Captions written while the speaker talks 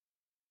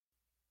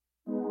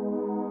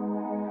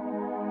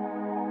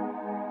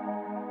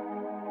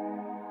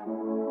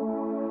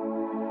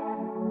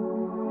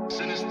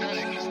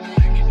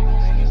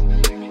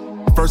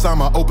First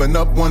I'ma open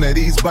up one of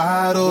these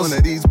bottles.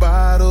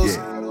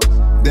 Yeah.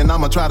 Then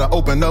I'ma try to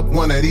open up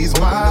one of these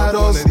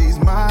models.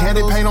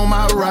 Candy paint on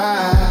my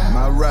ride.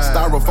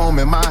 Styrofoam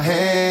in my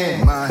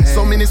hand.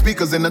 So many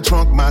speakers in the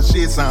trunk, my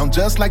shit sound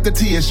just like the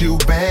TSU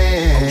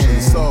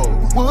band. So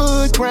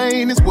wood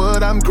grain is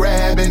what I'm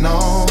grabbing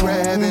on.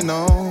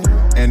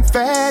 And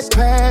Fat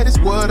Pat is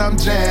what I'm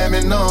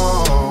jamming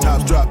on.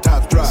 Tops drop.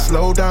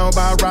 Slow Down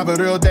by Robert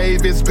Earl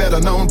Davis, better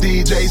known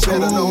DJ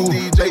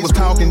Smoove. They was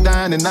talking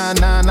down in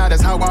 99, now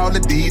that's how all the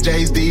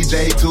DJs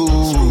DJ too.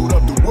 Screwed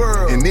up the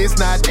world. And it's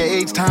not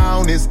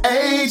H-Town, it's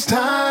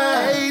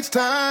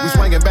H-Time. We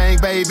swinging bang,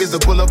 babies, the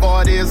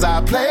boulevard is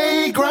our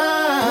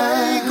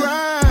playground.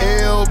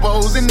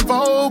 Elbows in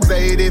Vogues,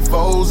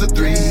 84s or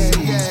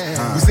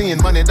 3s. We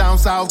seeing money down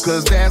south,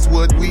 cause that's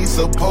what we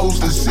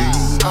supposed to see.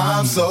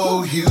 I'm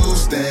so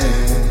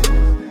Houston.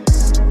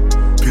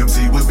 Pimp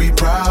C would be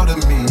proud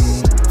of me.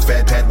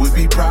 Fat Pat would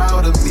be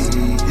proud of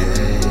me,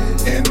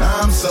 yeah. And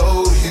I'm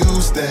so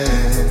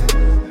Houston.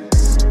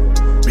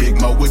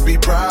 Big Mo would be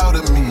proud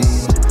of me.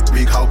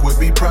 Big Hawk would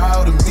be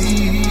proud of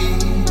me.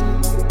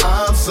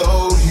 I'm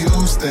so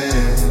Houston.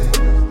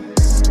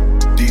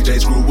 DJ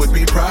Screw would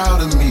be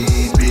proud of me.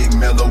 Big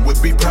Mello would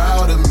be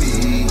proud of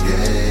me,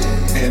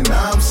 yeah. And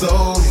I'm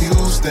so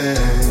Houston.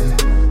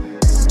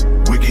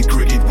 Wicked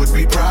Cricket would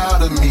be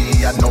proud of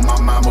me. I know my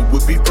mama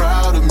would be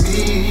proud of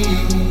me.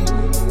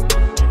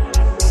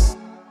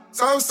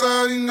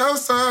 Southside, north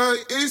side,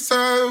 east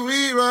side,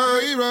 we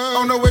ride.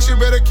 On the west, you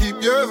better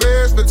keep your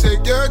vest, but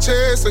take your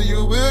chance or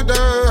you will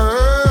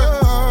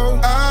die.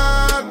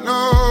 I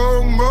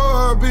know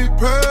more, be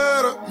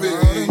proud of me.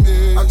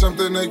 I jumped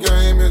in the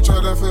game and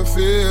tried to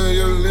fulfill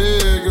your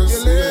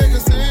legacy.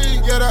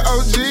 Yeah, the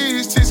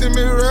OGs teaching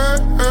me right.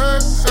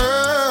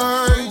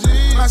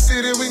 My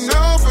city, we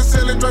know for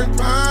selling drink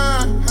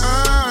pine.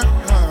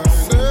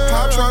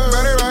 Pop trunk,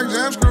 body rock,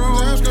 jam screw.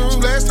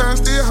 Splash time,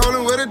 still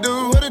holding what it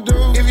do.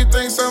 If you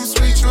think something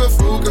sweet, you a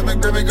fool, cause my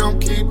baby gon'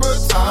 keep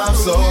us. I'm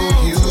so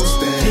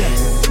Houston.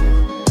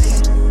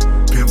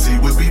 Pimp C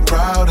would be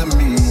proud of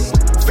me.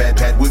 Fat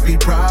Pat would be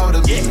proud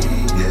of me,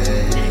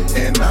 yeah.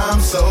 And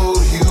I'm so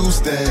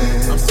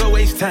Houston. I'm so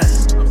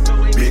H-Time.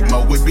 Big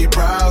Mo would be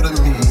proud of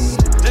me.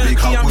 Big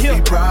Hawk would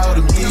be proud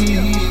of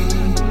me.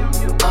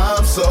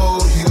 I'm so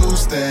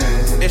Houston.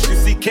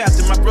 SUC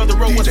Captain, my brother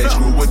wrote what's up. DJ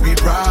Screw would be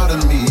proud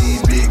of me.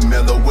 Big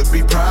Mello would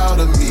be proud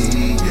of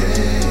me,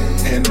 yeah.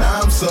 And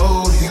I'm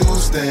so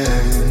Houston.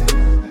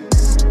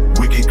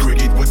 Wicked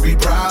Cricket would be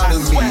proud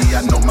of me.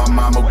 I know my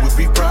mama would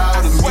be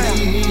proud of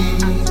me.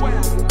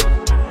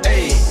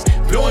 Hey,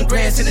 blowing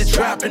grass in the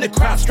drop and the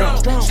crop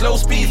strong. Slow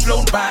speed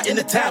floating by in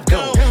the top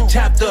gun.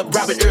 Chopped up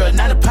Robert Earl,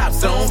 not a pop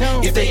song.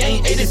 If they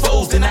ain't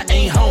 84s, then I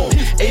ain't home.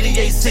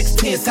 88,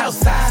 610,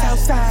 Southside.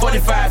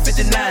 45,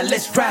 59,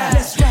 let's ride.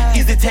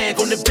 Easy tag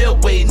on the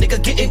beltway. Nigga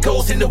getting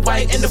ghosts in the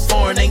white and the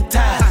foreign ain't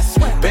tied.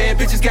 Bad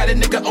bitches got a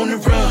nigga on the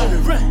run.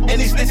 And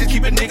these bitches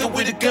keep a nigga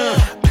with a gun.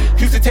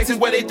 Houston, Texas,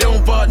 where they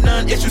don't bar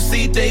none.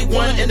 SUC day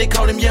one, and they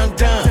call him Young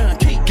Dunn.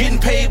 Getting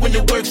paid when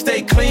the work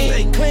stay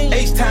clean.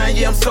 H-Time,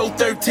 yeah, I'm so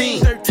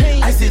 13.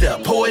 Ice it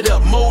up, pour it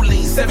up, more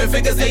lean. 7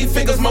 figures, 8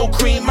 figures, more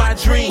cream, my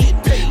dream.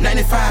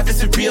 95,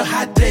 it's a real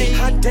hot day.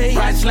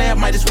 Ride slam,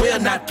 might as well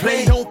not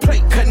play.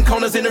 Cutting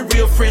corners in a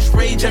real fresh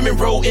rage. Jamming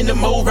roll in the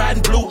mo,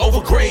 riding blue over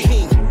gray.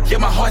 Yeah,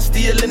 my heart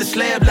still in the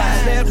slab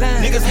line.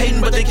 Niggas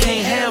hating, but they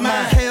can't have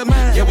mine.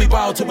 Yeah, we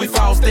ball till we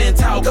fall, stand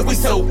tall, cause we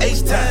so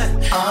H-Time.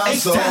 I'm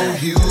so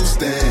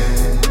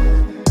Houston.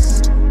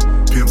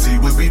 Pimp C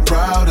would be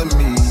proud of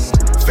me.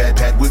 Fat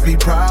Pat would be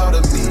proud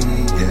of me,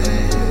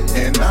 yeah.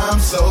 And I'm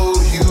so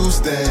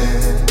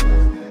Houston.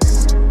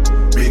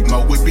 Big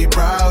Mo would be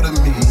proud of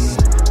me.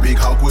 Big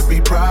Hawk would be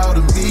proud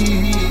of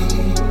me.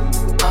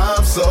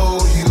 I'm so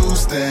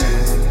Houston.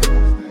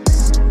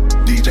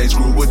 DJ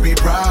Screw would be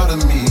proud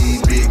of me.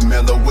 Big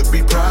Mello would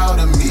be proud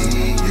of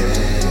me,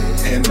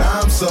 yeah. And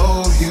I'm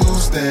so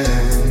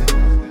Houston.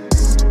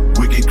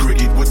 Wicked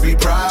Cricket would be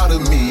proud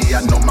of me.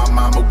 I know my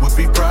mama would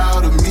be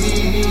proud of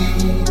me.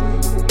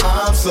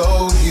 I'm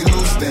so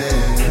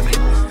Houston.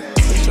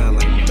 Sound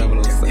like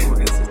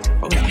 007.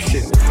 Oh,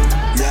 shit.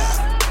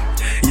 Yeah.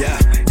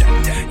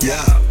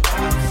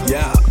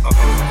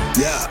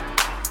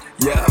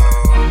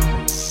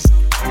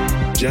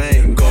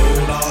 Jane,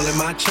 gold all in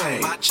my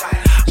chain.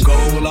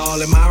 Gold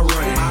all in my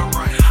ring.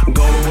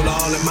 Gold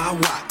all in my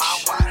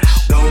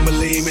watch. Don't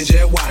believe me,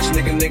 just watch.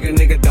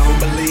 Nigga, don't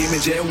believe me,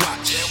 just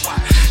watch.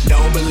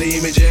 Don't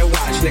believe me, just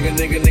watch. Nigga,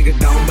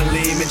 don't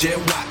believe me, just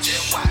watch.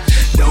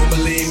 Don't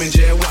believe me,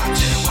 just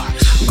watch.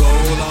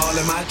 Gold all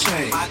in my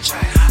chain.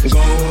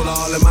 Gold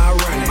all in my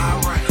ring.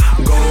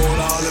 Gold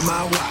all in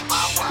my watch.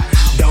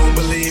 Don't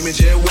believe me,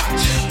 just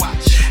watch.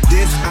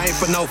 This ain't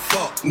for no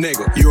fuck,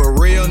 nigga. You a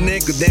real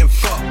nigga, then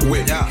fuck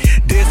with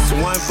it. This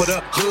one for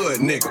the hood,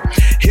 nigga.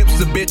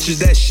 Hipster bitches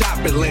that shop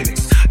at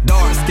Lennox.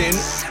 Dark skinned,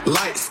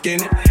 light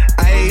skinned,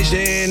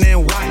 Asian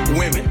and white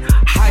women.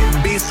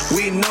 Hype beasts,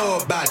 we know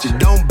about you.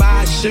 Don't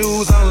buy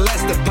shoes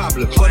unless they're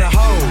popular. For the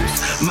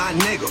hoes, my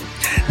nigga.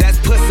 That's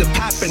pussy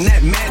poppin',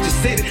 that Magic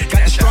City.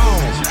 Got the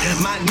strong,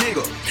 my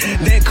nigga.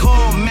 Then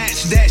come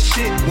match that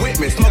shit with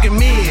me. Smoking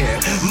mid,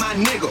 my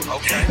nigga.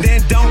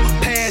 Then don't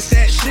pass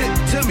that shit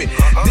to me.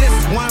 This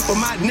one for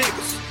my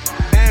niggas.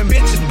 And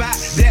bitches buy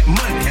that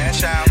money.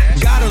 Cash out.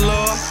 Gotta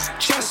love,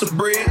 trust the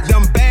bread.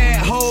 Them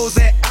bad hoes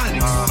at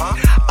Onyx. I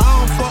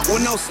don't fuck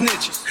with no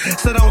snitches.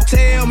 So don't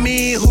tell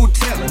me who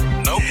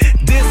tellin'. Nope.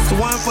 This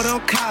one for them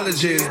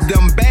colleges.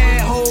 Them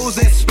bad hoes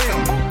at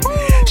Spelman.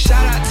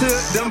 Shout out to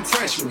them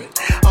freshmen.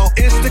 On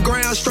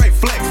Instagram, straight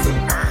flexin'.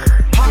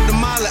 Pop the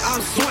molly,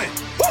 I'm swing.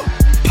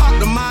 Pop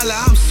the molly,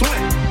 I'm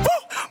swing.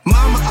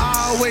 Mama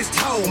always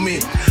told me,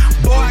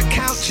 boy,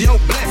 count your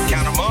blessings.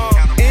 Count 'em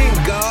up. In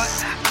God,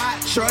 I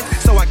trust.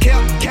 So I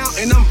kept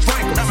counting them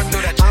frankles.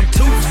 I'm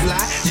too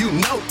fly, you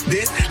know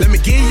this. Let me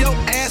give your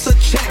ass a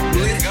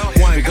checklist.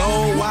 1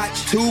 gold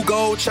watch, 2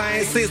 gold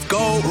chains, 6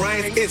 gold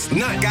rings. It's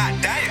none.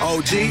 Goddamn.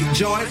 OG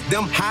joints,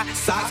 them hot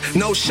socks,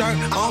 no shirt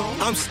on,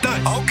 I'm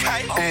stunned.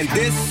 Okay. And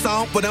this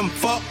song for them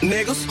fuck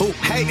niggas who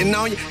hating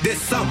on you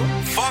this summer.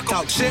 Fuck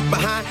talk shit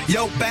behind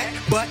your back,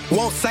 but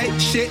won't say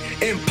shit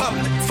in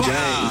public. Fuck.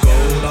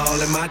 Gold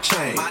all in my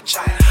chain.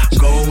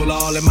 Gold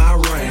all in my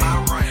ring.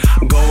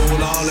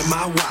 Gold all in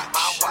my watch.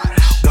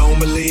 Don't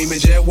believe me,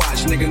 just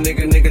watch.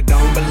 Nigga,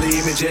 don't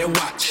believe me, just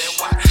watch.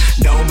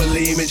 Don't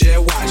believe me, just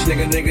watch.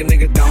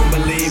 Nigga, don't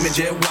believe me,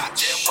 just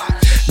watch.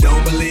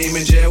 Don't believe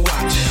me, just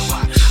watch.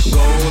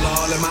 Gold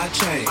all in my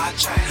chain.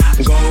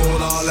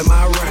 Gold all in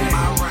my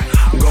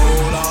ring.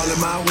 Gold all in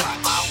my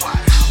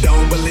watch.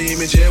 Don't believe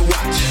me, just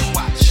watch.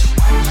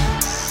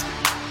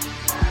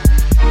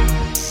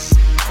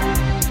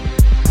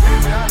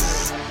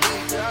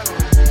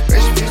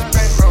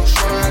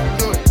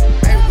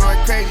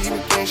 Crazy, you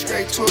been getting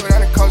straight to it. I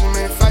done caused a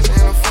million fights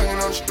and I'm fucking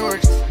on the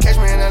stories. Catch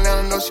me in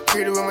Atlanta, no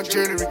security with my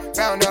jewelry.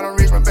 Found out I'm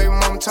rich, my baby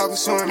mama talking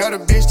soon. Another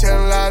bitch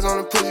telling lies on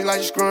the pussy like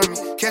you screwing me.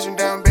 Catch him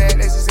down bad,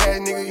 that's his ass,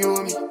 nigga, you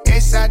and me.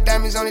 S-side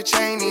diamonds on the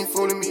chain, ain't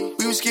fooling me.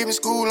 We was skipping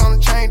school on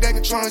the train, they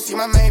controlling. See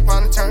my main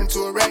partner turn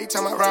into a rat, he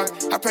talking about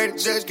robbing. I pray the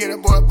judge get a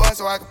boy a bus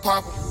so I could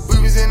pop him. We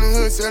was in the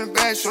hood selling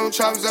bad, showing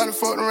choppers out and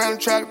fucking around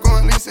and tried to go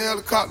and lease a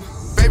helicopter.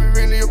 Baby,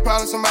 really a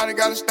problem, somebody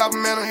gotta stop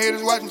him, man. I'm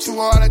haters watching too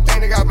hard, I think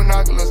they got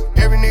binoculars.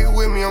 Every nigga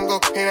with me, I'm go,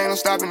 it ain't no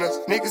stopping us.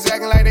 Niggas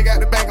acting like they got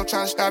the bank, I'm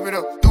trying to stop it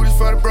up. Do this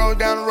for the bros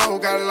down the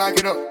road, gotta lock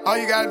it up. All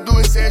you gotta do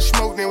is say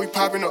smoke, then we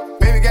popping up.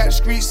 Baby got the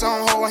streets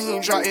on hold, he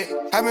ain't drop it.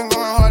 I been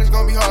going hard, it's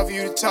gonna be hard for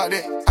you to talk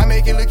that. I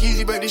make it look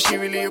easy, but this shit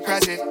really a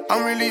process.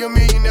 I'm really a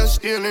millionaire,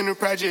 still in the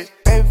project.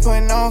 Baby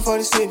putting on for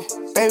the city,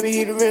 baby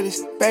he the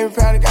realest. Baby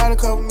probably got a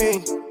couple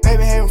million.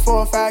 Baby having 4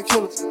 or 5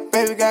 killers.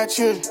 Baby got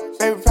children.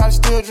 Baby probably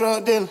still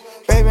drug dealer.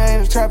 Baby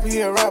ain't a trapper,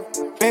 he a rapper.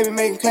 Baby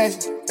making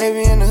classes.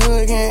 Baby in the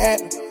hood getting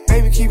active.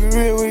 Baby keep it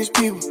real with his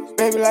people.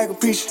 Baby like a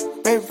preacher.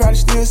 Baby probably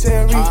still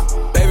sell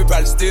reefer. Baby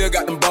probably still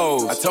got them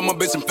bows. I told my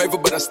bitch I'm faithful,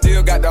 but I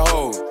still got the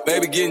hoes.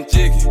 Baby getting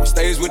jiggy. On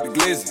stage with the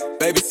glizzy.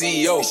 Baby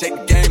CEO. He shake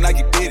the game like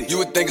he did it. You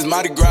would think it's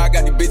Mardi Gras. I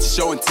got these bitches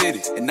showing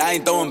titties. And I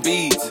ain't throwing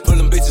beads.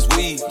 Pulling bitches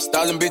weed. I'm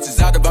starting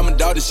bitches out. If I'm a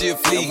daughter, she a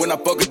flea. And when I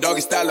fuck a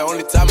doggy style, the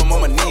only time I'm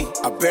on my knee.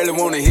 I barely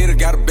wanna hit her.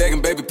 Gotta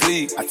begging, baby,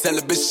 please. I tell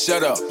the bitch to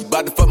shut up. You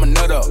bout to fuck my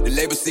nut up. The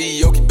label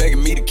CEO keep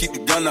begging me to keep the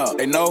gun up.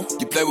 They know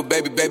you play with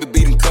baby,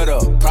 beat him cut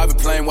up. Private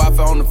plane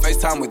Wi-Fi on the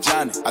FaceTime with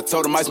Johnny. I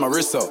told him ice my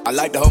wrist up. I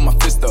like to hold my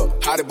fist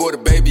up. How they boy the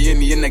baby in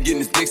the end, they getting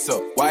his dicks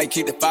up. Why he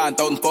keep the fire and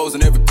throw them foes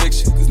in every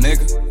picture? Cause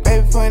nigga,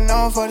 baby putting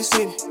on for the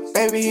city.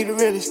 Baby he the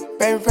realest.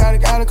 Baby probably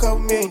got a couple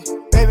million.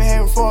 Baby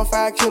having 4 or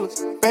 5 killers.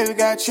 Baby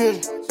got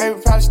children.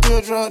 Baby probably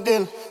still drug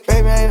dealer.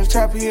 Baby ain't a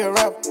trapper, he a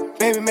rapper.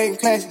 Baby making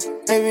classes.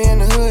 Baby in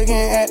the hood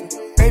getting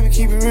active. Baby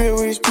keep it real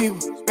with his people.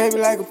 Baby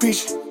like a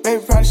preacher.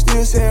 Baby probably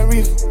still sell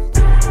reefer.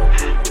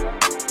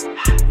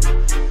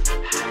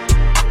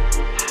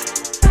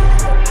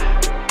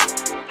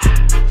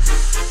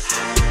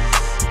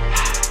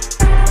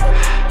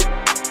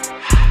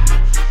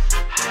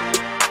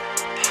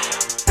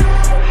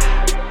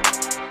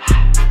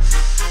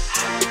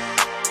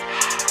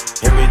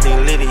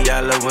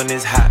 I love when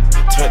it's hot.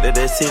 Turned to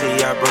the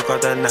city, I broke off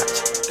the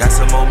notch. Got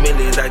some more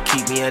millions, I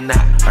keep me a knot.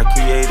 I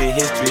created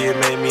history, it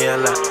made me a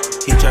lot.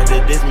 He tried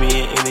to diss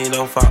me and it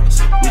don't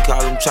false. We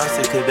call him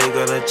Chaucer cause they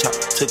gonna chop.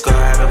 Took her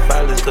out of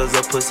violence cause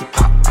her pussy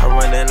pop. I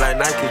run it like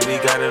Nike, we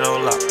got it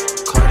on lock.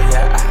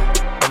 Cardiac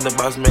eye, I'm the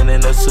boss man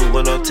in a suit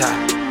with no tie.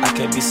 I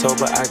can't be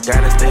sober, I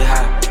gotta stay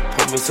high.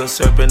 Pour me some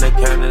syrup in the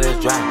can and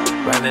it's dry.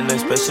 Riding the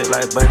special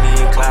like Bunny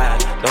and Clyde.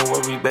 Don't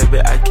worry,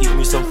 baby, I keep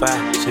me some fire.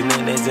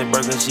 Shenanigans and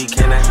burgers, she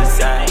cannot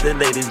decide. The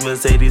ladies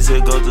Mercedes,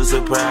 here goes the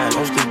surprise.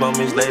 Don't sleep on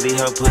Miss Lady,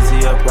 her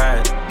pussy, her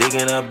pride.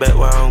 Digging her back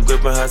while I'm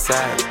gripping her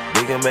sides.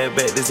 Digging back,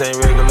 this ain't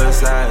regular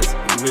size.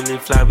 You really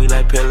fly, be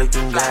like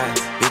pelican guys.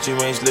 Bitch, you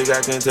ain't slick, I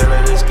can tell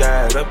her the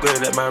skies.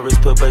 Upgrade at my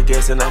wrist, put her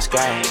gas in the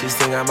sky. She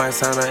think I might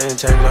sign her and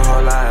change her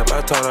whole life.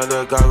 I told her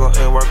to goggle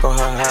and work on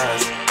her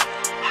eyes.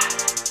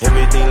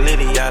 Everything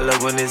litty, I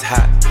love when it's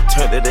hot.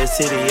 Turned to the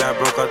city, I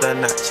broke off the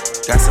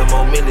notch. Got some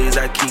more millions,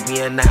 I keep me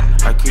a knot.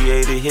 I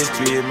created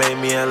history, it made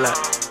me a lot.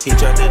 He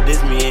tried to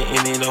diss me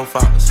and it don't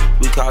false.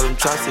 We call them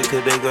trusted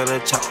cause they gonna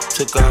chop.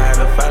 Took her out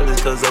of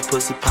filers cause her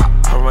pussy pop.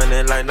 I run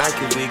it like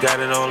Nike, we got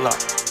it on lock.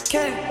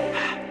 K,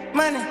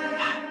 money,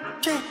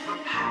 K,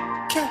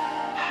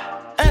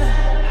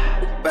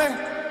 bang,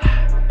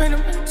 bring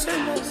them in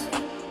serious.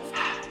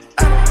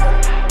 I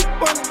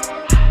don't wanna,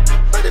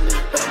 but it is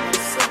bad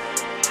myself.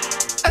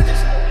 I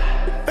just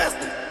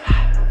passed it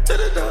to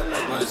the door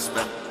like my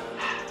spell.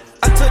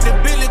 I took the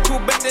Billy cool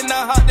back, then I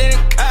hopped in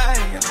the car.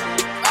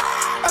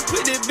 I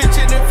put this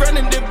bitch in front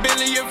of the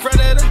Billy in front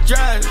of the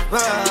driver.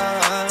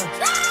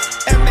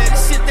 And man, the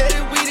shit that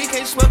it weed,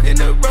 can't smoke in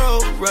the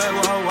road. Right,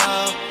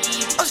 wow.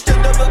 I'm stepped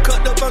up,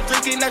 cut up, I'm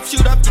drinking, I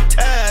shoot off the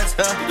tires.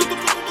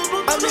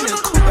 I'm in the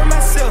coupe by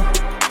myself.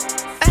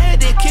 I had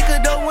that kicker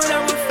though when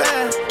I was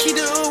 5. Key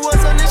the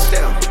was on the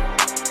shelf.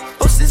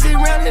 Posters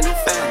around in the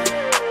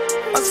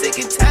fan. I'm sick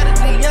and tired of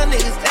the young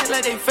niggas act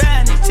like they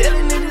fine and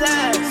telling them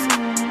lies.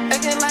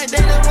 Acting like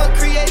they the one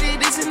created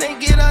this and they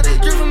get all this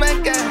drip from my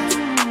guys.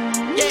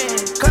 Yeah,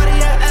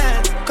 Cartier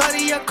eyes,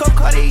 Cartier coat,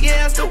 Cartier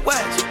ass to watch.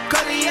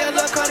 Cartier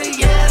look,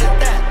 Cartier to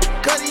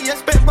that. Cartier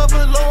spent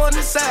buffalo on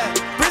the side.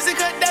 Prison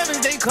cut diamonds,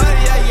 they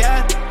Cartier,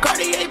 yeah.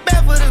 Cartier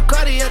bad for the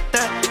Cartier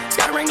thigh.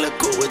 Sky ring look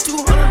cool with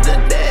 200 the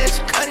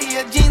dash.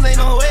 Cartier jeans, ain't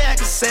no way I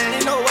can say.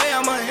 Ain't no way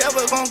I'm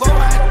ever gon' go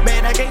out.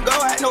 Man, I can't go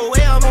out, no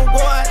way I'm gon'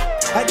 go out.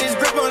 I just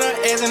grip on her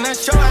ass and I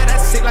show her. I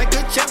sit like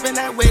a champ and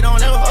I wait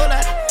on her whole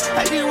lot.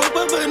 I just whip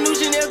up a new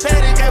Chanel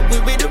paddock. I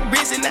whip with the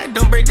bricks and I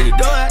don't break the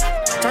door out.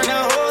 Turn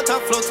that whole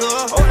top floor to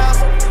a whole house.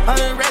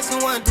 100 racks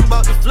and 1 2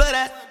 bought the flood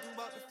out.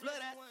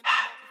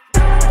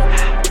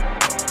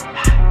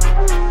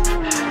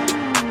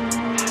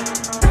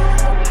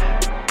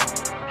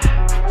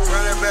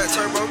 Run that back,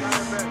 turbo.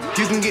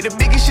 You can get the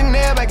biggest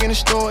Chanel back in the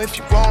store if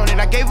you want it.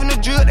 I gave them the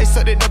drill, they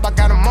sucked it up, I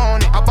got them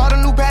on it. I bought a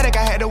new paddock,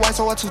 I had the white,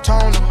 so I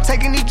two-toned them.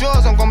 Taking these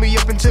drugs, I'm gonna be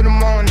up until the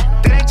morning.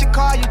 That ain't your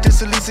car, you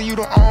just a Lisa, you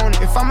don't own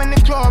it. If I'm in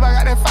the club, I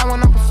got that 5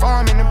 when I'm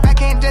performing. The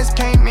back end just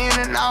came in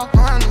and all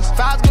runners.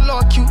 Fives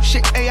galore, cute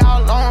shit, they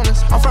all on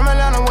us. I'm from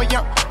Atlanta where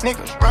young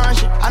niggas run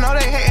shit. I know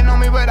they hating on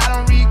me, but I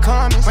don't read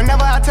comments.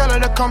 Whenever I tell her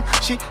to come,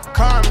 she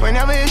come.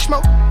 Whenever it's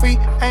smoke, we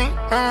ain't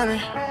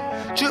running.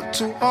 Drip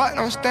too hard,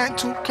 don't stand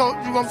too close.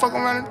 You gon' fuck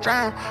around and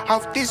drown.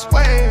 Off this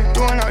way,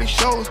 doing all these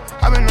shows.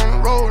 I been on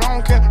the road, I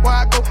don't care where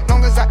I go,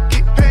 long as I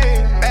get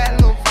paid. Bad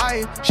little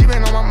vibe, she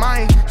been on my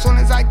mind. Soon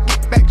as I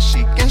get back,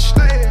 she can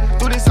slay.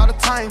 Do this all the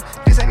time,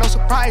 this ain't no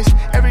surprise.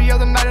 Every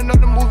other night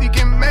another movie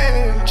get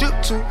made. Drip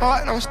too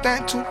hard, don't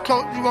stand too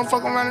close. You gon'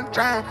 fuck around and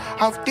drown.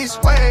 Off this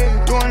way,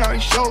 doing all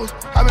these shows.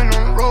 I been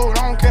on the road,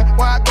 I don't care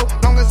where I go,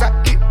 long as I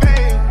get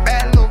paid.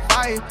 Bad little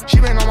vibe, she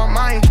been on my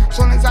mind.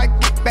 Soon as I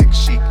get back,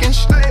 she can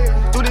slay.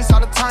 Do this all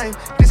the time,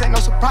 this ain't no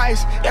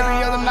surprise.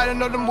 Every other night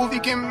another movie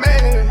get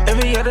made.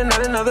 Every other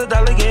night another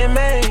dollar getting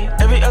made.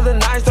 Every other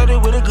night started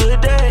with a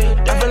good day.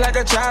 I feel like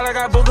a child, I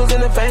got boogers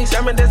in the face.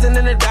 I'm dancing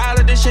in the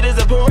dollar, this shit is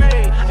a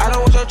parade. I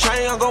don't want your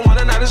train, I'm gon' want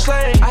another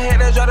slave. I had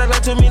that draw that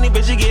like too many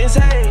bitches getting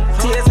saved.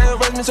 TSA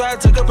arrest me, so I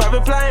took a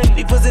private plane.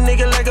 These pussy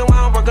niggas like it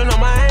while I'm working on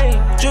my aim.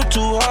 Drip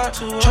too hard,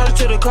 charge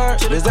to the car.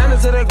 Designer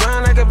to the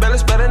ground like a better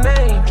spell a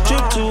name.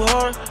 Drip too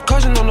hard,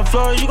 caution on the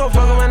floor. You gon'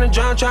 fuck around and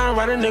drown, trying to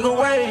ride a nigga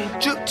way.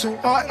 Drip too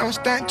hard, don't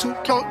stand too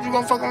close. You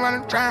gon' fuck around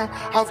and drown.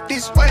 Off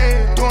this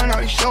way, doing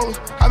all these shows.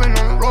 I been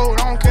on the road,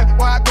 I don't care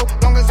where I go,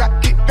 long as I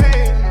get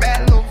paid.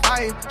 Bad little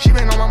vibe, she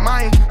been on my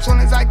mind. Soon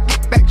as I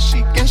get back,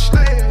 she can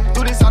slay.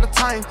 Do this all the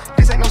time,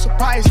 this ain't no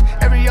surprise.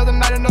 Every other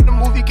night another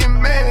movie get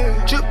made.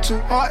 Drip too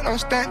hard, don't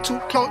stand too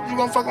close. You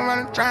gon' fuck around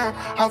and drown.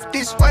 Off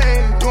this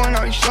way, doing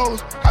all these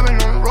shows. I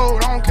been on the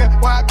road, I don't care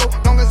where I go,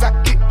 long as I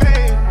get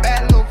paid.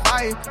 Bad little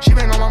vibe, she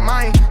been on my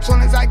mind. Soon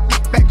as I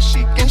get back,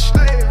 she can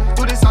slay.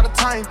 Do this all the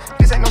time,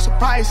 this ain't no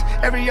surprise.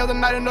 Every other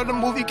night another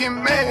movie get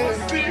made.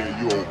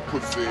 Yeah, you old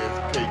pussy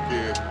ass, cake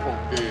ass,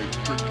 punk ass,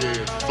 trick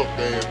ass, suck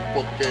ass,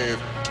 fuck ass.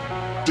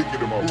 Thinking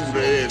them food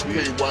ass,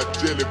 K.R.I.T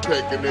jelly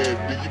packing ass,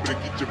 nigga. You better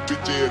get your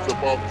bitch ass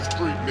up off the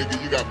street, nigga.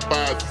 You got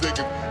 5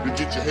 seconds to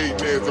get your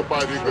hating ass up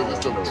out here, cause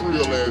there's some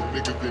trill ass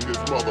niggas in this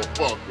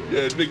motherfucker.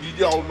 Yeah, nigga,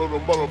 y'all know the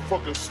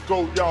motherfucking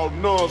scope. Y'all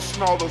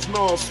non-snorters,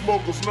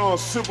 non-smokers,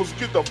 non-sippers.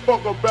 Get the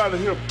fuck up out of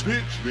here,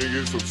 bitch.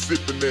 Nigga, some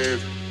sippin'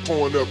 ass,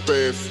 pouring up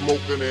ass,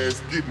 smoking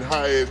ass, getting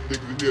high ass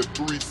niggas in here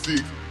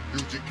 3-6.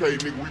 UGK,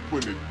 nigga, we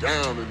putting it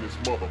down in this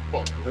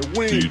motherfucker. And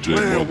we ain't DJ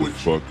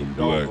motherfucking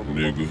Blac,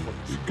 nigga.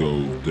 It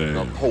goes down.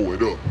 Now pull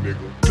it up,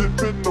 nigga.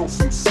 Dippin' on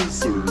some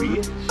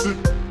scissors.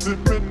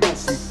 Dippin' on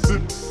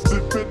some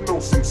dippin'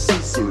 on some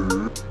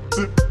scissors.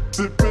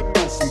 Dippin'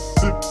 on some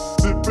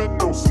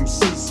dippin' on some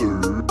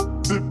scissors.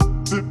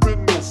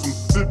 Dippin' on some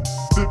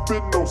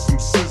dippin' on some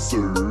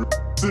scissors.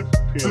 Dippin' on some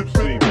scissors.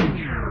 Dippin' on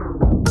some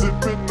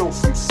dippin' on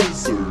some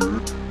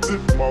scissors.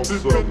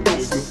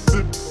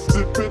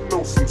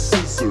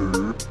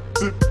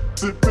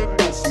 Dippin'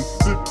 on some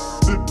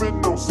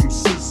dippin' on some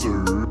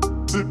scissors.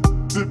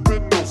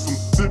 Dippin' on some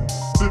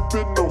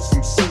dippin' on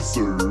some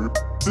scissors.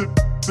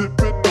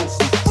 Dippin' on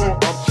some.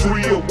 I'm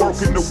trill,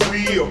 working the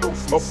wheel.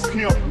 A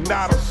pimp,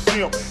 not a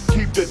simp.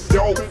 Keep the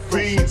dope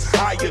fiends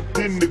higher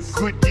than the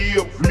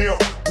Goodyear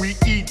blimp. We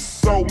eat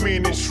so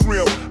many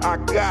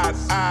got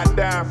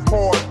iodine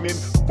hardening.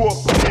 Fuck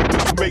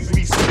niggas make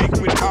me sick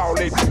with all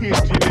that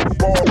tension and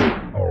balling.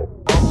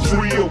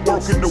 Drill,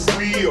 working the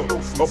wheel,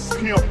 a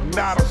pimp,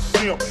 not a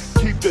simp.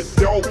 Keep the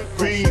dope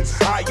fiends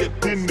higher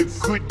than the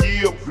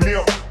Goodyear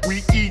blimp.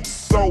 We eat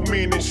so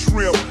many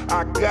shrimp,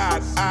 I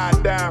got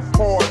iodine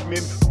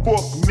hardening.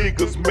 Fuck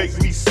niggas make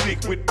me sick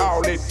with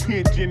all that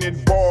tension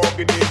and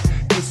bargaining.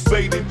 You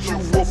say that you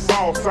a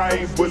boss, I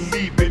ain't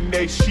believing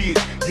that shit.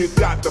 You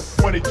got the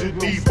funny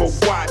Geneva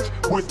watch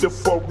with the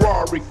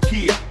Ferrari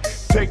kit.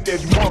 Take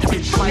that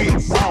monkey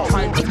shit off,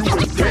 you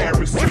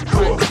embarrassing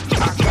book.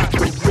 I got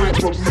the red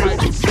from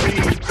Memphis,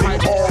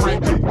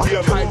 orange and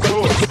yellow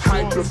book.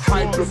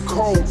 The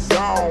cold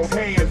down,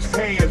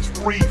 hands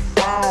free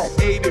fall.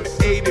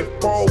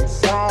 84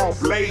 wrong,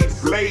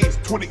 blaze,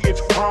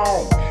 20-inch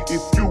chrome.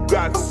 If you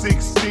got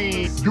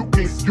 16, you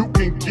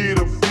can get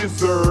a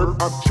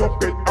Zirk. I'm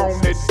choking on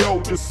that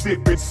dough, just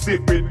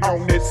sipping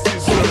on that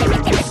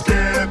scissor.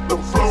 Scared the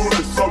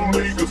floating, some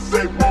niggas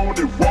they want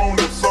it.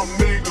 Some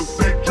niggas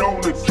they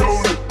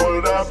Joan it,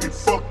 but I be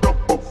fucked up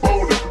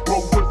about it.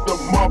 Roll with the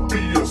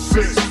Mafia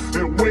 6,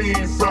 and we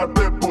ain't bout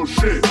that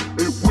bullshit.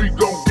 If we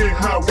gon' get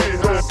high,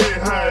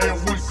 and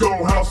we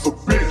gon' house a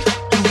bitch.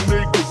 You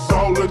niggas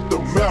all at the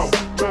mouth,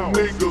 you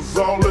niggas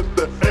all at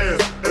the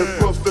ass. And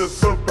plus that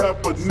some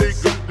type of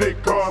nigga they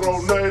caught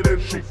all night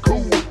and she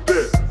cool with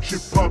that. She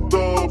popped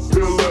a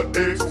pill of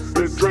X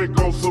and drank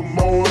on some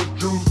orange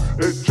juice.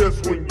 And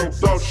just when you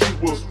thought she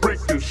was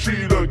freaking,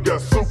 she done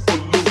got super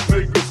loose.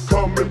 Niggas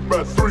coming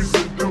by threes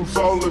and deuce,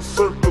 all in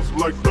circles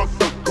like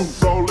Dr.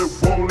 Goose. All it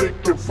want it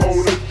can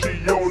phone it.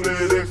 She on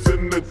that X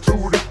and the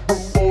tootie brew.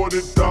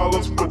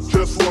 $40 for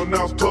just 1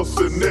 ounce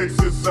tussing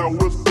X's. I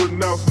was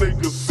pronounced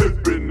niggas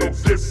sipping and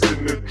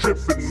dipping and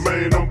tripping.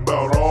 Man, I'm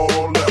about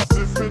all that.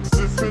 Sipping,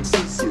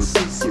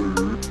 scissor,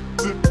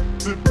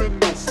 dipping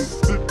on some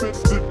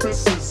dipping,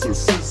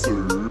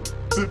 scissor,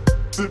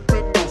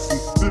 dipping on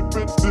some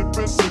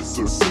dipping,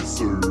 scissor,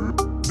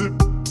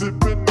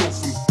 dipping on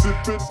some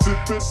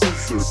dipping,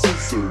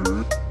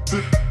 scissor,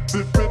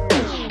 dipping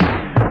on.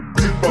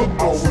 People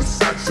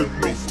always asking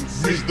me,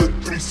 Mr.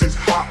 3-6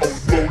 hot on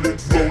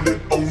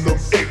rolling on them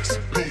X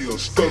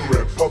pills,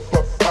 stirring pop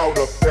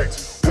powder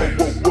packs.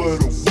 What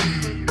a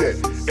weed that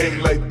ain't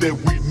like that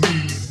we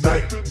need.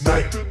 Night,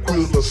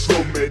 quiller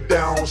slow me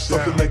down,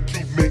 something that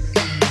keep me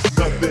easy.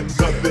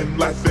 Nothing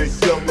like that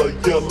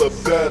yellow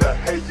better.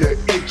 Hey, you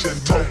itching,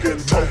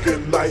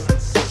 talking like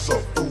what's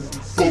up, food?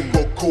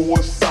 Vocal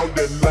cords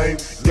sounding lame.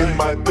 In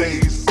my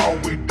days, all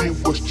we did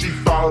was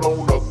cheap out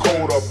on a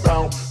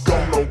 £1/4.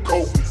 Gone on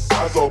coke,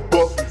 eyes are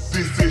buck.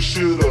 This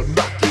should've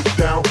knocked it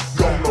down.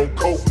 Gone on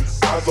coke,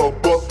 eyes are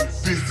buck.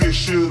 This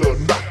should've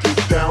knocked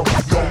it down.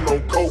 Gone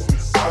on coke,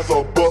 eyes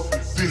are buck.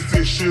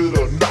 This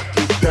should've knocked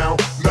it down.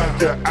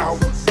 Knock you out,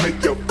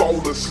 make you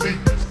fall asleep.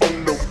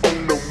 On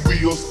them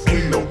wheels,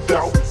 ain't no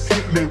doubt.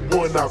 Hit me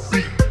when I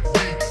beat.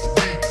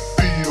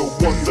 Feel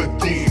once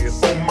again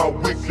on my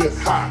weekly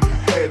high.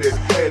 Had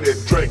it,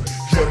 drink.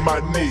 Yeah, my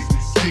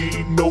nigga,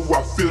 you know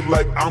I feel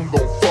like I'm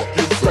gon'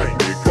 fucking bang.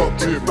 Nigga,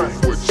 tell me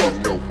what you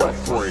know about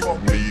Frank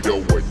Nito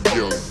and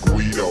Young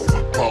Guido.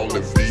 Paul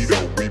and Vito,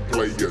 we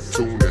play a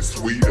tune that's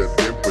sweeter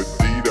than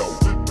Pedito.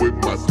 With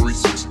my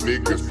 3-6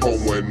 niggas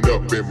pulling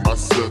up in my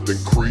Southern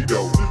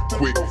Credo.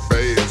 Quick,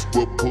 fast,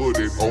 we'll put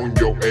it on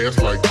your ass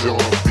like John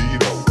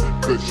Vito.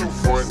 Cause you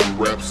front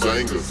rap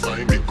singers,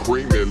 be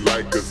creamy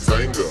like a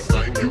singer.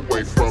 You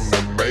ain't from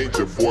the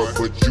major, boy,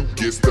 but you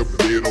get the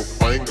middle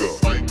finger.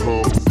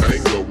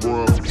 Anger,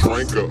 rum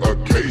drinker,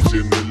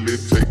 occasionally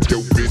take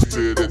your bitch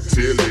to the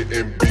tilly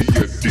and be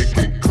a dick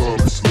and come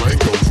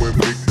slanger. When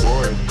big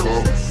bun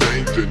come,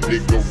 danger,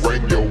 nigga,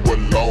 ring your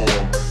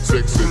alarm.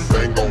 Sexy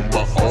thing on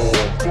my arm,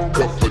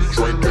 cup of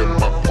drink in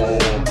my palm.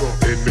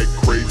 And that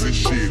crazy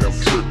shit, I'm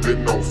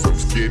tripping on some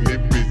skinny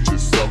bitches,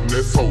 something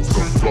that's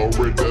wholesome.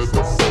 Florida,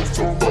 the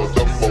wholesome, for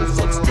the most,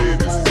 I'm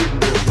steady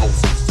sipping on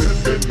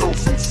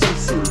some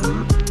scissor.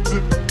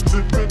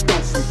 Dipping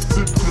on some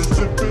scissor.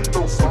 Dipping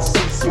on some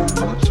scissor.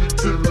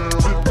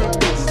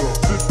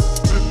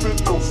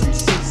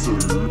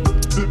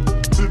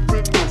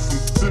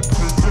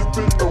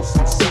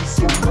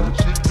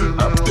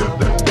 I'm still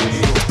that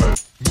deal.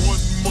 1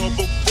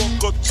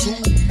 motherfucker, 2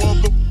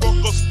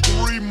 motherfuckers,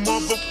 3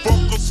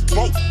 motherfuckers,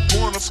 4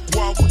 wanna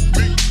squad with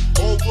me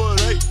over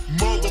they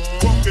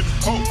motherfucking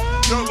hoe.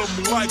 Tell them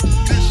like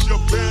this, you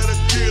better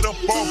get up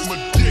off my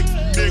dick,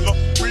 nigga.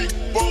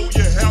 Before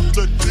you have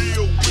to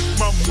deal with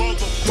my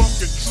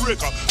motherfucking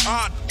trigger.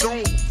 I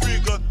don't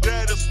figure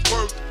that it's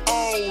worth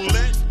all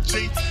that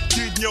G.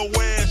 Getting your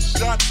ass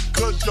shot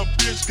cause your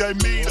bitch gave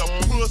me the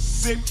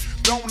pussy.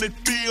 Don't it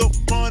feel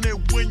funny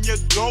when you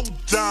go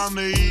down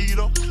to eat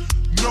 'em?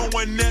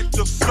 Knowing that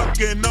you're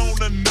sucking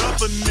on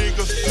another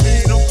nigga's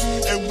needle.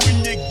 And when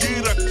you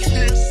get a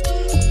kiss,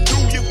 do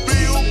you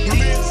feel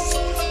bliss?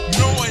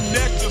 Knowing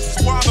that you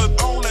swallowed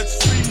all that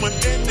semen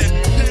and that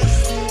piss.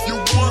 You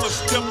wanna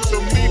step to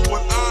me,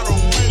 but I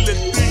don't really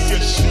think you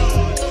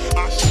should.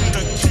 I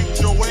should've kicked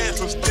your ass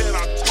instead,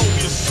 I told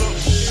you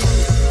something.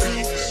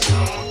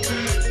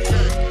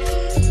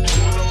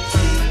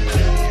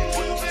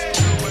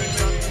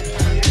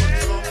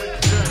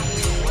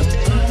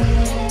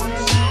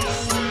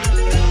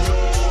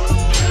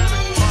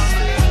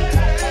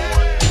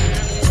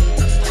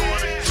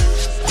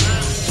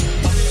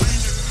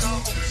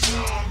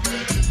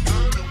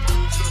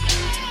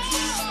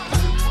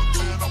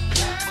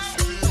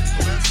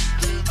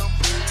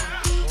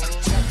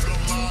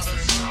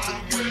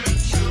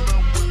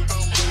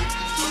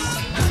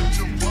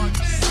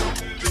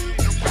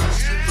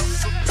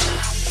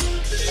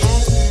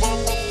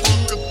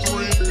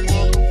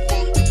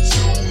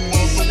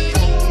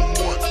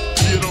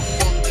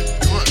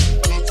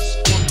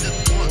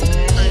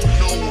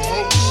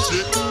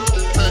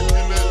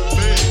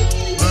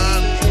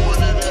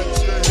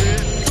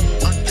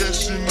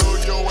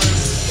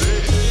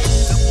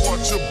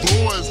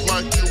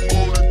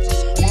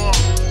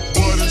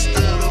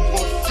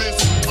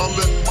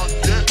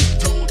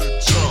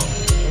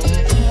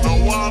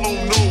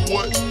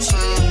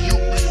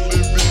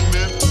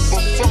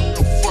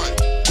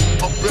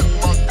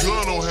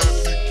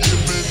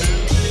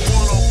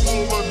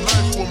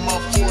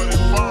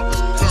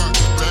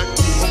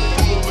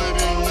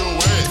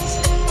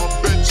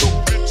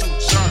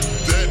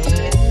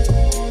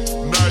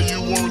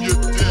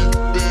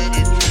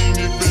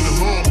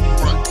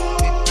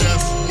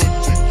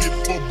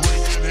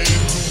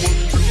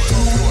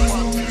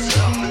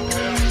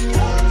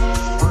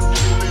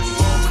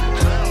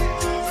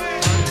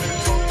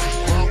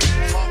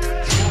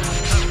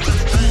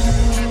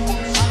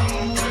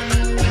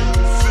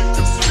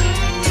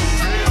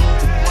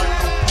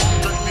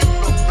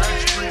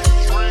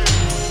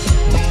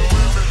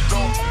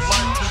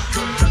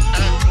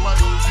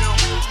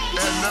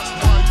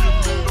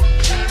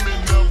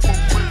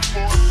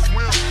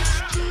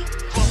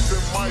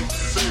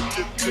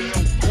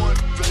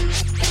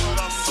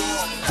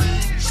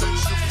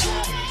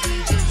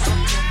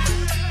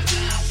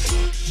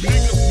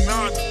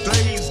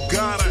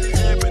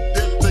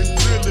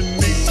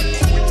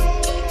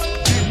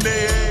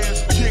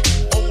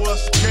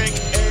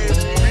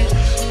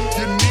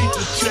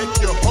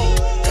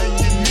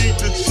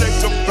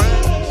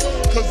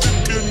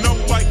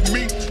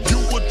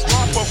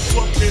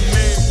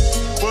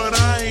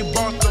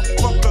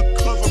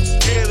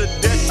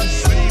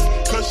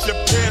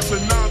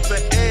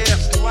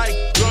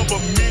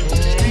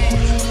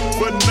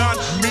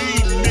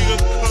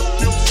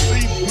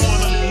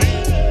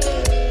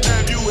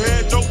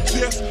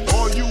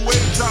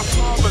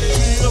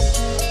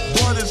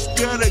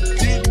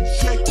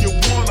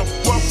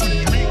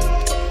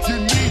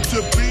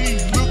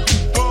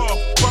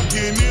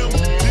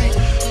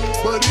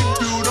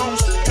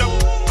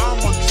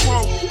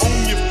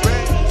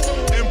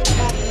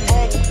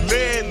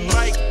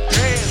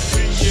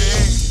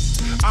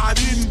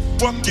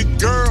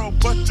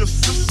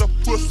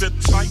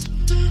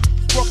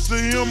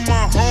 and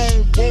my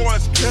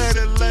homeboys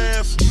caddy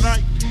last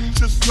night.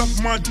 She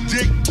sucked my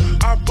dick,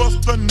 I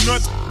bust a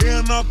nut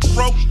in her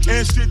throat,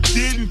 and she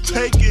didn't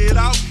take it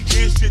out,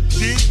 and she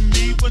didn't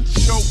even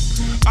choke.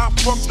 I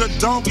fucked the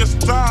doggy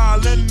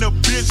style, and the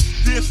bitch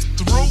just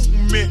threw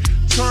me.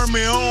 Turned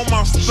me on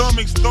my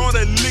stomach,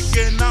 started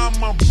licking out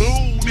my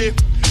booty.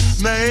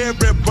 Now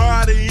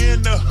everybody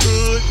in the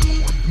hood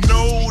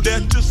know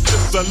that this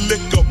is a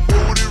lick of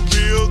booty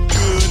real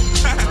good.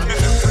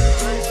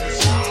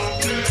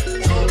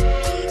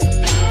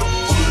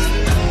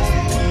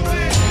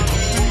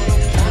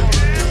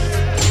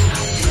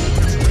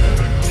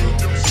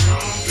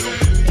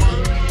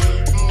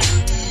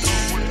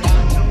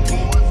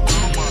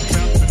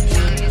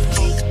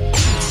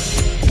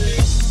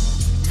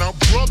 Now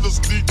brothers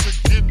need to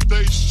get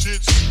they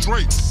shit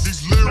straight.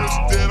 These lyrics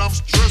that I'm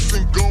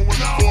stressing going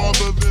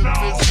farther than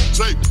this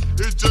tape.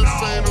 It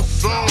just ain't a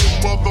song,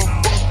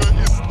 motherfucker,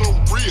 it's the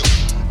real.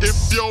 If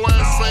your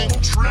ass ain't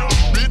trill,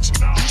 bitch,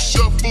 you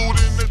shuffled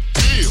in the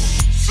deal.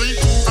 See,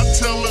 I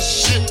tell a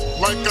shit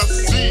like I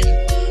see it.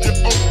 You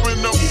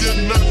open up your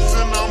nuts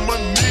and I'ma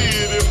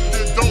need it.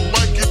 If you don't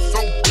like it,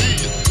 so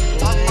be it.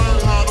 I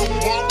learned how to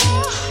walk,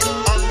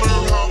 I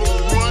learned how to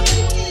run,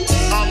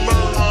 I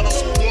learned how to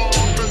squat,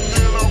 and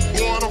then I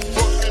bought a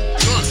fucking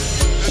gun.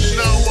 And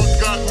now I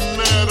got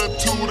an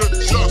attitude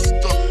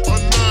adjuster, a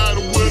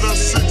 9 with a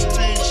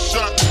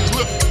 16-shot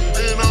clip,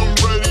 and I'm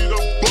ready to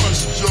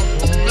bust ya.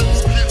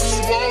 Lips get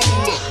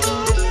swollen up,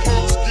 the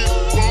punks get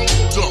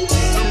rolled up,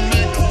 them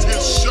niggas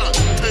get shot,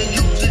 and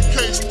you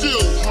can't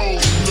still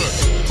hold nuts.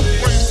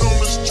 Race on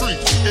the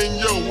street, and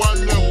yo, I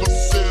never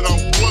said I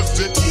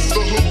wasn't.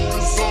 The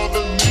hookers are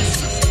the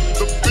nieces,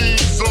 the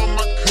fiends are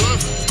my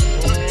cousins,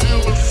 the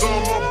dealers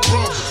are my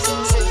brothers.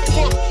 So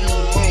fuck you,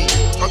 hoes.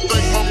 I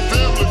thank my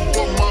family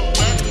for my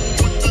lack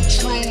with the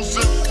truths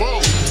and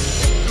bows.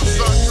 Cause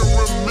I can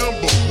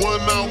remember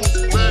when I was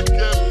back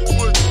at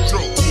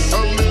Woodrow,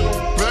 a little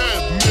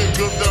bad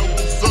nigga that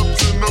was up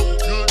to no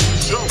good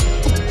joke.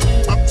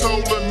 I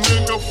told a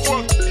nigga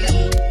fuck you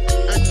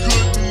and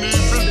couldn't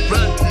even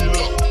back it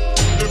up.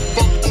 Then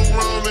fucked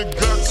around and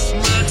got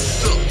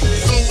smacked up.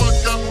 So I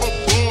got my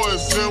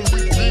boys and we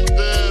beat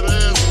that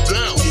ass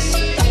down.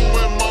 Threw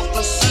him off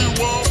the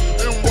seawall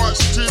and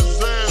watched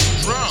his ass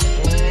drop.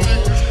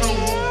 Niggas knew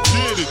who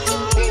did it,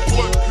 but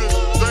what could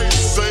they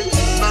say?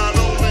 Not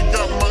only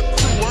got my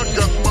crew, I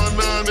got my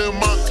 9 and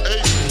my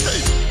AK.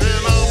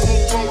 And I'ma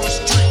roll the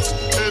streets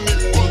any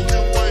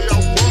fucking way I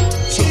want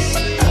to.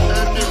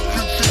 And if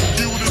you think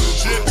you the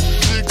shit,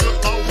 nigga,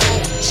 I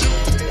want you.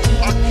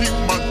 I keep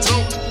my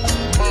dope,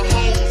 my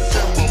hoes,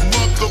 and my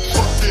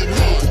motherfucking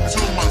hood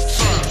to my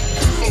side.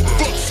 So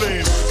fuck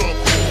saying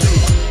something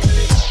good.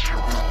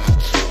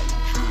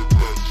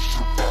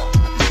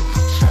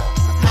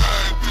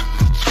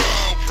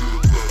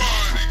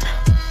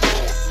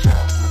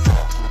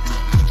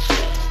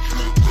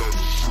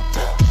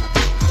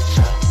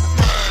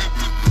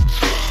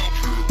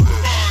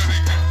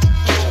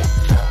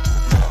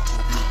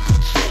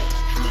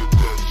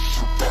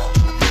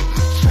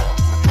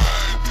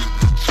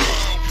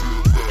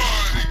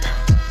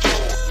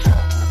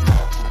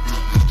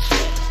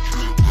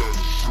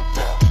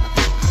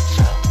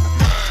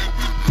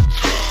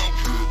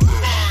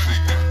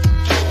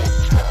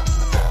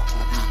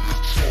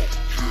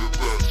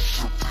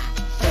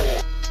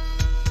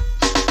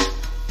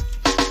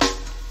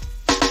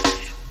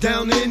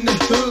 Down in the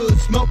hood,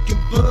 smoking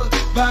bud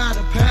by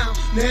the pound,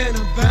 and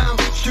I'm bound,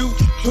 shoot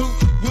hoop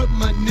with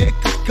my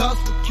niggas, cause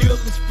we're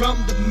killers from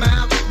the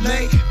mouth.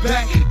 Lay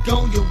back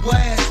on your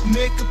ass,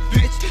 nigga,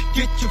 bitch,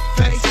 get your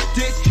face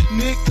ditched,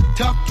 nigga,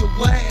 talk your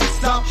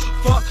ass off,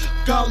 fuck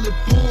all the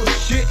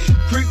bullshit,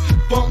 creep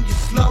on you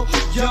slow,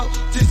 yo,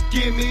 just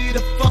give me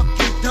the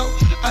fucking dope,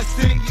 I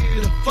send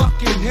you the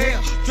fucking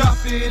hell, drop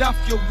it off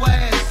your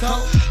ass,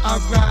 ho, I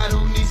ride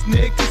on these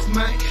niggas,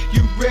 man,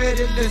 you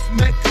ready, let's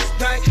make a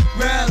stink,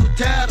 rattle,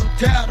 tattle,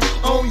 tattle,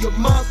 on your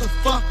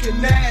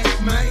motherfucking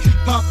ass, man,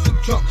 pop the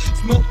trunk,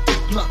 smoke the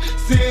blunt,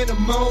 send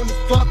them on the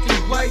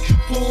fucking way,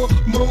 full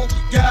moon,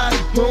 got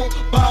it boom,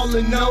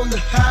 ballin' on the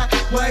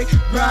highway,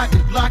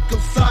 riding like I'm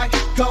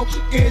psycho,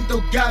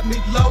 Endo got me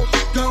low,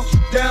 go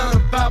down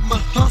about my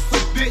hustle,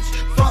 bitch,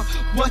 fuck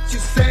what you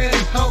saying,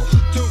 ho,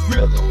 too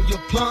real on your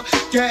plump,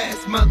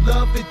 gas, my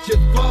love is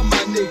just for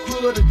my neck,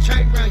 put a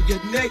chain round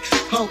your neck,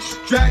 ho,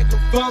 drag her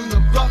from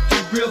the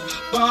fucking real,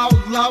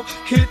 ball out,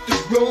 hit the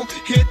room,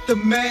 hit the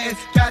mask,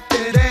 got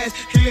that ass,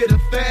 hit her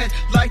fast,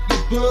 like the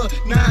bud,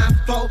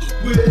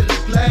 9-4 with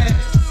a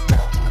blast.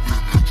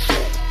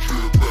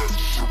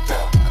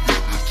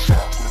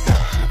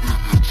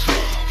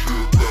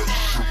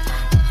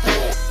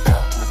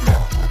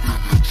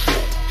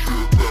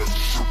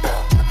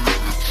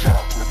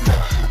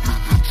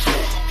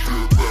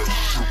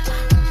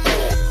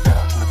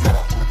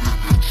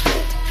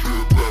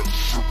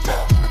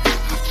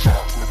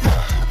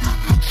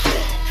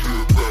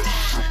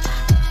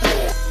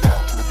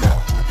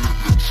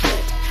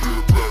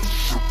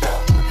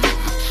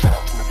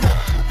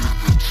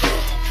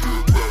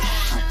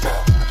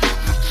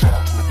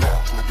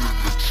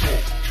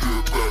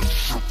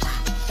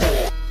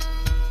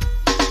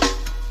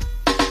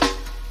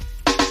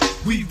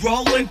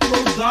 going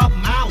through the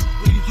mouth.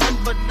 We hunt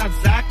but not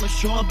exactly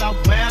sure about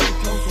where to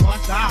go, so I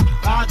stop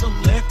by the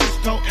liquor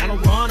store and I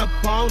run up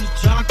on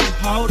this junkie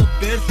hoe. The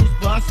bitch was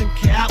busting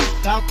cap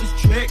about this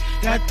trick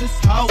that this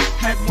hoe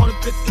had wanted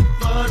 50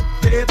 for the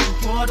bib and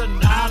poured a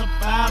night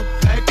about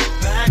a paper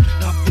bag.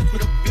 Now bitch,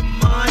 put up your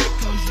money,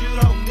 cause you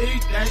don't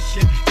need that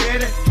shit.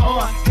 Get it, hoe,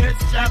 I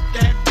headshot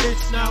that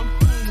bitch now.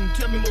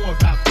 Tell me more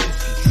about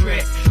this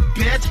trick,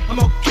 bitch. I'm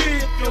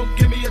okay if you don't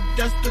give me a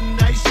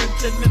destination.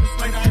 10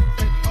 minutes later, I hit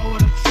that hoe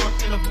in a truck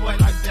and a boy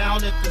like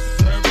down at the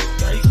service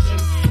station.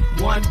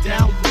 One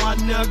down, one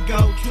to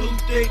go. Too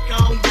thick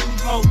on you,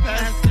 ho.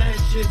 Pass that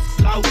shit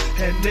slow.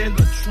 And in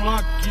the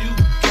trunk you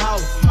go,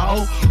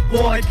 ho.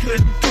 Boy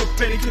couldn't cook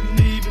and he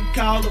couldn't even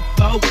call a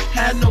boat.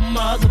 Had no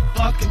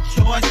motherfucking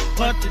choice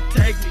but to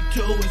take me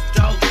to his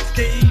dope.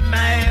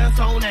 Skeemask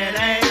on that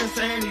ass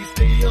and he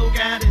still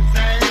got his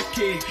ass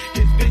kicked.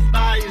 His bitch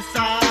by his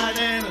side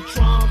and a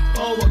trunk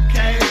for a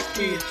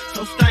casket.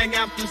 So stang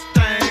after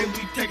stang,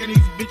 we taking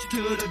these bitches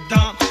to the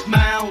dump.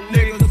 Mound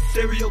niggas,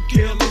 serial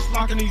killers,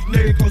 locking these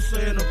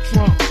niggas in the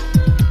trunk.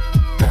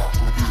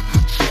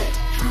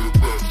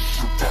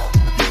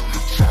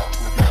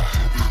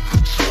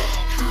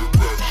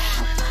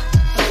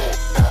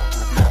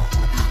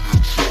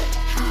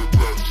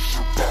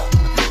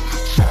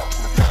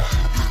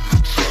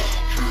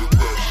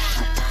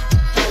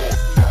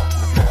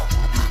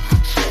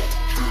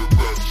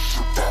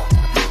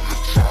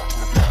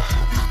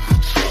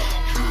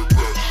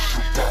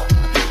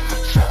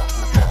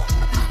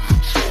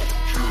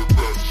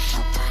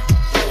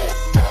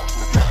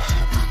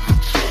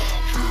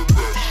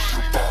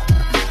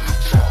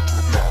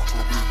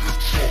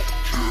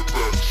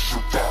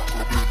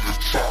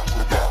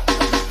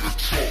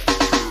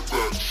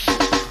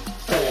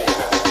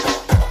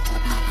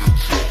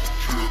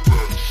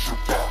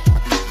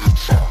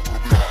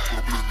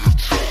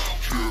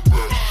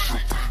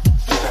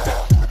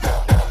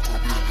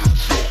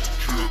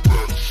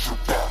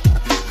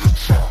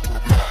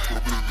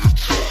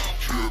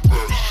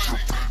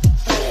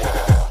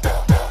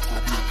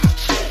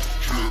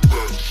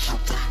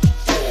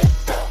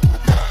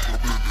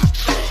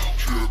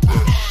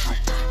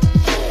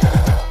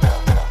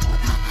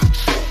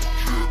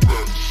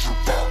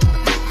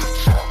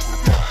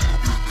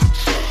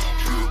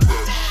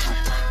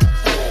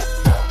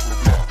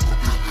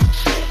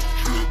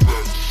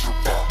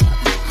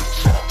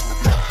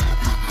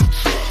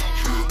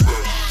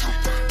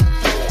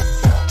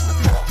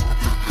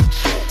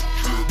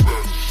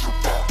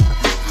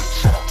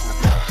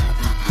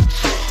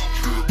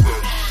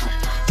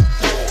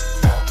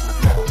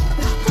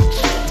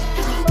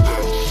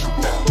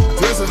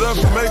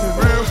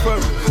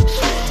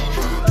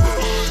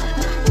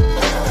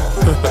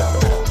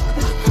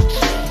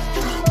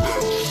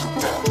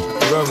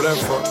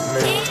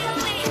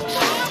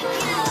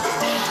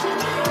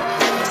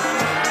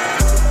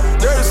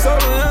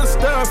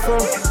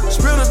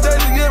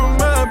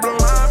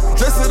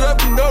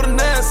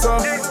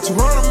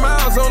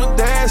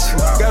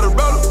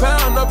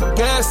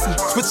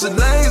 Switching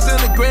lanes in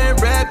the Grand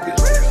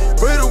Rapids.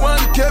 We the one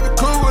that kept it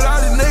cool with all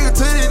these niggas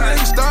till these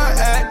niggas start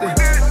acting.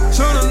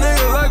 Shoot a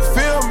nigga like a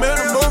film in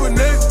a movie,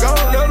 nigga gon'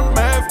 let them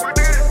have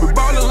it. We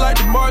ballin' like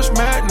the March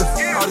Madness.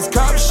 All these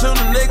cops shootin'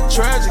 a nigga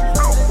tragic.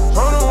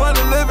 I'm the one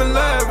that live in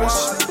lavish,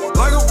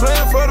 like I'm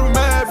playin' for the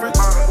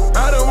Mavericks.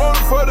 I done want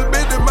it for the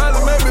bitch that might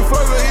have made me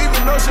fuck her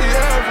even though she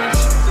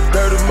average.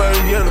 30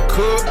 money in the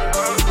cook,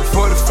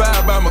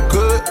 45 by my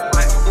good.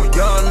 A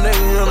young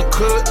nigga in the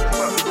cook.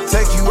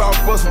 Take you out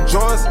for some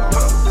joints.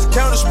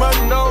 Count this money,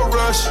 no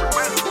rush.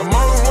 I'm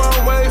on the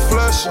one-way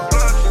flushing.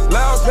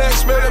 Loud pack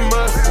smelling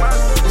mustard.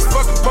 These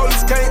fucking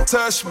police can't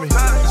touch me.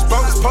 These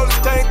bogus police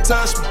can't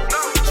touch me.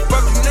 These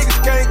fucking niggas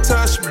can't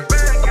touch me.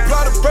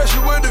 Apply the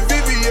pressure with the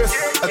VVS.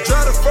 I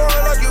drive the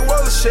foreign like it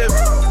was a Chevy.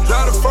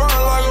 Drive the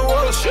foreign like it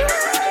was a Chevy.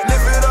 Nip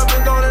it up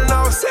and gone and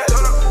all set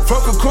it.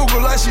 Fuck a cougar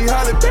like she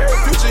Holly Berry.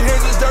 Future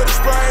hinges, dirty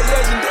Sprite,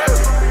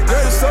 legendary.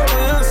 Dirty soda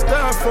in the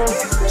styrofoam.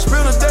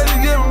 Spend a day to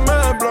get my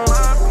mind blown.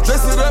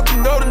 Dress it up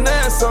and go to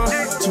Nassau.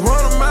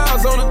 200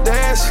 miles on the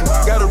dash.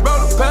 Gotta roll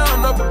a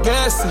pound up a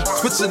gas.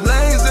 Switching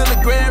lanes in the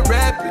Grand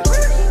Rapids.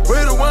 We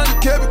the one that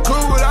kept it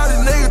cool with all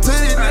these niggas till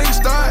these niggas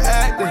start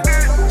acting.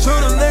 Shoot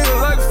a nigga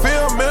like a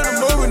film in a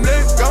movie,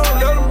 nigga gon'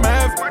 let them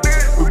have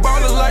it. We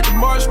ballin' like the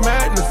March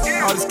Madness.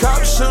 All these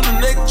cops shootin'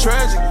 a nigga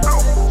tragic.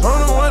 I'm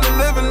the one that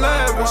live in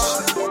lavish,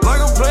 like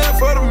I'm playin'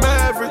 for the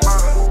Mavericks.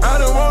 I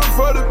done want it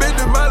for the bitch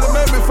that might have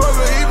made me fuck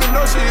her even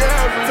though she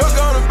average. Fuck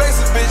on the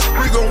basic bitch.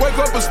 We gon' wake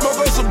up and smoke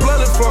on some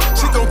blunt and fuck.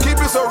 She gon'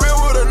 keep it so real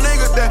with a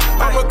nigga that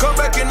I'ma come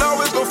back and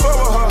always gon' fuck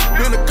with her.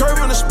 Been a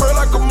curve and a spur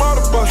like a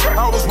motor bus.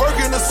 I was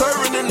working and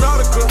serving in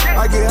Nautica.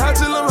 I get high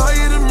till I'm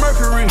higher than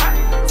Mercury.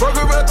 Fuck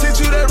around, teach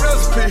you that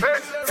recipe.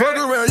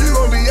 Fuck around, you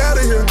gon' be out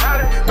of here.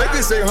 Make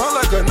it say huh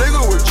like a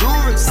nigga with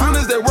juvie. Soon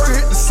as that work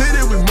hit the city,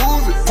 we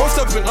move it.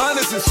 Post up in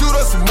honest and shoot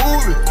us a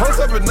movie.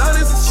 Post up in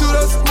honest and shoot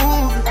us a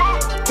movie.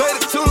 Take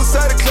it to the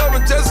side of the club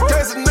and just in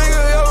case a nigga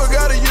ever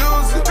gotta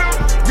use it.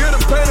 Get a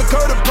paint a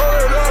coat and pour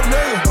it up,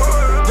 nigga.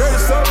 Dirty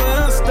soda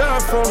in the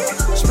styrofoam.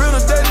 Spend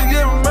a day to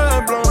get my mind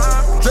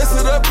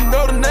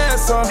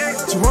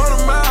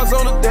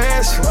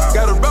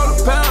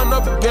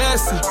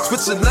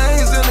Switching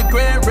lanes in the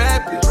Grand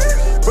Rapids.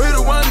 We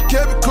the one that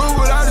kept it cool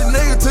with all these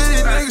niggas till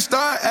these niggas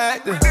start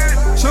acting.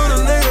 Shoot a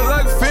nigga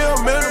like a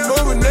film in a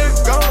movie,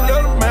 nigga, gon'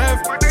 let them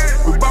have it.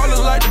 We ballin'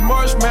 like the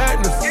March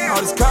Madness. All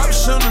these cops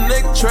shoot a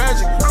nigga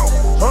tragic.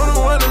 I'm the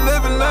one that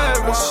live in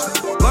lavish,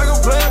 like I'm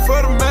playing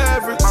for the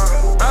Mavericks.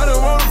 I don't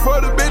want her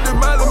for the bitch that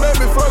might have made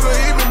me fuck her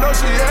even though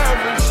she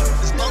average.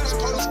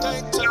 Police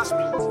can't touch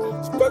me.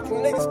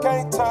 Fucking niggas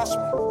can't touch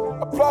me.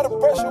 Apply the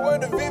pressure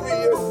with the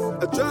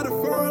VVS. I try to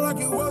furl like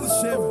it was a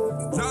Chevy.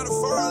 Try to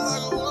furl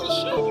like it was a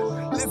Chevy.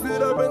 Lift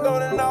it up and go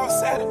and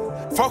offset it.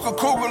 Fuck a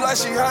Cougar like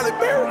she Halle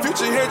Berry.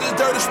 Future here just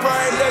dirty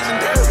spray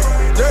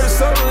legendary. Dirty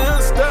something in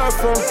the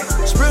styrofoam.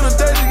 Spend a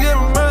day to get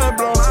my mind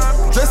blown.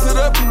 Dress it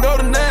up and go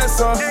to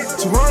Nassau.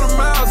 200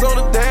 miles on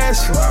the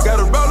dash.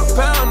 Gotta roll a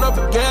pound up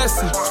a gas.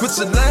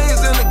 Switching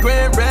lanes in the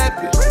Grand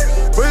Rapids.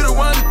 We the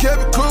one that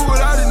kept it cool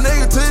with all these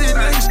niggas till these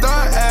niggas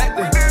start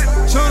acting.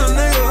 Shoot a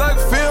nigga like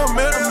a film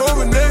in a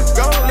movie, nigga,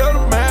 gon' let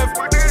them have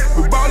it.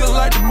 We ballin'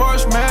 like the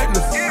March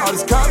Madness. All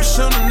these cops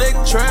shoot a nigga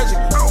tragic.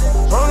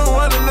 I'm the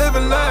one that live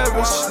in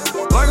lavish,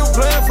 like I'm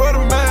playing for the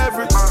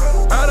Mavericks.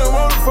 I don't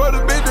want her for the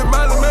bitch that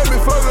might have made me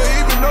fuck her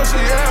even though she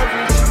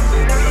average.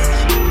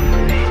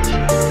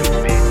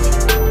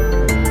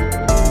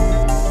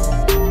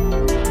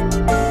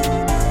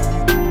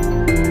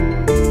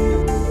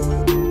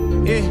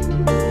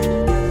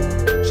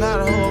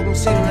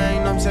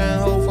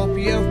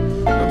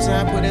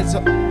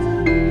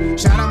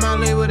 Shout out my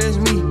label, that's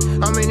me.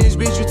 I'm in this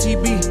bitch with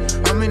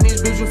TB. I'm in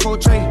this bitch with 4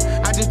 tray.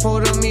 I just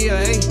pulled up me a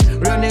A.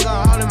 Real nigga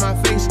all in my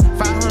face.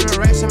 500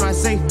 racks in my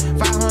safe.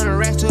 500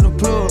 racks to the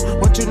plug.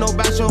 What you know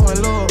about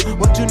showing love?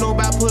 What you know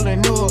about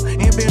pulling up?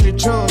 In Bentley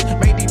trucks.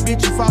 Make these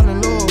bitches fall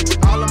in love.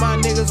 All of my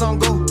niggas on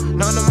go.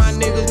 None of my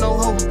niggas no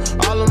hope.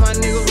 All of my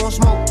niggas gon'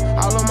 smoke.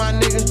 All of my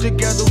niggas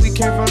together. We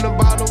came from the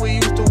bottom. We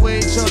used to wear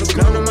each other.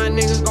 None of my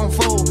niggas gon'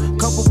 fold.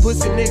 Couple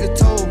pussy niggas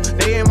told.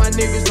 They ain't my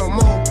niggas no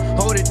more.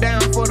 Hold it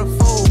down for the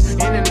fold.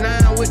 In the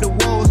 9 with the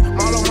wolves.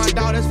 All of my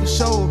daughters for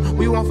sure.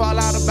 We won't fall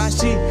out about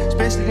shit.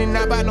 Especially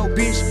not by no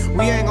bitch.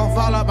 We ain't gon'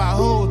 fall out by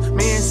hoes.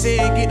 Man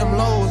said get them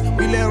lows.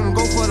 We let them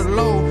go for the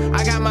low.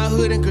 I got my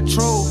hood in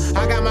control.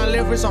 I got my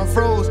left wrist on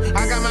froze.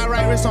 I got my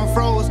right wrist on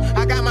froze.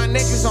 I got my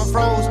necklace on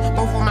froze.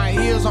 Both of my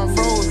ears on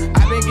froze.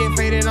 I been getting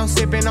faded, I'm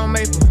sipping on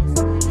maple.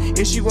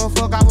 If she won't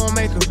fuck, I won't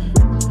make her.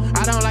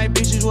 I don't like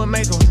bitches with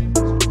makeup.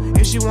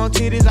 If she want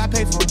titties, I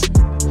pay for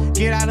it.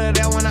 Get out of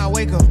there when I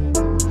wake up.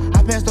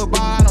 I pass the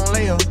bar, I don't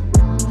lay up.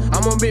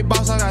 I'm a big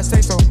boss, I gotta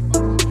say so.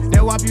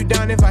 They'll whop you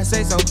down if I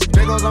say so.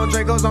 Dracos on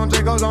Dracos on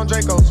Dracos on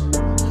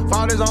Dracos.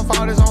 Fathers on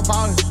fathers on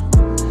fathers.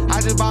 I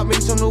just bought me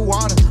some new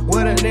water.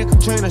 With a nigga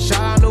Katrina, shout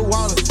out New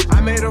Water.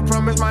 I made a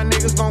promise my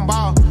niggas gon'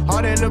 ball.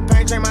 Hard in the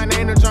paint, change my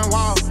name to John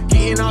Wall.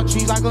 Getting out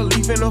trees like a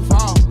leaf in the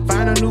fall.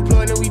 Find a new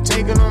plug and we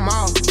taking them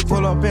off.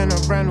 Pull up in a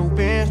brand new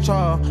Benz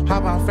truck.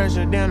 Hop out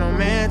fresher than a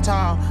man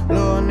tall.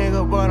 Little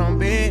nigga, but I'm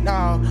big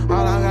dog.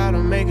 All I gotta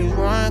make is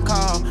one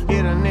call.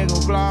 Hit a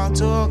nigga block,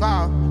 took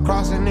off.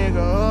 Cross a nigga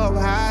up,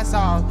 high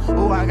sauce.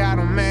 Ooh, I got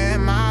a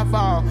man, my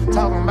fault.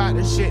 Talking about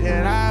the shit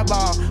that I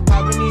bought.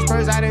 Popping these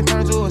purses, I done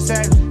turned to a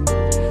savage.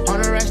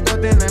 100 racks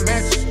stuffed in the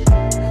mattress.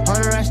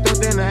 100 racks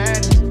stuffed in the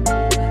attic.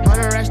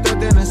 100 racks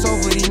stuffed in the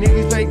sofa. These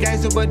niggas play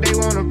gangster, but they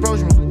won't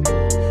approach me.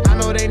 I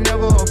know they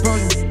never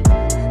approach me.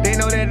 They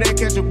know that they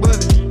catch a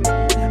bullet.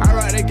 I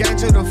ride the gang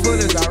to the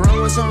fullest. I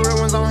run with some real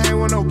ones, don't hang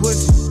with no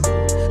pussy.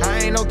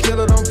 I ain't no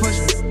killer, don't push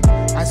me.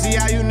 I see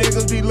how you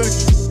niggas be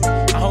looking.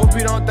 I hope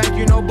you don't think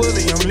you no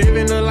bully. I'm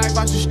living the life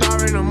I should star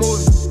in a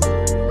movie.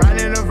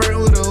 Riding a Vert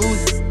with a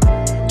Uzi.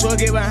 Truck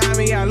get behind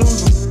me, I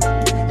lose them.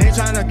 They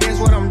tryna guess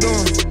what I'm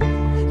doing.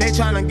 They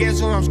tryna guess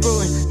who I'm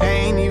screwing.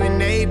 They ain't even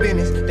they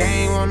business. They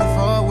ain't wanna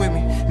fuck with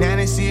me. Now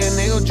they see a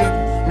nigga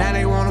drippin'. Now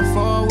they wanna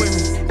fuck with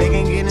me. They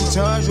can get in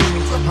touch with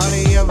me. How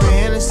they ever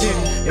in the city?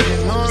 They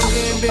just know I'm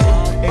getting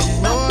bigger. They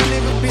just know a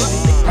nigga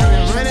busy. I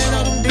been running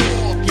up them deals.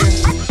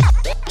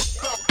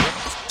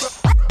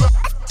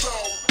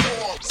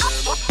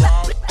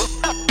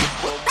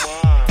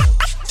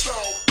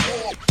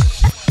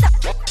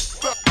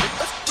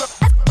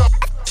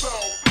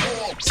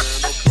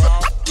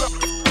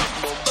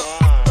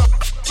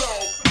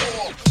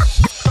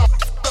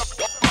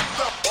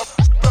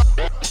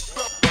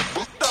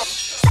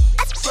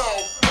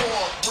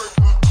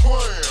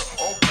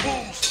 I'm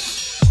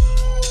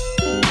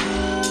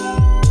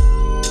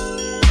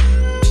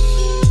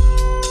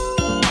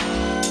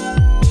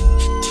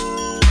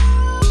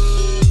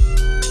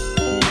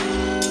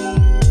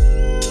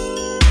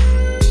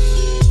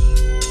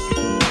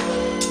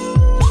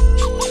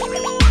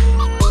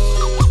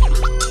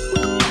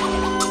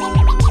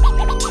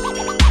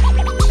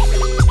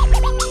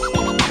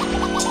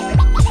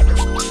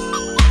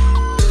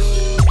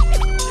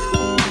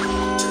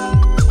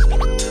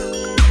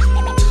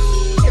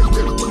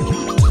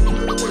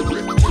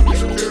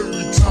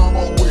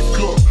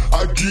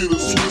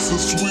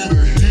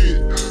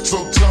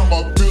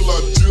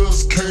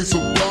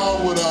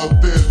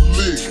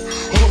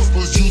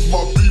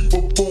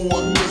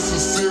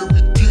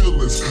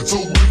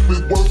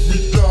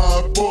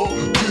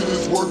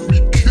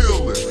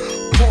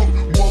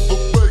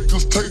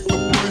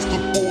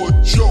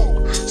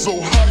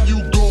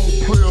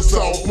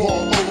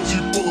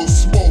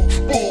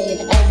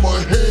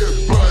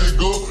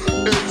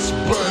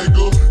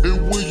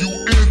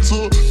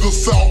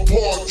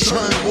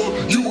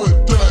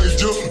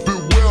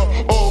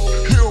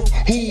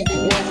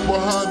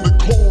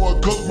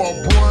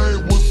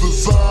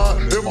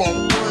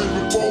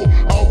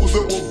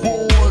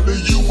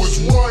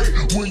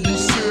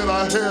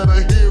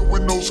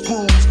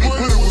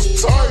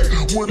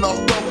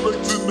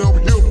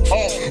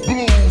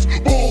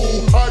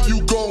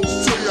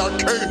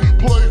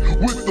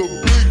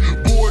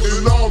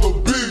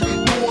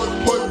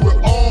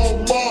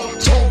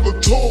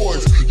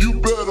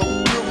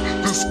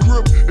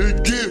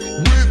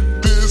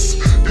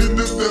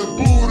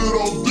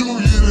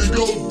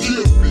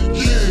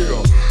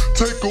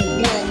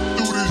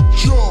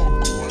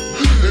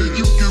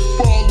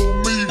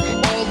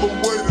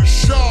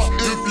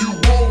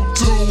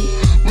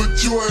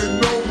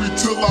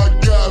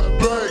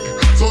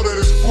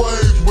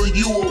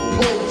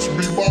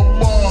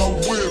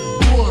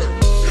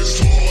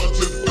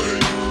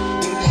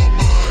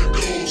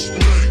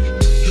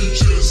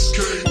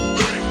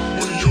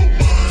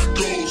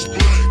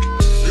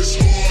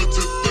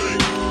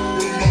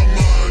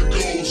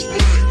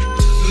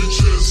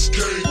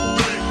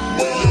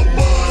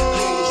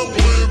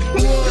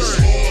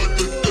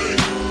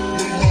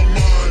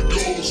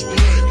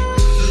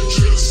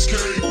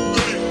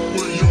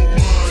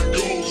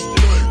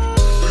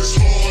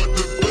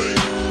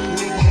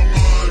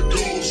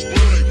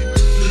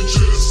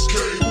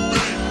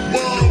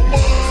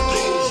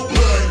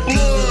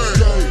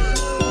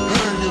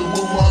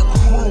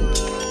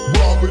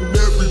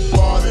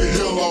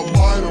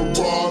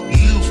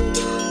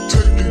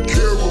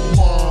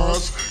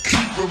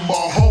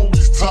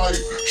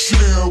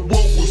sharing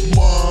what was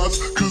mine.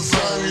 Cause I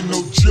ain't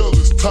no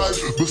jealous type,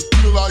 but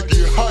still I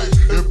get hype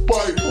and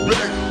fight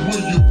back.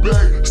 When you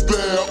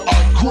backstab, I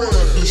grab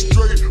you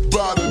straight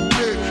by the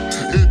neck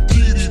and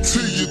DDT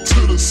you to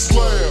the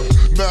slab.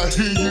 Now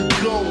here you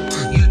go,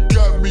 you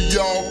got me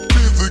all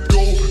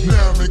physical.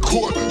 Now I'm in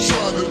court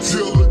trying to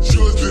tell the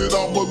judge that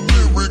I'm a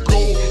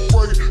lyrical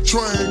freight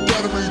train.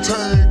 Gotta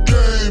maintain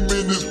game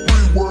in this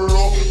free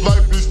world.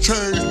 Life is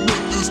changed,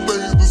 nothing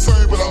stays the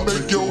same, but I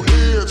make your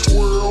head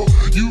twirl.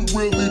 You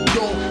really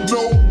don't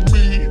know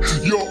me,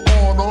 your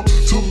honor.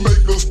 To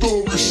make a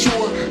story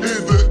short,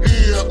 in the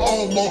end,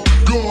 I'm a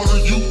gunner.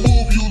 You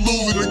move, you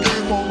lose in the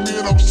game I'm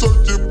in. I'm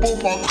searching for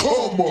my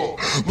karma.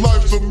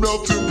 Life's a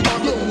melting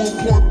pot, that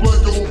 1 point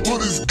blank gon'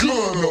 put his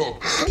gun up.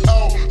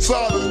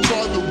 Outsiders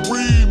try to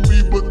read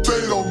me, but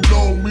they don't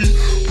know me.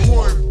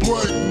 Point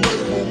blank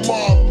label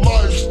my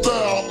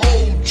lifestyle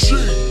OG.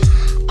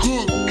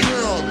 Cook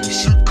County,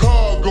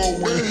 Chicago,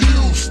 and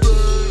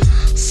Houston.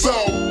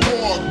 South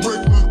Park,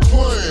 break the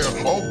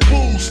clan, I'm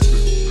boosted.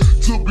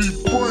 To be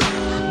frank,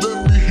 let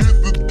me hit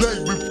the deck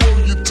before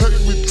you take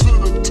me to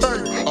the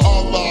tank.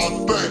 All I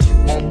think,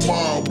 my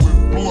mind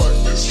went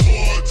blank. It's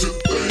hard to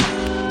think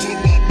when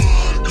my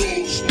mind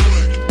goes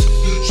blank.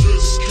 You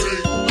just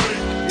can't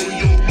think when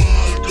your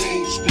mind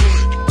goes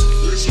blank.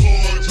 It's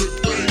hard to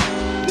think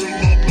when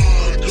my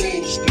mind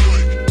goes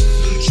blank.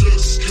 You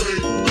just can't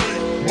think when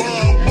your mind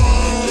goes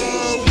blank.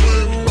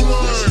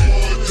 It's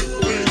hard to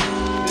think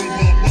when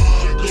my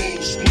mind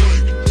goes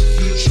blank.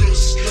 You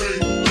just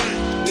can't think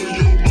when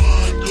your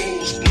mind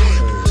goes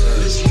blank.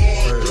 It's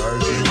hard to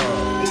think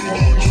when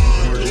my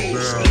mind goes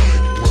blank.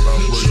 You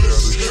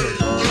just can't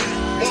think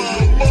when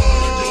your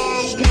mind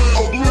goes blank.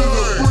 I'm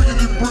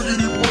gonna bring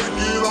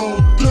it on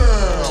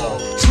down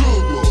to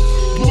the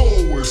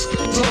lowest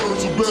terms.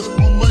 You best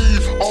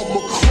believe I'm a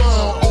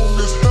clown on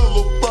this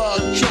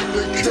hellified track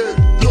that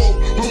K.R.I.T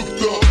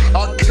hooked up. I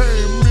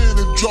came in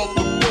and dropped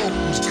the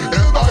vocals,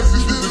 and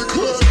Icy did the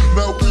cuts.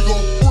 Now we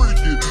gon' freak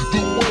it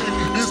the way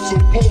it's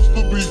supposed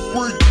to be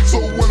freaked. So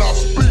when I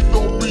speak,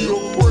 don't be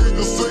afraid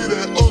to say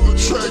that other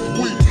track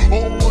weak.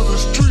 Over the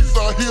streets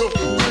I hear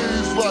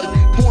things like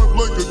point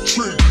blank a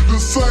trick. The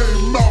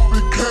same mouth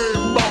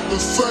became out the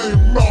same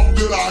mouth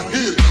that I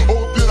hit.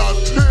 Oh, did I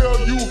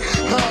tell you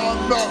how I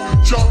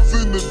knock jocks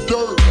in the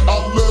dirt? I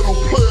let them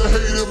play a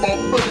hate in my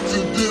face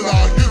and then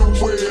I hit them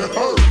where it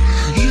hurt.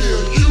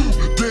 Yeah, you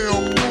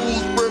damn fools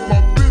spread my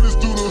business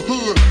through the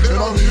hood, and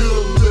I'm here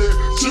to let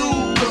you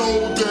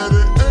know that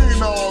it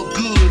ain't all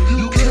good.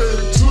 You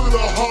came to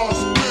the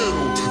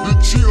hospital to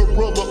cheer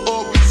brother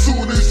up.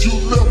 Soon as you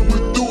left,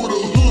 we through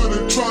the hood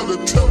and tried to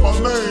tear my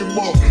name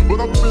up. But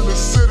I'm finna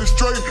set it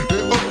straight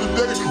and up to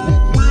date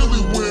what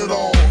really went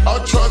on. I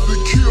tried to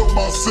kill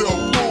myself,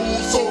 fool,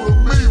 so to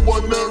me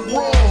wasn't that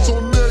wrong. So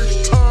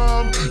next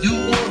time you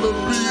wanna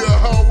be a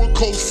Howard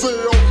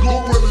Cosell,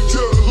 go run and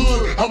tell the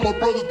hood how my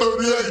brother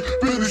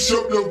 38 finish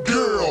up your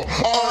girl.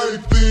 I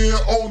ain't thin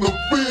on the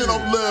fin,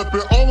 I'm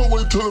laughing all the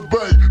way to the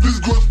bank. This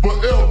goes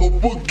forever,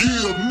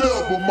 forgive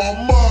never, my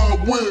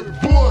mind went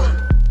blank.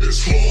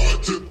 It's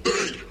hard to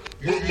think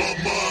when my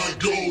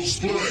mind goes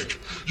blank.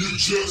 You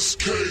just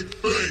can't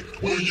think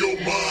when your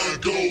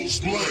mind goes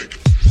blank.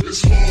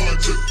 It's hard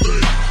to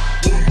think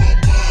when my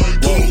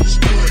mind goes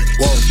blank.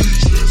 You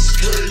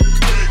just can't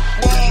think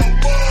when your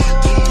mind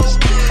goes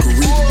blank.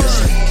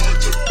 It's hard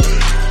to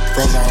think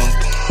when my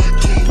mind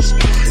goes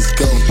blank. Let's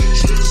go. You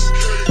just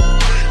can't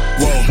think.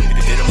 Whoa.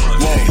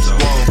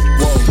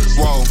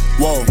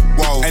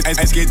 Ain't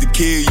scared to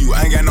kill you.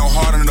 I ain't got no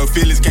heart and no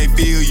feelings, can't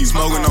feel you.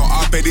 Smoking on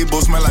op-ed, this boy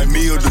smell like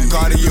mildew.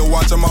 Cardio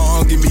watch on my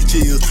arm, give me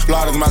chills.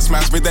 Blotters my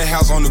smash, spit that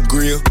house on the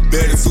grill.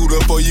 Better suit up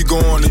before you go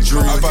on the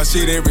drill. I pop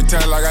shit every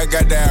time like I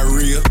got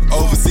diarrhea.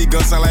 Overseas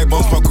gun sound like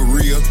bones for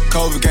Korea.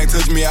 COVID can't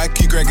touch me, I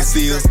keep cracking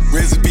seals.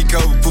 Recipe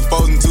cover, put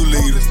 4 in 2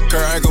 liters.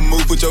 K.R.I.T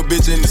move, put your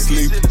bitch in the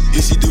sleep.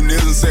 If she do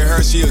nails and say her,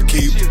 she'll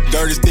keep.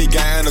 Dirty stick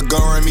guy and a gun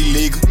run me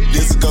legal.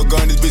 This is go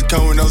gun, this bitch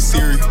come with no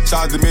cereal.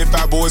 Shout to me,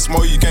 5 boys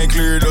smoke, you can't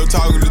clear it up.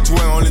 Talking to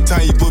 12, only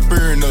time you put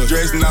fear in us.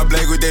 Dressing all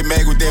black with that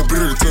mag with that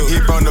brutal too.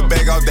 Hit from the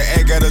back off the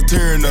egg, got a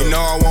tearing up. You know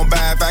I won't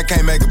buy if I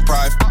can't make a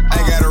profit. I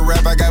ain't got a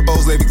rap, I got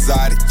bows, they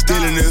exotic. Still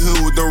in the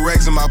hood with the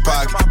racks in my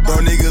pocket.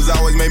 Bro, niggas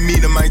always make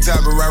me the main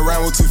topic. Right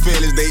around with 2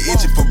 feelings, they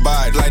itching for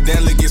body. Like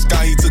that look at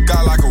Scarr, he took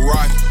out like a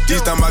rocket. This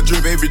time I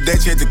drip every day,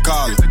 check the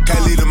collar.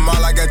 Can't leave them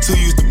all, I got 2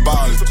 used to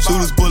ballin'.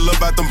 Shooters pull up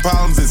out them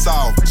problems and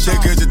solve. Shake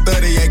at your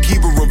 38,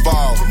 keep a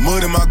revolver.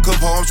 Mud in my cup,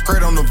 ho, I'm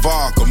straight on the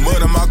vodka. Mud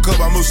in my cup,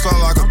 I move slow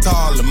like a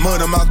toddler. Mud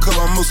in my cup,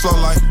 I move slow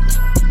like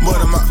mud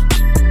in my,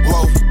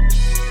 whoa.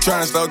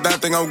 Tryna slow down,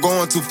 think I'm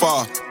going too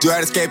far. Do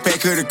I escape pay,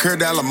 could occur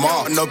down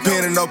Lamar. No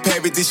pen and no pay,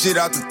 but this shit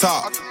out the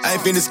top. I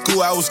ain't finished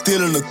school, I was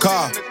still in the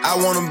car. I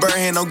want them bare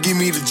hand, don't give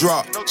me the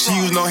drop. She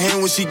use no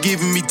hand when she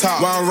giving me top.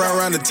 While I'm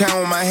around the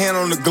town with my hand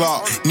on the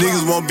Glock.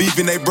 Niggas want beef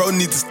and they bro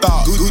need to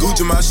stop.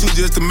 Gucci my shoes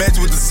just to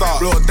match with the sock.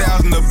 Blow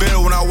 1,000 a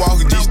bill when I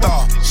walk a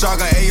G-Star.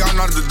 Shotgun AR,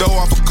 knock the door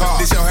off a car.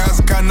 This your house,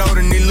 I know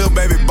than these little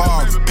baby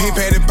barbs. Pink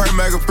padded perk,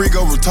 make a freak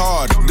go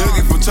retarded.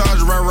 Ducking from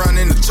charge, run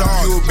around in the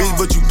charge. You a bitch,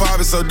 but you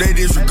poppin', so they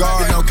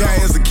disregard. No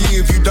cash as a kid.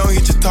 if you don't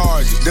hit your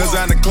target.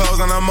 Designer clothes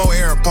and I'm more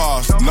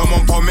AirPods. No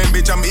more poor man,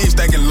 bitch, I'm each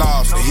stacking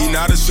lobster. He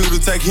not a shooter,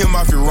 take him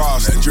off your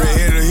roster.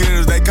 Dreadheaded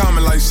hitters, they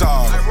coming like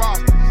Solid.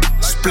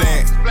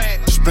 Splat,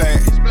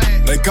 splat,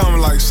 they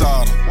coming like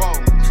Solid.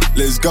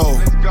 Let's go,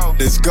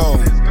 bitch.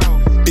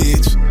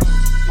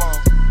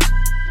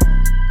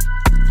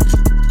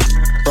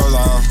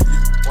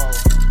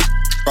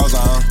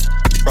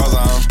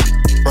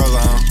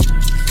 Frozen.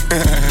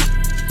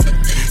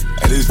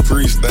 This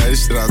freestyle,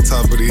 this shit on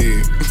top of the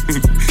head.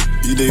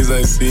 You niggas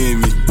ain't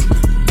seeing me.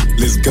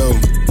 Let's go.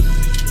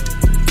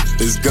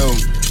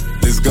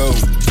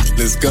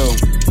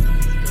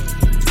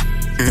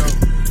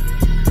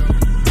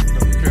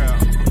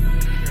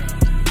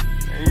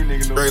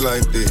 Straight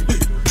like this.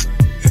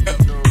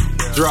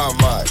 Drop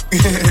mic.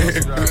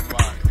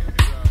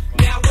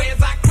 Now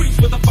where's I crease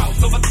with a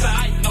false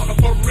oversight? On a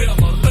gorilla,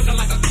 looking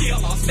like a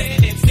killer.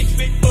 Standing 6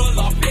 feet full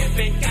of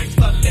pimping,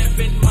 gangsta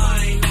living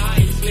mine. I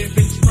ain't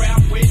slipping,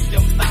 scrap with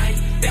your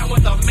thing. Down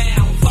with the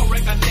mound, so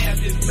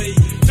recognize it's me.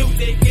 Too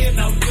thick in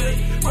the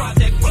good,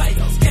 project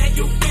players. Can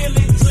you feel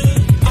it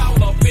too?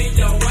 All up in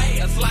your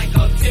ass like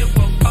a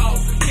timber pole.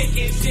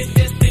 Kicking shit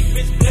that thick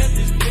bitch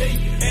blesses me.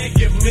 And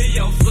give me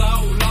your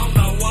soul on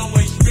a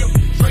one-way strip.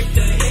 Straight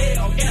to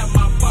hell, got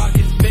my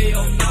pockets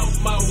filled. No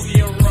more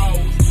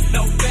heroes,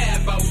 no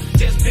bad boys.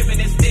 Just pimping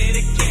instead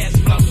of cash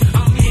flow.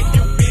 I'm hitting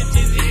you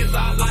bitches ears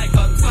out like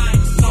a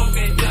tank.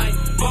 Smoking dank,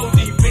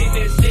 Boujee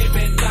business,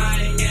 shipping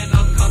thing. And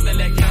I'm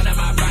constantly counting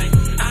my bank.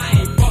 I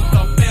ain't fucked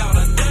up about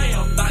a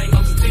damn thing.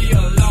 I'm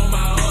still on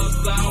my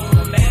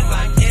hustle. As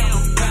I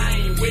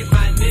campaign with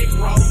my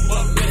Negro,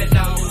 fuck with it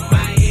though.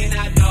 Man,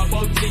 I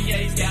double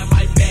GA's got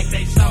my back,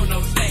 they show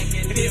no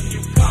slacking. If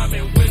you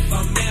coming with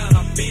some man,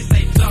 a bitch,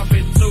 they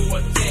jumping to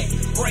attack.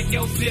 Break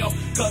yourself,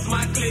 cause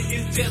my clique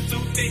is just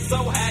too thick. So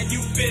how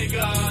you figure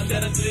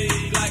that a G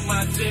like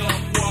myself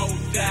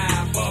won't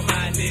die for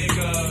my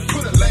nigga?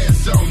 Put a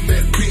lash on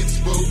that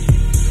bitch, boo.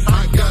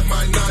 I got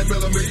my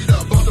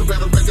 9mm. Bother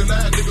better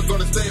recognize niggas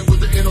gonna stand with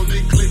the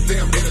NOD click.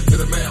 Damn, headed to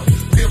the mouth.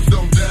 Pimps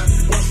don't die.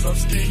 What's up,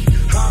 Ski?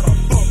 How the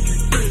fuck you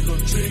figure,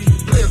 G?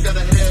 Players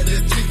gotta have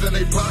their cheeks in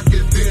their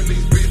pocket. Then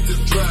these bitches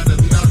try to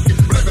knock it.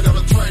 Blaming on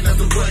the train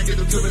after rain. Get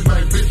it to me,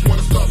 my bitch.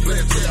 Wanna start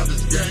playing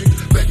childish game.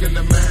 Back in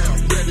the mound,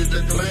 ready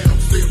to glam.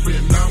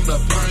 Sippin' on the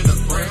pint of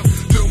ground.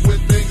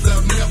 Doing things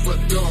I've never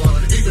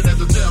done. Even as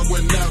a child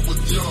when I was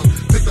young.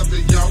 Pick up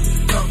the young,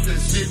 talk that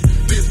shit.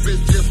 This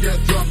bitch just got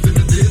dropped in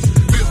the ditch.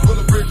 Bitch full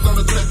of bricks on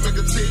the track, make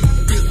a cheese.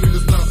 Bitch need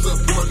to stop,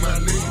 support my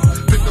knees.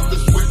 Pick up the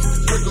switch,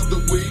 pick up the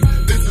weed.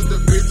 This is the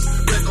bitch,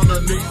 back on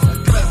her knees.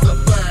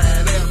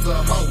 Classified as a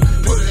hoe.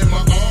 Put it in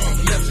my arms,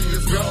 now she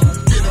is gone.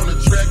 Get on the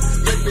track,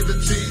 make me the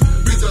cheese.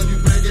 Bitch, are you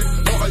begging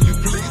or are you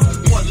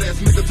pleased? One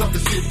last nigga talking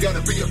shit,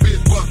 gotta be a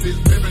bitch. Fuck this,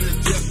 pimpin' is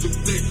just too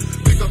thick.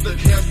 Pick up the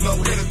cash flow,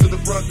 headed to the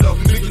front door.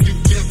 Nigga, you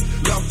just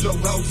lost your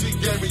hoe. She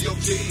gave me your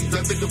keys,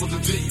 I think it was a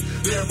G.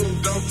 Damn, boo,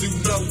 don't you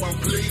know I'm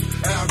clean?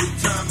 Every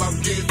time I'm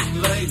getting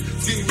laid,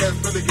 Skeemask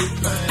finna get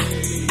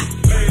paid.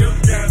 Players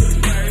gotta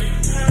pay.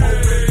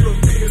 Over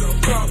me, the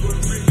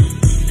robbery.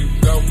 You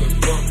know when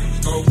bumpin's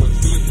going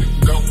good, you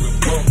know when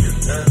bumpin's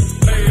down.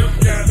 Players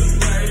gotta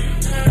pay.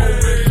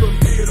 Over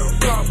me, the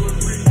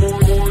robbery.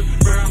 Orange,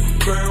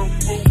 bound,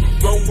 fool.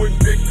 Blowing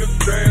niggas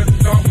down,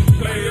 talk.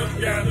 Players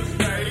gotta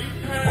pay.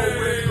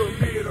 Over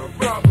me, the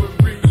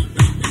robbery.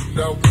 You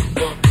know when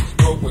bumpin's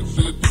going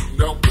good, you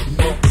know when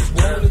bumpin's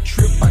down. On the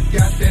trip, I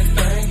got that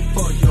thing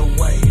for your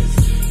ass.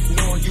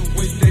 Know you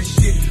with that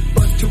shit,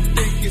 but too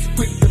thick is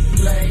quick to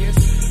blast.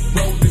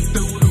 Rolling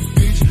through the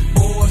bitch,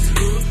 boys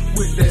hood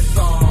with that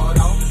sawed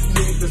off.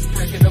 Niggas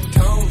packing up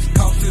tones,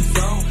 cost his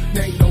own.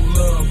 Ain't no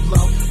love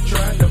lost.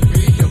 Trying to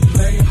be a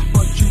player,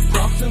 but you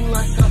crossing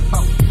like a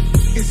hoe.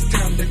 It's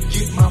time to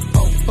get my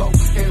fofo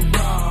and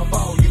rob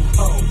all you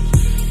hoes.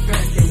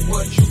 Packing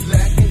what you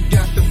lacking,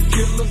 got them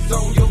killers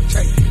on your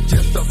tape.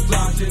 Just a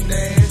flogging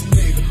ass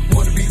nigga,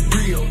 wanna be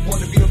real,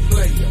 wanna be a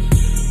player.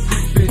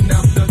 Creeping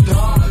out the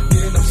dark,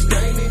 then I'm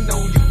staining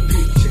on you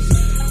bitches.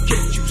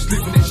 Catch you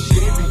slipping that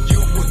shit and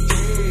you a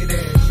dead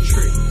ass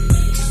trick.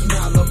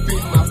 Smile up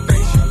in my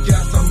face, you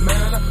got some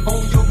manner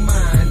on your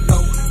mind,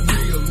 though.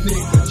 Real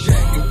nigga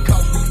jacking,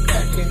 cause we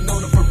packing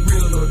on it for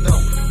real or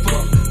don't.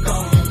 Fuck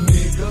all you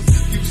niggas,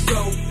 you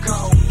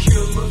so-called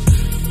killers.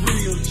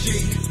 Real G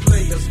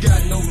players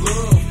got no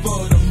love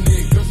for them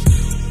niggas.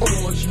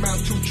 Orange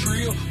mouth to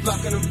trill,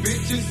 locking them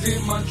bitches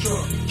in my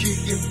truck.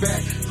 Kicking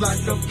back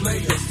like a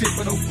player,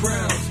 sipping on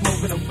Crown,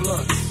 smoking them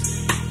blunts.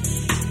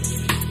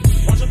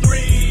 1, 2, 3,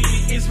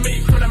 it's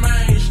me, Critter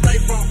Man,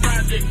 straight from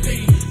Project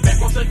P.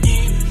 Back once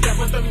again, step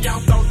with them,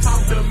 y'all don't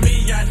talk to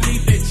me, I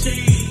need that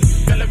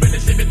cheese. Fella been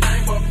this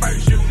everything, but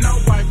first you know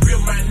I grill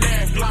my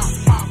neck,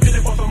 Glock pop.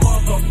 Feeling for some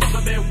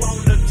motherfucker that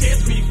wanna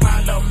test me,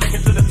 follow, make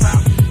it to the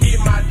top. Get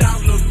my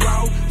dog look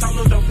grow, talk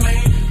to the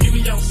plan, give me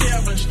your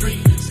 7th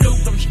Street. Scoop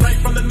them straight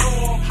from the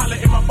north, holla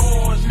in my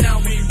boys, now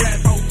we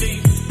rap OD.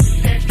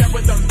 Head strap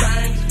with them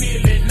things,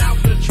 feeling out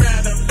to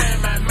try to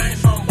find my man.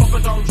 Some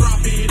fuckers don't drop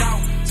it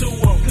off to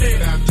a play.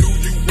 Now do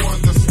you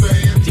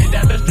understand? Get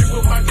down the street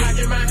with my Glock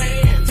in my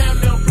hand. Time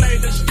to play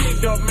the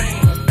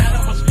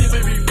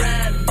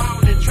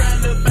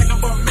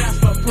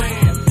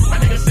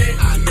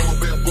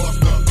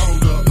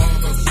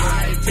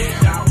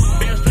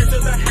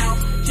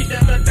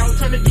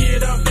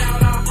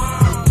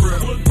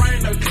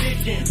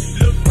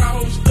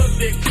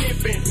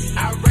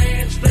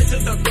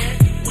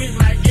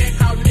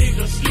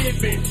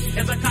pimping.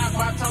 As a cop,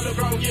 I told the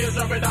grown years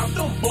of it off.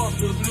 Them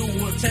busters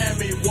knew what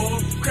time it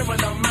was.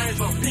 Criminal minds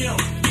a pimp.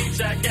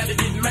 Bitch, I gotta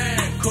get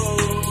mine,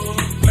 cuz.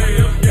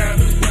 Players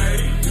gotta pay.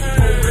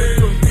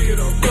 Forever get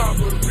a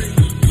robbery.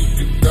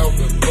 You know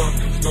the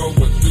fucking know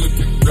what good,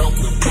 you know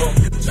the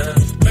fucking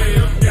time.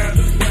 Players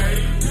gotta pay.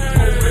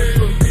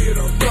 Forever get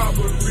a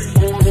robbery.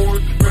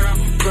 Orange, brown,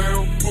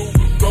 blue,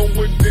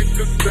 blowing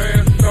niggas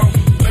ass off.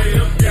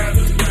 Players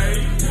gotta pay.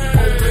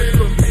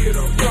 Forever get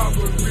a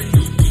robbery.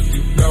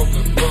 You know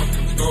the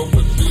fucking know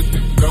what good,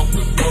 you know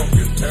the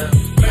fucking time.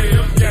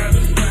 Players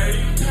gotta pay.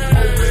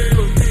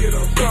 Forever get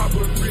a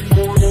robbery.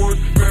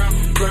 Orange,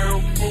 brown,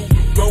 blue,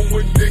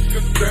 blowing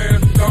niggas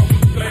ass off.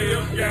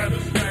 Players gotta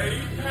pay.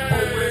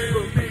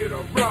 Forever get a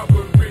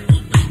robbery.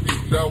 You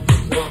know the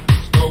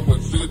fucking know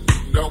what good,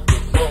 you know the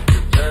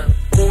fucking time.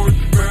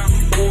 Orange, brown,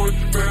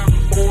 orange, brown,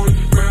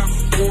 orange, brown,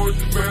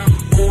 orange, brown,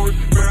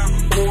 orange, brown,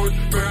 orange, brown,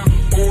 orange, brown,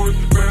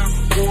 orange,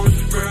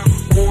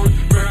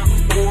 brown,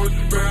 orange,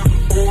 brown,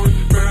 orange,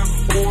 brown,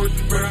 orange, brown, orange,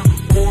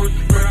 brown,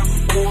 orange, brown,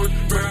 orange,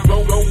 brown,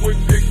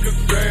 blowing niggas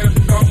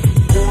ass off.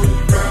 Orange,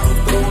 brown,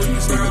 orange,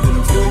 brown,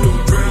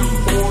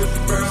 orange,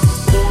 brown,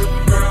 orange,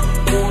 brown, orange, brown,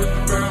 orange,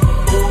 brown,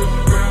 orange,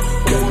 brown, orange, brown,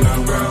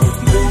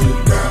 orange,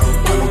 brown.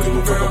 I don't give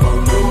a fuck about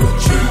no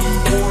cheese.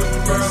 Orange,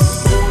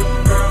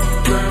 brown,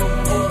 brown,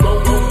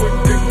 blowing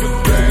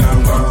niggas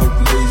ass off.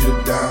 Lays you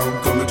down,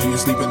 coming to you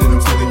sleeping and I'm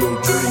still in your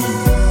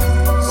dreams.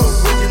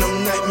 Original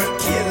nightmare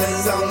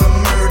killers on the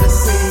murder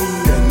scene.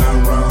 Then I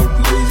round,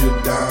 lays you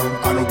down.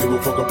 I don't give a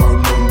fuck about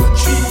number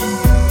cheese.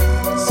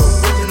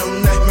 Original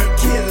nightmare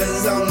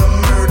killers on the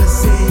murder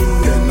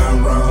scene. Then I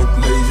round,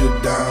 lays you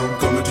down,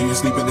 coming to you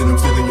sleeping and I'm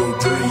still in your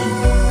dreams.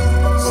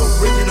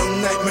 Original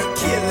nightmare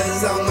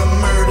killers on the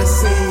murder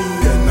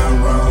scene. Then I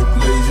round,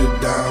 lays you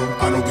down.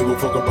 I don't give a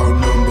fuck about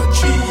number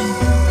cheese.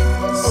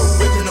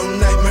 Original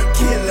nightmare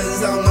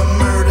killers on the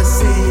murder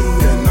scene.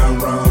 Then I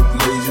round,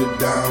 lays you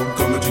down,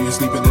 coming to you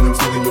sleeping and I'm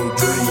still in your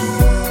dreams.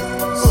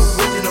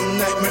 Original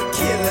nightmare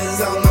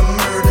killers on the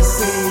murder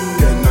scene.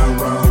 Then I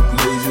round,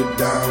 lays you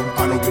down.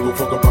 I don't give a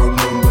fuck about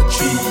number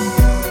cheese.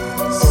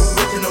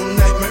 Original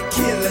nightmare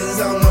killers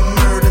on the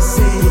murder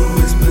scene. The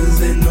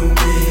whispers in the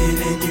wind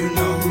and you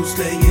know who's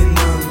staying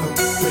hollow.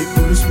 Wait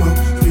for the smoke,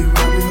 we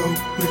robbery hoe.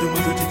 Make the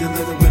ones that take the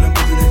leather when I'm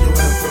putting in your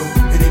afro.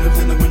 And ain't no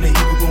telling when the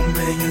evil gon'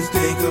 bang and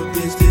stay up,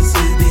 bitch, this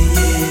is the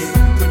end.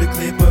 Put the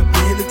clip up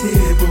in the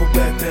tip, roll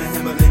back the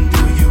hammer and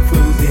do you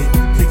frozen.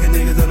 Taking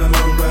niggas on a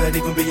long ride,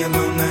 it gon' be a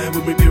long night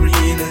with me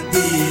burying a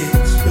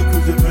ditch. The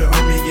cruiser per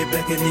army, get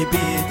back in the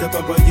bitch. Up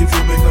about you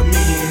feel make a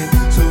in.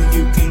 So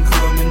you can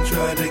come and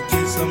try to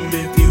get some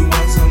if you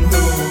want some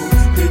hoe.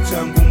 Bitch,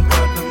 I'm gon'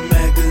 pop the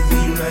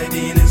magazine right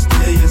in and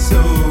steal your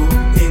soul.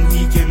 And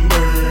he can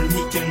burn,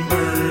 he can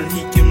burn,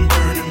 he can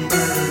burn and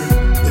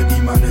burn. The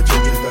demon that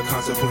changes the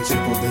consequences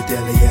for the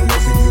daily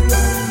lesson you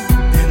learn.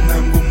 And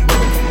I'm gon'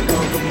 bug 'em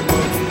down.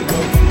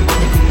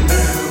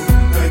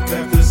 I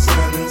got the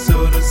silence, so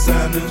the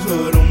silence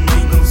her don't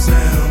make no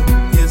sound.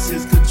 Yes,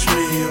 it's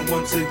Katrina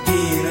once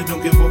again. I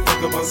don't give a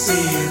fuck about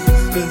sin,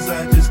 cause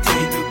I just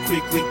came to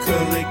quickly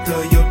collect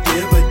all your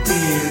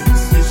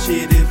dividends. This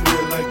shit is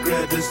real, I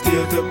grab the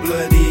steel to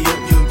bloody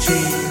up your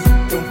chin.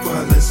 Don't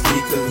fall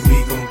asleep, cause we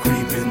gon'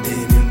 creep and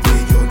then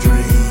invade your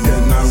dreams.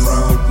 Then I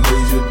round,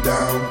 lays you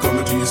down,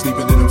 coming to you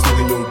sleeping and I'm still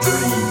in your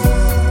dreams.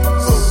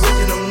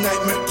 Original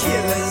nightmare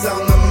killers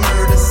on the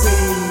murder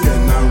scene.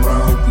 Then I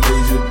round,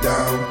 lays you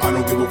down. I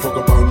don't give a fuck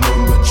about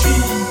number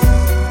cheese.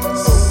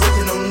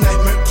 Original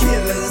nightmare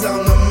killers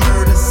on the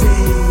murder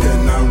scene.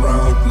 Then I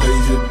round,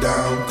 lays you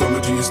down,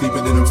 coming to you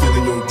sleeping and I'm still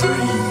in your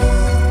dreams.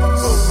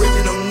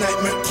 Original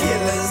nightmare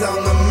killers on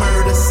the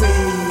murder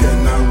scene.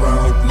 Then I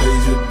round,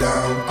 lays you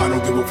down. I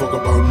don't give a fuck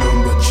about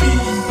number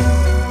cheese.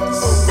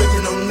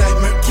 Original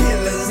nightmare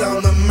killers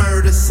on the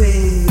murder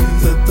scene.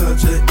 The thought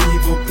your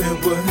evil pen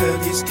will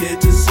have you scared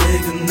to say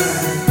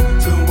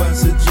goodnight. So I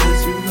suggest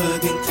you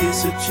hug and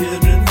kiss your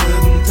children,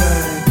 hug them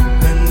tight.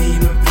 I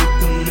need a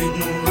victim, ain't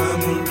no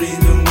rhyme or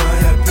reason why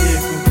I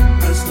pick 'em.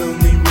 I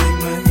slowly raise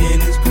my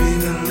hand and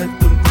squeeze and let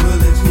the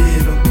bullets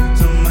hit 'em.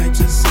 Some might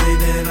just say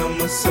that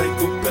I'm a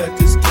psychopath,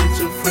 a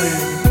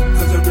schizophrenic.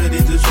 Cause I'm ready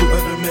to shoot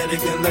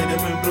automatic and light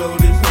up and blow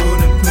this whole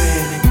damn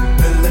planet.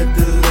 And let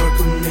the Lord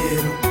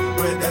commit 'em.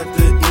 Right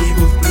after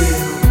evil split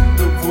 'em.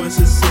 The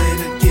voices say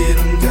to get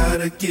 'em,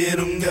 gotta get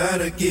 'em,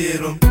 gotta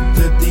get 'em.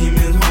 The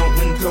demons haunt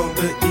and told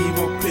the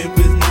evil pimp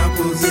is not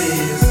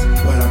possessed.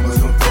 But I must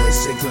confess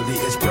and clearly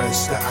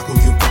express that I could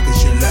give fucking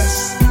shit less.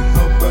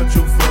 How about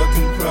your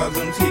fucking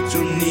problems? Hit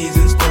your knees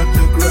and start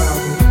to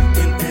growl.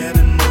 And add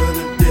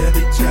another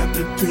deadly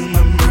chapter to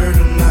my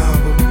murder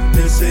novel.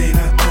 They say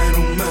that I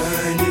don't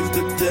mind, it's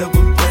the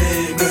devil's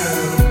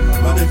playground.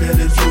 But if that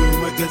is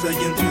true, I guess I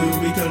am too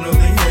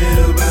eternally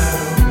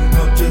hellbound.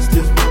 How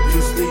justice while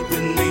you're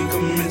sleeping and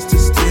commence to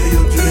steal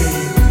your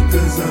dream.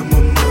 Cause I'm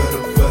a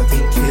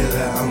motherfucking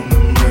killer on the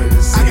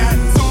murder scene. I got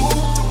 2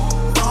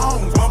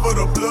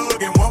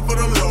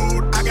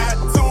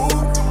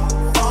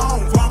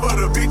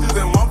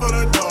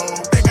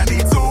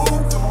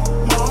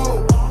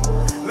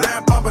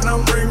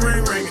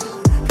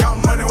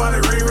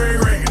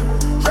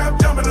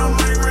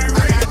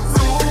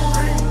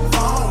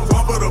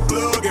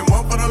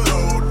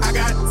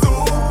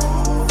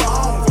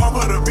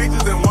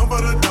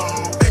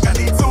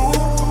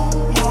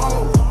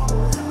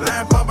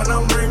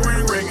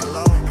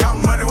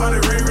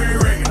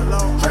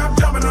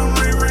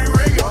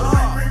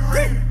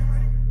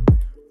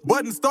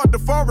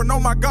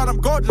 my God,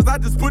 I'm gorgeous. I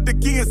just put the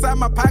key inside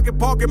my pocket,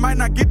 pocket. Might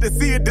not get to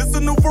see it. This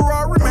a new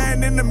Ferrari.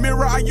 Man in the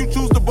mirror, how you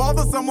choose to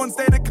bother? Someone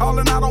stated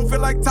calling, I don't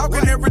feel like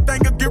talking. Everything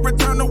will get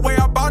returned the way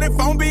I bought it.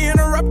 Phone be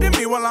interrupting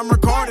me while I'm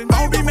recording.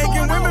 Phone be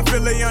making women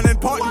feel they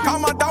unimportant. Call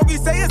my doggy,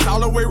 say it's all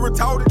the way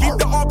retarded. Keep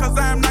the all cause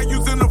I am not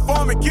using the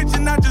form. In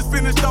kitchen, I just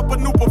finished up a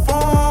new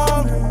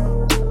perform.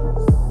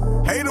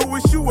 Hater,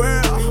 wish you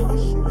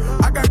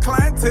well. I got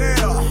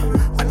clientele.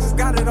 I just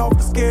got it off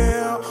the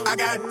scale. I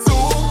got 2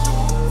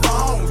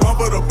 phones, one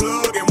for the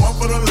plug and one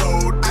for the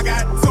load. I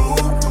got 2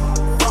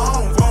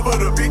 phones, one for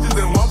the bitches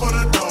and one for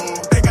the dough.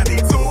 Think I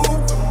need 2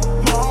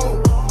 more.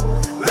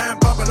 Line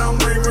popping, I'm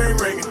ring, ring,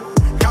 ringing.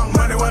 Count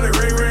money while they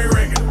ring, ring,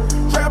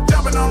 ringing. Trap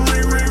jumping, I'm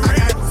ring, ring, ringing. I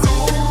got 2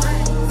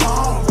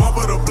 phones, one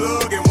for the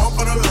plug and one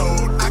for the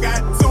load. I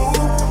got 2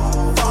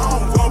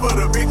 phones, one for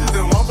the bitches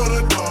and one for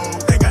the dough.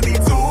 Think I need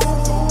 2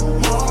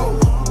 more.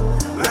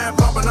 Line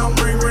popping, I'm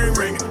ring, ring,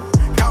 ringing.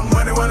 Count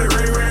money while they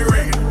ring, ring,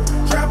 ringing.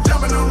 Trap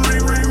jumping, I'm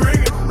ring, ring,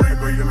 ringing.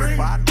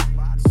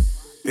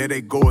 There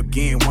they go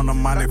again, one of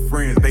my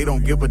friends. They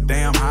don't give a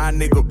damn how a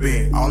nigga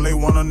been. All they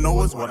wanna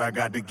know is what I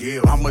got to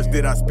give. How much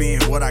did I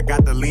spend, what I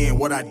got to lend,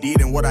 what I did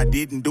and what I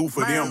didn't do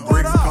for them.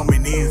 Bricks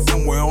coming in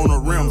somewhere on the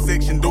rim.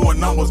 Section doing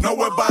numbers,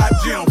 nowhere by a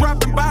gym.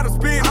 Dropping by the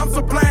spin, I'm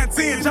supplying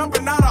 10.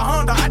 Jumping out of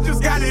Honda, I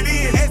just got it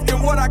in.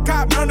 Asking what I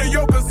cop, none of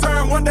your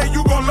concern. One day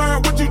you gon'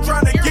 learn what you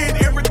tryna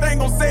get. Everything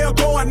gon' sell,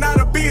 going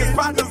out of biz.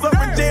 Partners up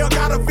in jail,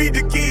 gotta feed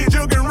the kids.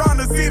 Jugging around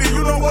the city,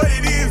 you know what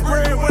it is.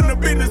 Bread when the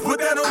business, put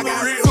that on the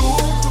real.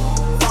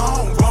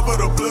 One for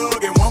the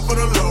plug and one for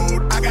the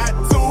load. I got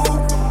 2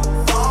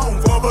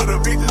 phones, one for the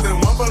bitches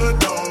and one for the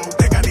dough.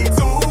 Think I need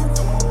 2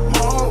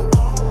 more.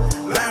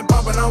 Line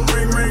popping, I'm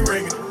ring, ring,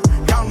 ringing.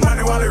 Count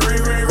money while they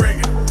ring, ring,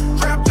 ringing.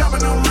 Trap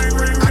jumping, I'm ring,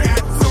 ring, ringing. I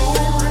got 2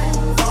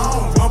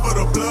 phones, one for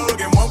the plug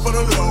and one for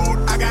the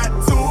load. I got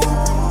 2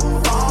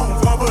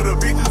 phones, one for the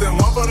bitches and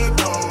one for the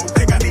dough.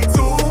 Think I need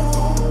 2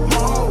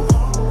 more.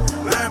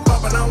 Line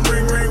popping, I'm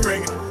ring, ring,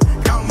 ringing.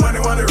 Count money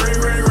while they ring,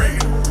 ring,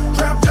 ringing.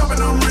 Trap jumping,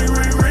 I'm ring,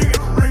 ring, ringing.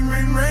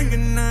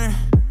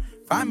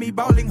 Find me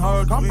bowling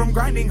hard, come from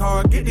grinding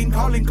hard, getting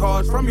calling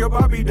cards from your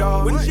Barbie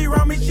doll. When she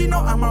around me, she know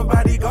I'm a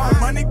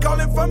bodyguard. Money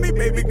calling for me,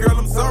 baby girl,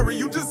 I'm sorry.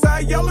 You just eye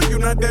yellow, you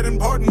not that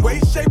important.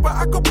 Waist shaper,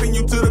 I could pin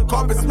you to the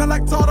carpet. Smell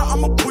like tartar,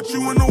 I'ma put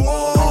you in the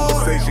wall.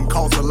 Conversation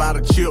costs a lot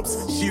of chips,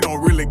 she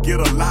don't really get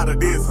a lot of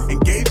this.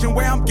 Engaging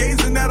where I'm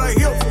gazing at her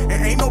hips,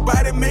 and ain't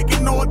nobody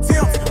making no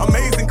attempts.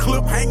 Amazing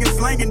clip, hanging,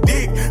 slanging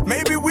dick.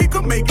 Maybe we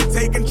could make it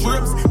taking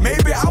trips.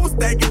 Maybe I was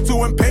thinking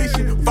too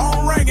impatient.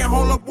 Phone ringing,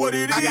 hold up what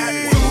it is. I got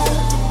 2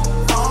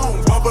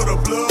 phones, one for the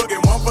plug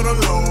and one for the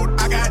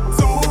load. I got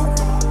 2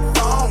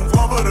 phones,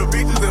 one for the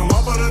bitches and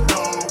one for the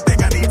dough.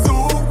 Think I need 2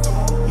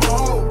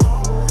 more.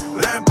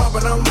 Line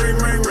popping, I'm ring,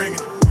 ring, ringing.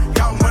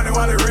 Count money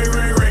while they ring,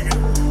 ring,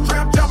 ringing.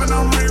 Trap jumping,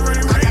 I'm ring,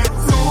 ring, ringing. I got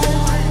 2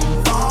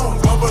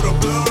 phones, one for the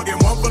plug and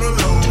one for the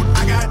load.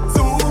 I got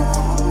 2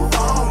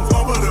 phones,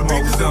 one for the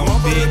bitches and one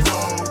for the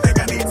dough. Think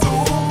I need 2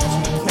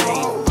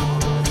 more.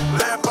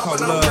 Line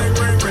popping, I'm ring,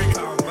 ring,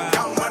 ringing.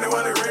 Count money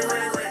while they ring,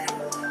 ring, ringing.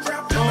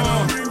 Trap jumping,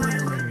 I'm ring,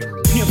 ring,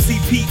 ringing. Pimp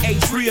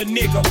CPH, real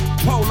nigga.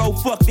 Polo,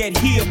 fuck that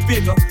heel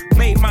figure.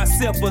 Made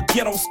myself a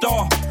ghetto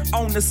star.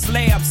 On the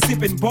slab,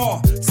 sipping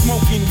bar.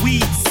 Smoking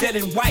weed,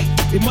 selling white.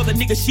 The mother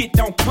nigga shit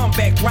don't come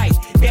back right.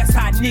 That's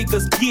how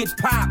niggas get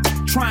popped.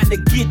 Trying to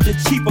get the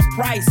cheaper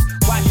price.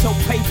 Watch your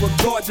paper,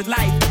 guard your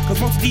life.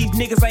 Cause most of these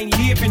niggas ain't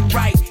living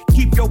right.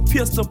 Keep your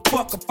pistol,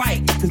 fuck a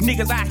fight. Cause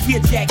niggas out here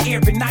jack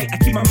every night. I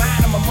keep my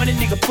mind on my money,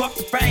 nigga, fuck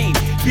the fame.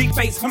 Big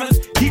face hunters,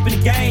 deep in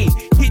the game.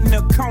 Hitting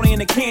the corner in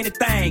the candy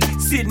thing.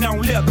 Sitting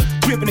on leather,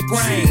 gripping the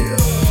grain.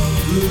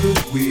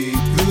 Good weed,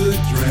 good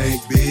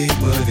drink, big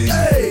money.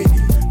 Hey.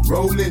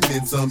 Rolling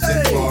in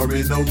something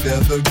foreign on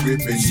leather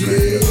gripping.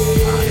 Yeah.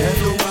 I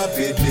handle my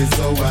business,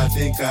 so I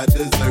think I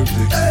deserve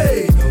to.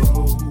 Hey.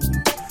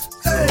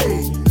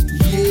 Hey.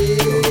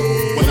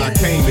 When I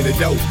came in the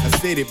dope, I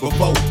said it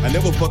before. I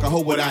never fuck a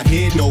hoe without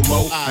head no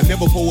more. I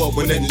never pull up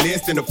with nothing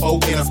less than a four.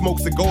 And I smoke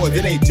cigars,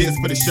 it ain't just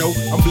for the show.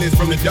 I'm blessed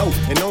from the dope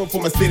and known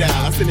for my sit out.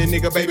 I send a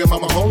nigga baby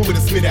mama home with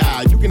a Smith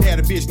out. You can have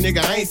a bitch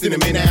nigga, I ain't send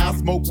him in out.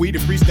 Smoke weed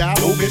and freestyle,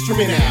 no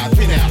instrument out.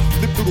 Pin out,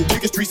 flip through the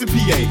wicked streets of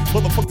PA.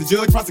 Motherfuck the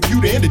judge,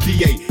 prosecutor, and the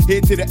DA.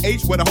 Head to the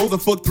H where the hoes are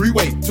fuck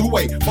 3-way,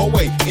 2-way,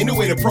 4-way.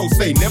 Anyway the pro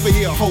say, never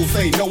hear a hoe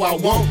say, no I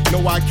won't,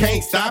 no I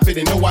can't stop it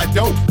and no I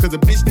don't. Cause a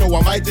bitch know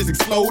I might just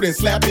explode and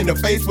slap in the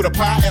face with a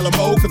pie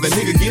LMO. Cause a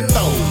nigga get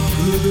thrown.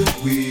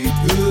 Good weed,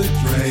 good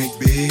drink,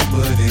 big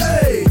money.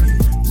 Hey.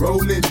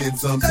 Rolling in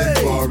something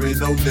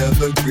foreign on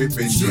leather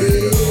gripping.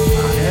 Yeah.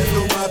 I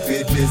handle my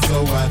business,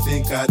 so I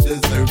think I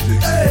deserve to.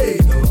 Hey.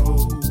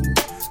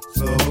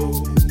 So,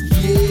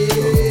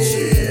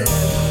 yeah.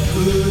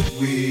 Good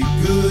weed,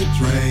 good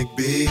drink,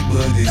 big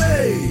money.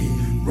 Hey.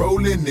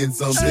 Rolling in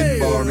something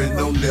foreign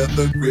on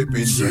leather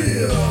gripping.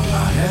 Yeah.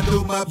 I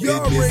handle my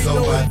business,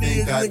 so I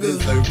think I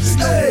deserve to.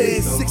 Hey,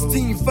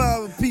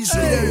 16.5 a piece,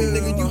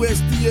 nigga,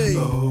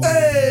 USDA.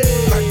 Hey,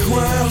 I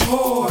grind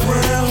hard,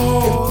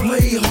 and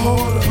play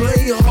hard,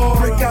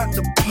 break out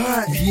the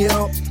pot,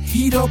 yeah.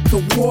 heat up the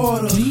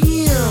water.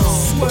 Damn.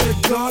 Swear to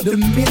God, the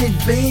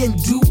minivan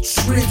do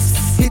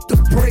tricks. Hit the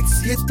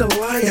brakes, hit the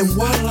light, and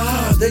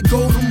voila, they go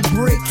them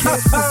bricks.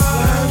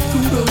 Slide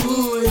through the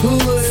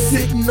hood,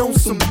 sitting on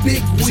some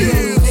big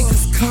wheels.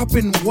 Niggas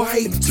copping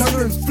white,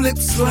 turn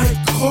flips like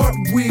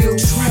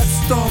cartwheels. Trap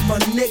star, my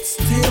next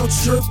tail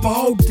chirp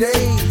all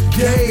day.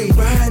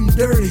 Riding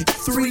dirty,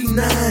 3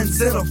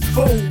 9s and a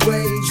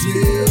 4-way.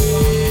 Yeah.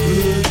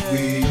 Good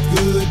weed,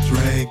 good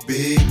drink,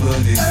 big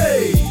money.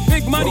 Hey,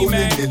 big money,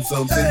 man. Hey.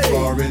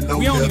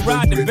 We only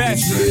ride the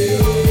best. I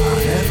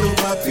handle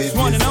my business,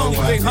 one and only,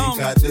 so big I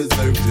think I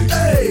deserve to.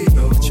 Hey.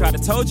 Try to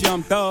told you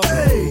I'm thug.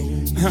 Hey.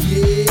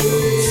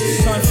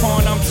 Sun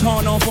falling, I'm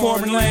torn on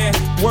foreign land.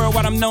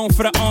 Worldwide, I'm known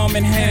for the arm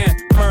in hand.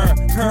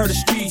 Heard the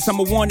streets, I'm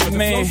a wanted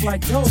man.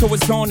 So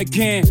it's on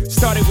again.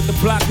 Started with the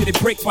block, did it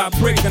brick by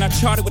brick. Then I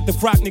charted with the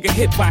rock, nigga,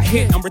 hit by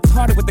hit. I'm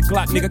retarded with the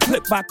Glock, nigga,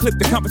 clip by clip.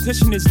 The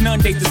competition is none,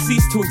 they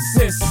deceased to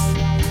exist.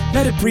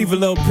 Let it breathe a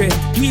little bit.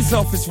 He's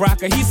off his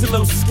rocker, he's a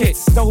little skit.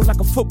 Stole like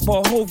a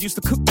football, Hove used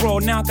to cook raw.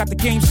 Now I got the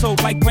game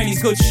sold like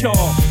Granny's good Sure,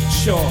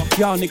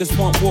 y'all niggas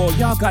want war.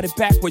 Y'all got it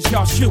backwards,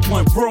 y'all should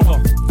want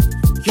raw.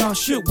 Y'all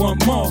should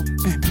want more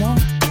and more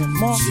and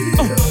more.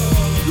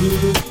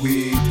 Good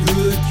weed,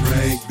 good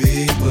drink,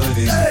 big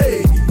money.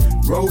 Hey.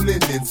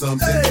 Rolling in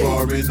something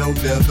foreign, no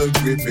leather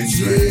gripping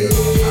trail.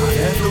 I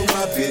handle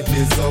my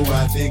business, so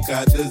I think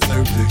I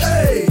deserve to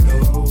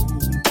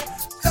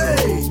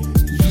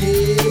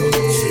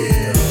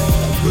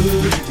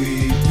Good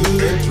weed,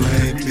 good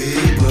drink,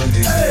 big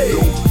money.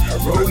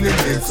 Rolling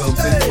in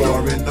something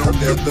foreign, no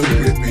leather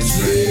gripping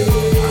trail.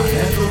 I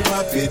handle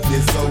my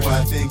business, so I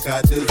think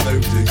I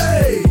deserve to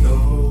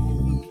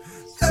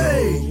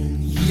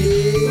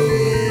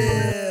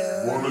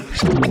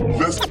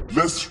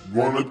Let's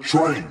run a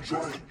train.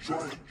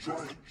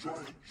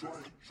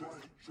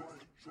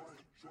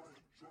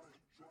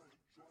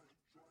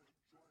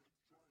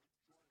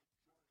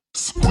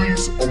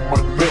 Squeeze on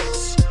my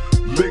nuts,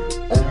 lick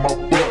on my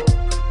butt,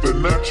 the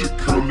natural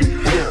curly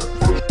hair.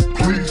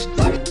 Please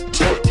don't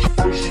touch.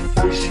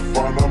 First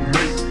find a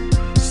mate,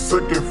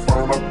 second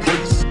find a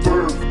place,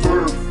 third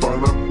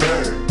find a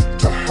bag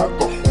to have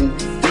the whole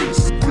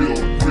face.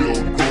 Real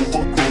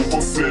Grover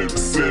said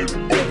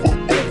over,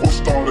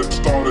 started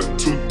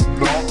to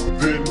knock,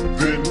 then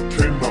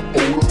came the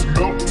odor,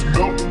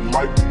 melt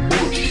like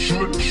mush.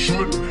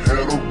 Shouldn't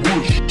had a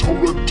rush. Told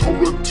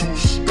her to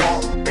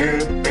stop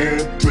and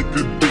take a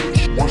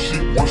dish. Once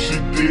she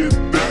did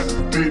that,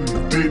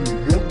 didn't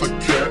want the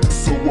cat,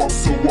 so I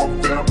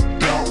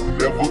vamped out,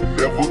 never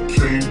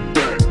came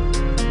back.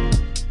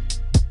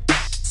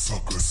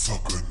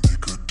 Sucker,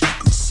 nigga,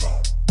 dig a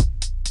song.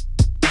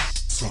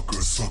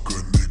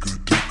 Sucker, nigga,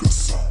 dig a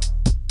song.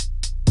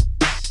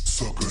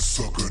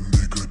 Sucker,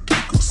 nigga,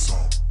 dig a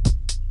song.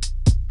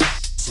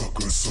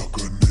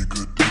 Sucker,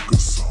 nigga, dig a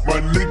song. My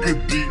nigga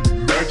D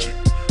Magic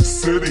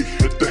said he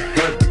hit the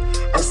habit.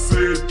 I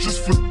said just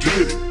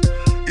forget it,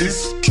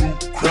 it's too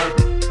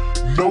crabby.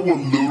 Know a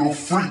little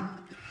freak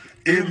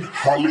in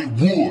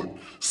Hollywood,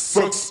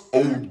 sucks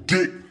on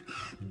dick,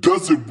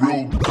 does it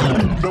real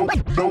good.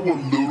 Know a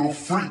little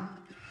freak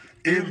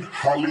in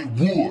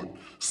Hollywood,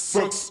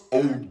 sucks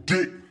on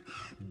dick,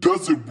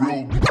 does it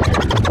real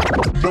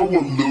good. Know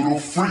a little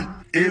freak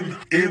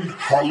in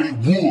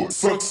Hollywood,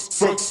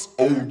 sucks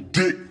on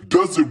dick,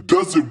 does it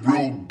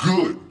real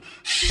good.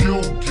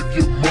 She'll give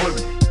you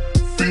money,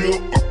 fill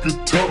up your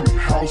tummy.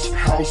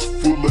 House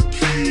full of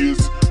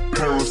kids,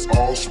 parents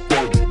all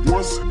spunky.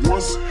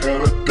 Once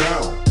had her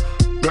down,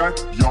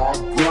 backyard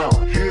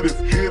ground. Hit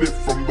it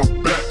from the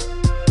back.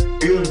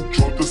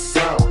 Enjoy the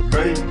sound.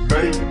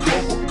 Name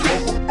cover.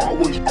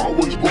 Always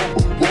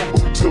rumble.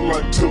 Till I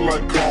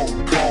call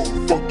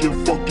fucking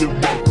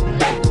mother.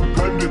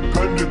 Blend it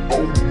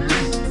on me.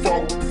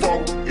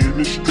 Fall in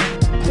the street.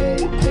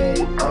 Pulled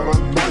out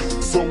of night.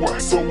 So I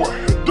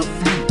had to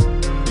flee.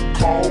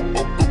 Call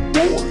up the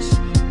boys.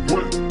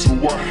 Went to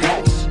a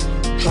house.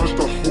 Trashed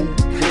the whole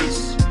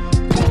place.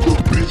 Took the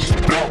bitch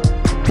out.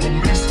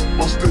 Police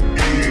must have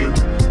in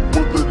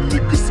where the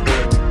niggas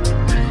at.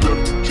 We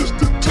left just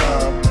in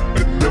time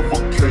and never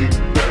came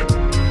back.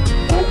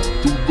 Broke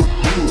through the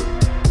hood,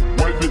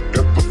 waving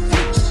at the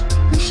freaks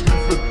who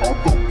sniffing all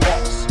the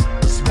rocks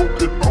and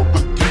smoking all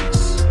the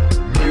geeks.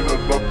 Made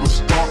another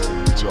stop.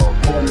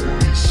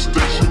 Police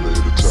station.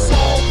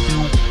 Saw a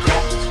few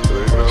cops.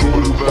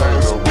 Drove by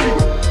speed.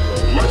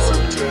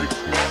 License tag.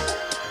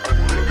 A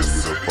nigga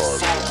said he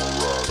saw.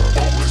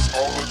 Always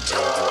all the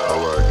time.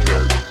 Alright,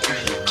 cat.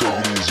 Take it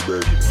easy,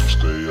 baby.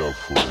 Stay up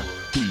for it.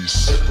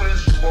 Peace.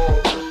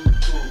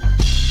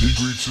 He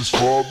greets his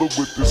father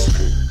with his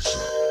hands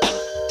up.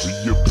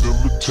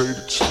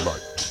 Rehabilitated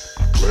slightly.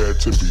 Glad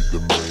to be the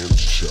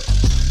man's child.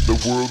 The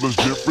world is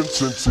different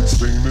since he's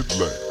seen it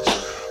last.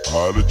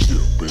 Out of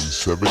jail, been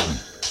 7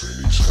 years,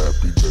 and he's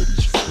happy that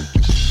he's free.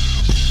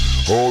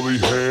 All he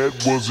had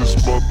was his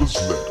mother's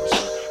letters.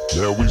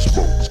 Now he's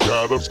smokes,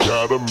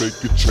 gotta make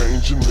a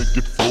change and make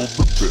it for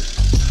the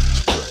better.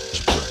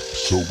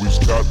 So he's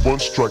got one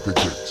strike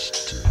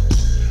against him,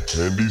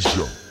 and he's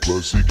young.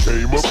 Plus he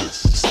came up.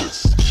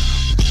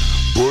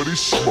 but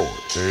he's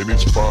smart and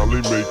he's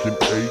finally making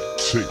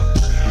 18.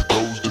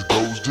 It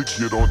goes to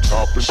get on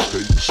top and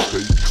stay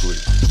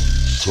clean.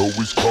 So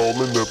he's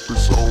calling up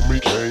his homie,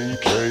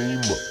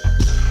 came up,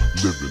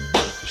 living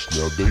Memphis.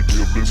 Now they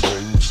give him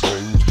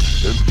same,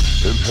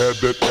 and had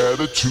that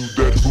attitude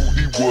that who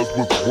he was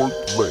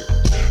worth lame.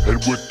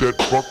 And with that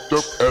fucked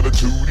up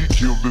attitude, he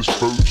killed his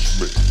first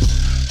man.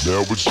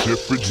 Now it's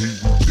different, he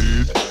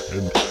did,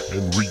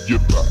 and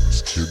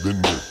realized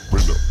killing it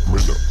went up,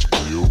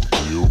 still.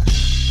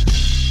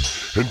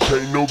 And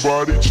can't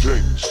nobody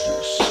change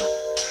this.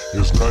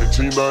 It's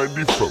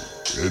 1994,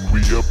 and we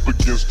up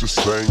against the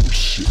same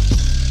shit.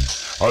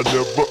 I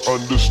never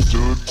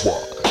understood why.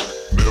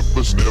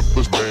 Never,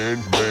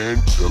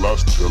 man, till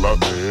I,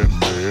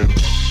 man.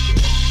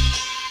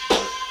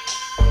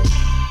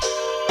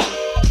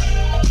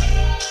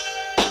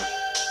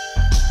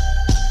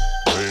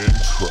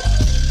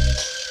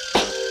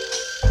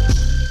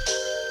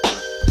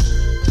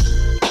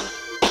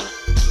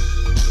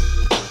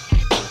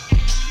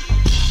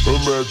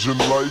 Imagine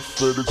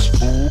life at its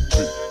full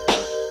peak.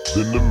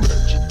 Then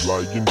imagine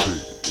lying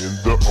dead in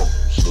the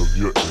arms of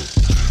your end.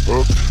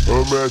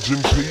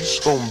 Imagine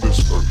peace on this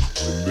earth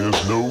when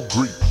there's no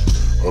grief.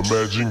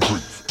 Imagine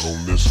grief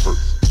on this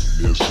earth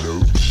when there's no.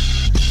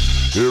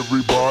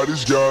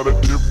 Everybody's got a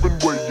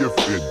different way of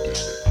ending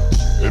it.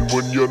 And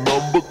when your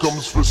number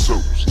comes for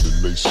souls,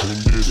 then they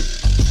send it in.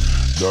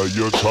 Now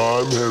your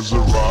time has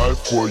arrived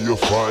for your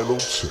final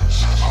test.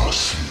 I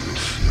see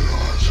if your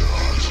eyes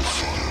are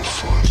final.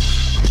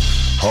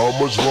 How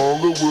much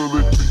longer will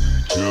it be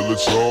till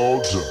it's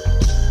all done?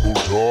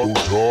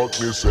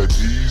 Darkness at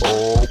ease,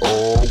 all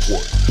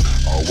one.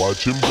 I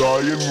watch him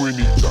dying when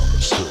he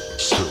dies,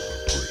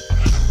 celebrate.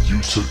 You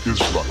took his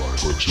life,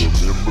 but your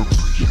memory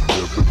you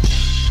never.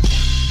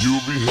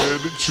 You'll be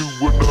headed to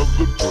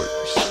another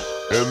place,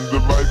 and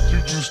the life you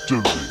used to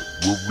live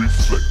will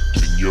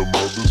reflect in your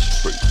mother's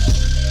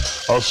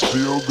face. I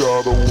still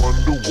gotta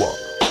wonder why.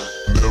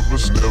 Never,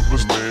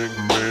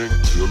 man,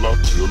 till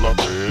I,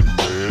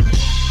 man.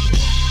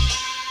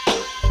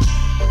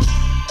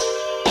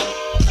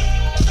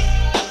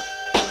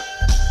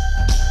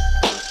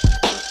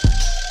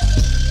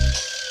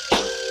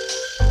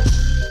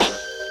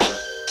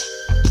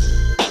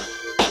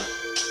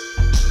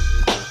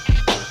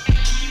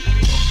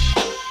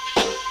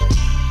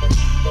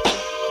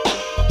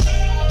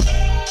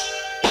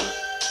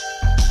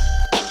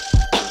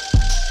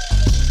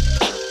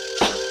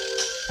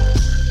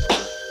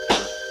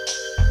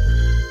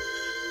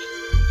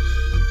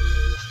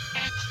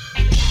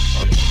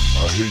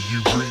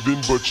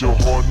 But your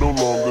heart no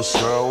longer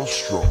sounds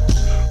strong.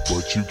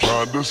 But you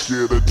kinda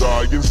scared of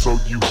dying, so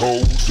you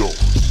hold on.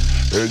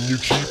 And you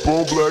keep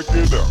on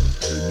blacking out,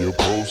 and your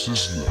pulse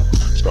is low.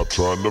 Stop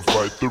trying to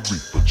fight the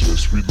reaper,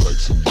 just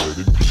relax and let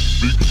it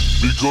be.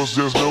 Because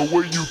there's no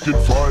way you can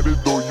fight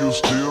it, though you'll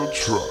still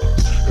try.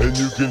 And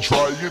you can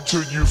try it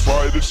till you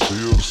fight it,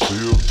 still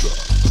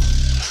die.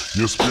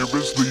 Your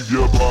spirits leave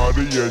your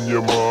body and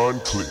your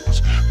mind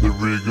clears. The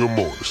rigor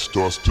mortis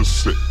starts to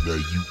set, now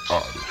you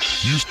out it.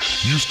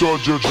 You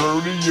start your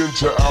journey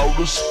into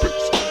outer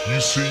space. You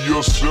see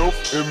yourself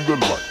in the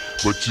light,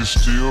 but you're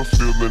still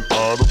feeling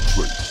out of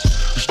place.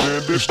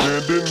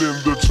 Standing in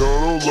the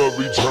tunnel of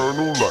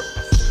eternal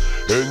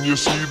life. And you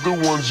see the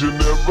ones you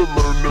never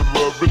learn to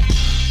love it.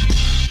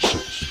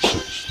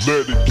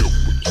 Let it go,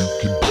 but you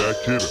can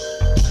back it up.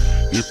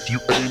 If you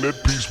ain't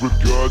at peace with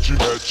God, you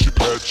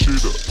patch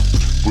it up.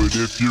 But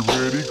if you're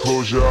ready,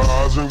 close your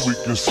eyes and we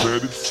can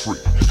set it free.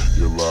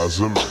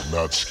 Eliza, man,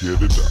 not scared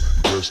to die.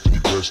 Rest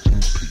in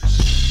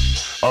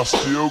peace. I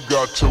still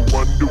got to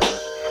wonder.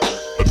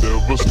 I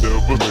never,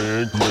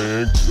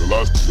 man, till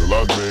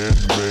I,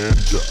 man,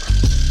 die.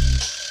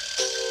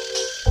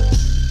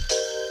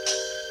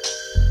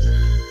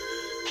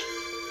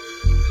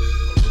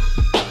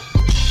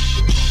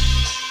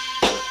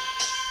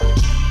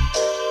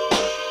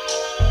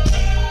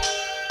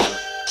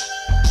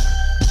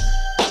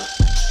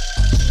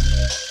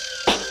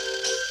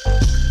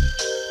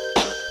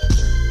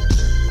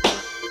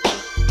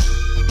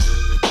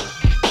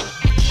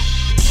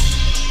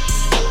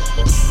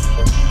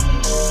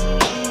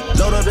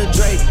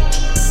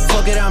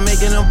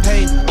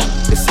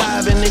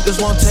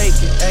 Won't take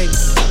it, ayy.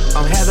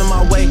 I'm having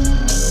my way.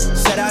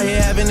 Set out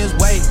here having his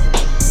way.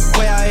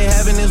 Quay out here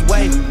having his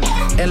way.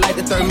 And like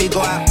the third me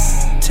go out.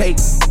 Take,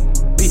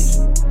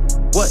 bitch.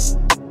 What?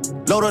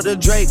 Load up the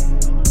Drake.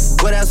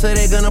 What else are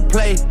they gonna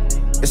play?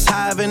 It's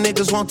high and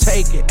niggas won't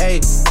take it,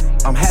 ayy.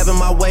 I'm having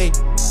my way.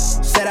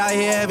 Set out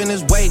here having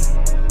his way.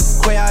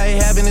 Quay out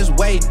here having his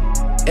way.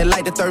 And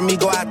like the third me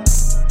go out.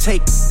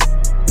 Take,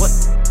 what?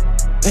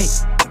 Hey,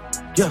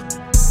 yeah.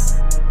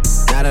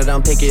 Now that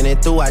I'm thinking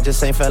it through, I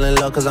just ain't fell in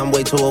love cause I'm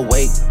way too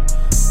awake.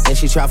 And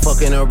she try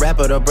fucking a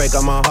rapper to break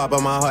on my heart,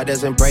 but my heart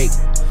doesn't break.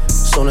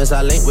 Soon as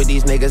I link with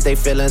these niggas, they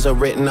feelings are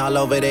written all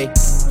over they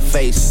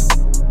face.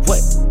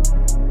 What?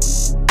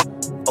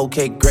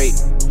 Okay, great.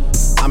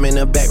 I'm in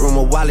the back room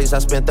with Wally's, I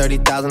spent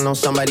 30,000 on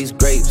somebody's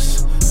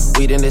grapes.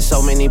 We done did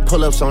so many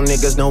pull-ups on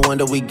niggas, no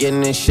wonder we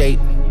getting in shape.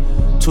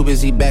 Too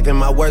busy backing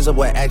my words up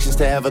with actions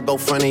to ever go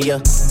front of your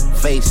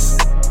face.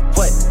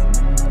 What?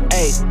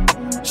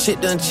 Ayy,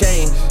 shit done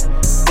changed.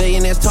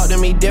 Billionaires talk to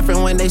me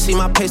different when they see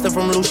my paste up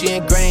from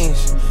Lucian Grange.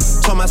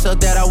 Told myself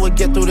that I would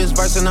get through this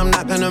verse and I'm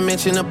not gonna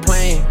mention the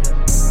plane.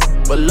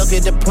 But look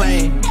at the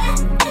plane.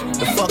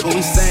 The fuck are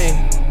we saying?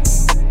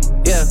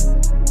 Yeah,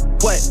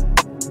 what?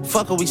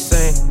 Fuck are we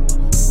saying?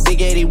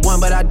 Big 81,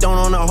 but I don't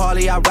own a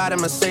Harley. I ride a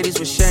Mercedes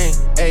with Shane.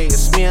 Ayy,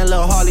 it's me and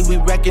Lil Harley. We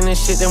wrecking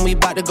this shit, then we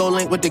bout to go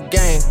link with the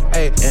gang.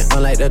 Ayy, and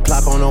unlike the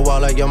clock on the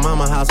wall of your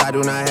mama house, I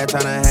do not have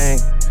time to hang.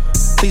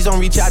 Please don't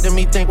reach out to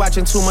me, think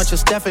watching too much of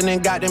Stephen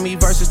and got to me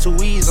versus 2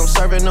 E's. I'm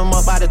serving them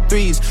up by the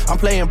threes. I'm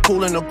playing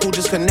pool and the pool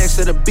just connects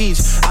to the beach.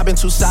 I've been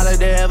too solid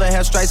to ever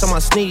have stripes on my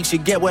sneaks. You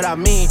get what I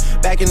mean?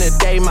 Back in the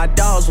day, my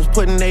dogs was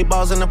putting they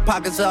balls in the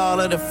pockets of all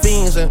of the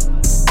fiends. And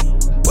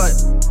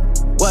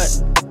what?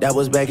 That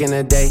was back in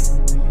the day.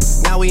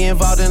 Now we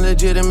involved in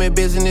legitimate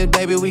business,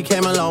 baby, we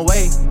came a long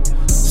way.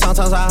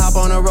 Sometimes I hop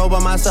on the road by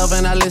myself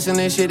and I listen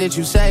to shit that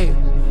you say.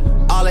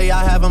 All of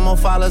y'all having more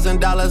followers and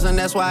dollars and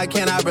that's why I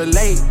cannot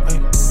relate.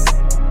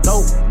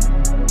 No,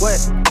 what?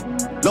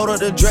 Load up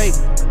the Drake.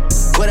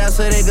 What else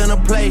are they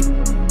gonna play?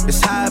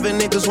 It's however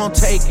niggas won't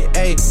take it,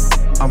 ayy.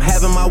 I'm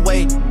having my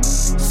way.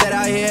 Set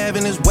out here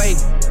having his way.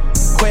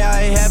 Quay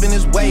out here having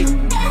his way.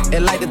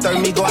 And like the third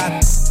Migo,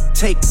 I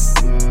take.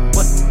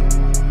 What?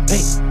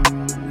 Hey.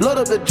 Load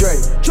up the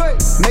Drake,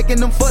 making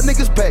them fuck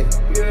niggas pay.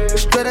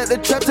 Straight at the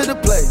trap to the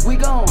play. We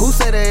gone. Who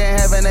say they ain't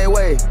having their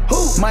way?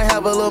 Who? Might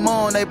have a little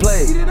more on they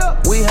play.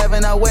 We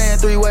having our way in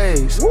 3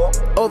 ways.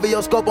 Over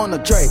your scope on the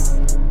tray.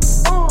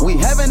 We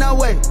having our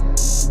way.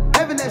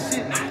 Having that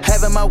shit.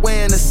 Having my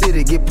way in the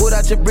city. Get put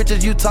out your britches,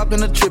 you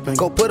talking or tripping.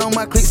 Go put on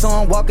my cleats so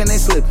I'm walking, they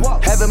slipping.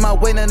 Having my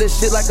way, now this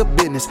shit like a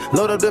business.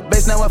 Load up the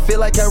bass, now I feel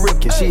like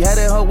K.R.I.T. She had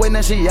it her way,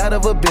 now she out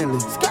of a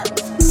Bentley.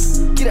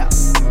 Get out.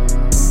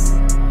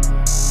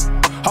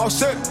 All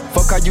set,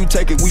 fuck how you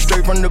take it, we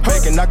straight from the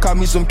bacon. I caught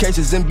me some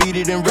cases and beat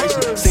it in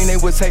racing. Seen they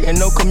was hating,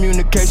 no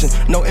communication,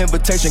 no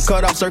invitation,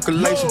 cut off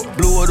circulation.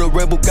 Blue of the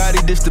rebel, got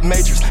it, this the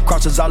matrix.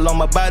 Crosses all on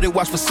my body,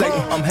 watch for Satan.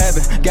 I'm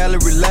having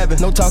gallery 11,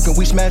 no talking,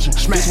 we smashing.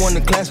 This one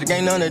the classic,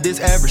 ain't none of this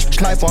average.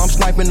 Sniper, I'm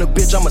sniping the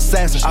bitch, I'm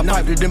assassin. I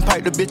piped it, then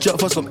piped the bitch up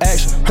for some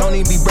action. Don't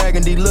even be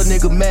bragging, these little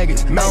nigga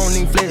maggots. I don't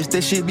even flex,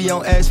 that shit be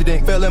on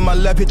accident. Fell in my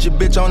lap, hit your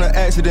bitch on an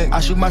accident. I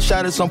shoot my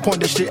shot at some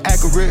point, that shit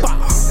accurate.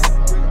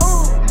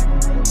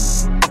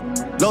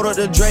 Load up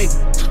the Drake.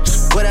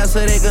 What else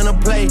are they gonna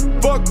play?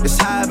 Fuck. It's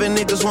however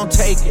niggas won't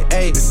take it.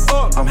 Ayy,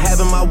 I'm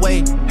having my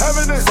way.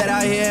 Set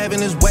out here having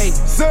his way.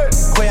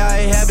 Quay out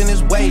here having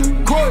his way.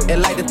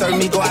 And like the third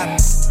Migo, I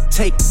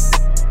take.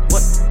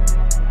 What?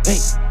 Hey,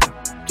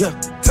 yeah.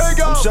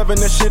 I'm shoving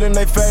that shit in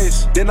their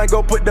face. Then I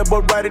go put that boy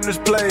right in this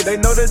place. They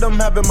know that I'm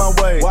having my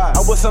way. Why?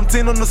 I was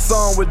Somethin on the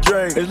song with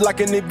Drake. It's like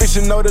an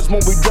eviction notice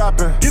when we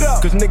dropping. Get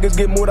up. Cause niggas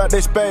get moved out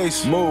their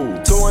space.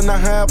 Move.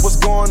 2.5 was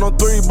going on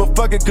 3, but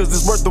fuck it, cause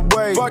it's worth the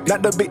wait.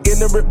 Not to be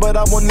ignorant, but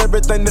I want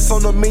everything that's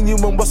on the menu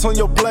and what's on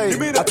your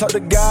plate. I talk to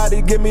God,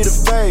 he give me the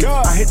faith.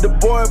 I hit the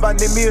boy if I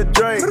need me a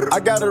drink. I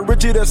got a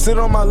Richie that sit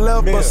on my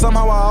left, but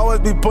somehow I always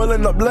be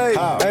pulling up late.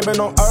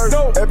 Aiming on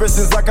earth. Ever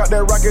since I got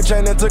that rocket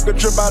chain and took a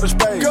trip out of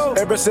space.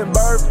 Ever since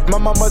birth, my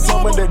mama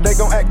told me that they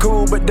gon' act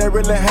cool, but they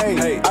really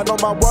hate. I know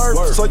my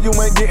worth, so you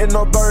ain't getting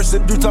no verse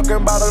if you talking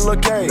about a little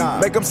K.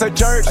 Make them say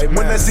church,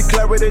 when they see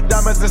clarity,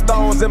 diamonds and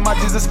stones in my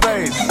Jesus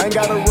face. Ain't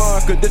gotta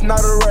run, cause this not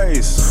a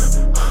race.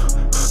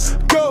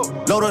 Go!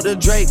 Load up the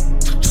Drake.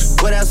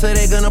 What else are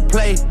they gonna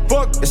play?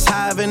 Fuck. It's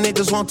however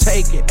niggas won't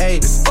take it.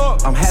 Ayy,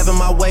 I'm having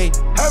my way.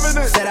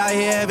 Set out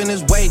here having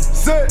his way.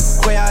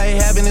 Quay out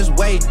here having his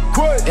way.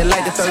 And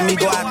like the third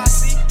Migo, I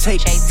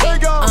take.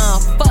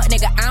 Fuck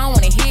nigga, I don't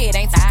wanna hear it.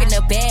 Ain't talking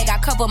the bag, I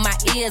cover my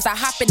ears. I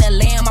hop in the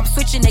lamb, I'm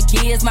switching the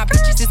gears. My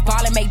bitches is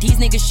ballin', make these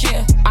niggas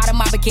shit. Out of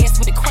my baguettes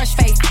with a crush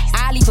face.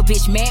 I leave a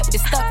bitch mad with a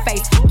stuck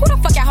face. Who the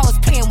fuck y'all hoes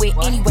playing with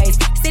anyways?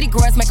 City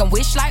girls make them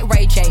wish like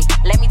Ray J.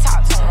 Let me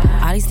talk to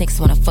them. All these niggas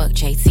wanna fuck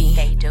JT.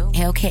 They do.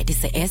 Hellcat,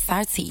 this a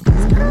SRT.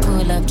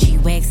 Pull up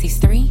G-Wags, he's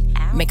 3.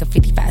 Make a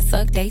 55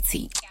 suck, they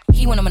teeth.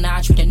 He wanna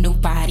menage with a new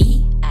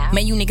body.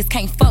 Man, you niggas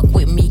can't fuck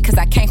with me, cause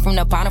I came from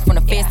the bottom, from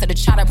the fence to the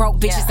chopper. Broke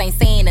bitches ain't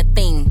saying a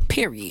thing,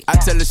 period. I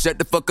tell her shut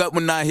the fuck up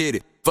when I hit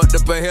it. Fucked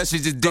up her hair, she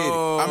just did it.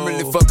 I'm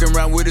really fucking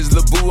around with his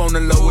LaBoo on the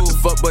low. What the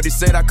fuck, but he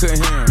said I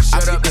couldn't hear him.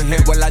 Shut up the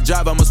head while I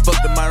drive, I must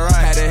fuck to my right.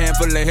 Had a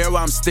handful of hair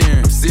while I'm steering.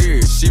 I'm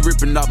serious, she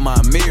ripping off my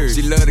mirrors.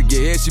 She love to get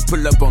hit, she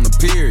pull up on the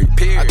period.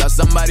 I thought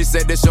somebody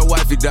said that's your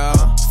wifey, dawg.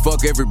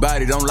 Fuck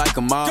everybody, don't like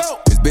them all.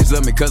 This bitch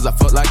love me cause I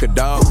fuck like a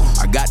dog.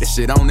 I got this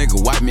shit on,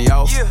 nigga, wipe me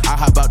off.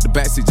 I hop out the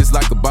backseat just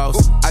like a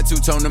boss. I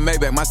two-tone the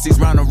Maybach, my seat's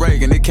Ronald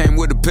Reagan. It came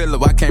with a pillow,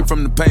 I came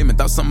from the pavement.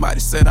 Thought somebody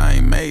said I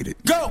ain't made it.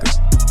 Go!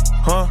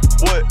 Huh?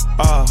 What?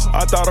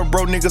 I thought a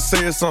bro nigga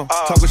said something.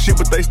 Talking shit,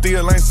 but they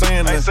still ain't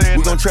saying nothing.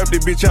 We gon' trap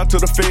this bitch out till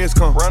the feds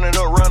come. Run it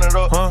up.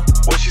 Huh?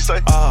 What she say?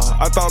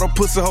 I thought a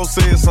pussy hoe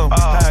said something.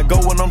 How I go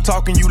when I'm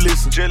talking, you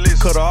listen.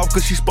 Cut her off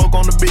cause she spoke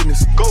on the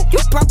business. Go. You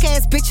broke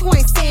ass bitch, you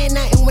ain't saying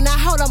nothing. When I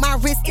hold on my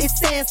wrist,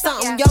 it's saying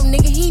something. Yo,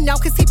 nigga, he know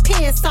cause he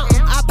paying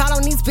something. I bought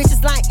on these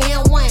bitches like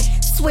N1.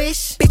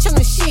 Swish, bitch on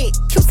the shit.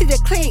 QC the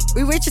click,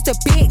 we rich as a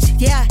bitch.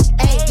 Yeah,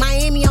 ayy,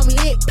 Miami, I'm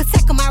lit.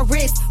 Protect on my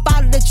wrist.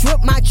 Bottle the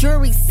drip, my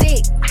jewelry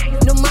sick.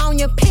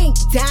 Pneumonia pink,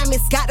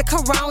 diamonds, got the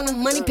corona.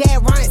 Money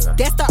bad runs,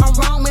 that's the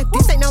aroma.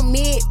 This ain't no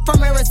mid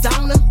from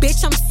Arizona.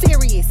 Bitch, I'm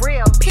serious.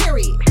 Real.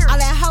 Period. All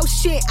that whole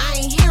shit,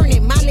 I ain't hearing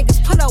it. My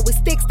niggas pull up with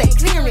sticks, they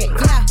clearing it.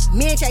 Yeah,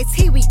 me and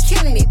JT, we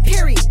killing it.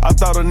 Period. I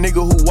thought a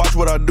nigga who watch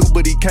what I do,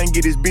 but he can't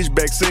get his bitch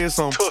back said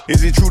something.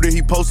 Is it true that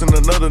he posting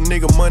another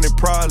nigga money?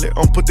 Probably.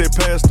 I'm put that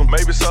past him.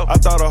 Maybe so. I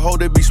thought a hoe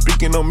that be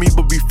speaking on me,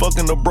 but be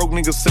fucking a broke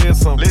nigga said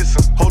something.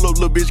 Listen. Hold up,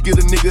 little bitch, get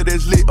a nigga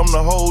that's lit. I'm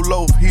the whole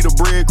loaf. He the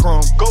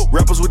breadcrumb. Go.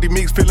 Rappers with these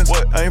mixed feelings.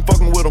 What? I ain't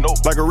fucking with them.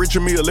 Nope. Like a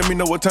Richard Mille. Let me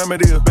know what time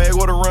it is. Bag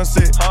what a run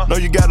set. Huh? Know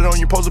you got it on.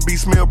 You supposed to be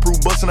smell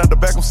proof. Busting out the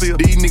back of seal.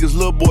 These niggas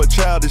little boy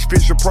childish.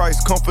 Fisher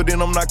Price.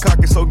 Confident I'm not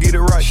cocky, so get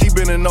it right. She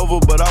bending over,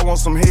 but I want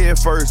some head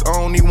first. I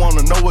don't even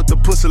wanna know what the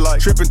pussy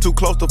like. Tripping too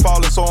close to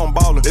falling, so I'm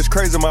ballin'. It's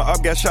crazy, my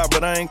up got shot,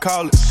 but I ain't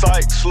call it.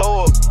 Psych,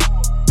 slow up.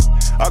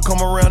 I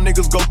come around,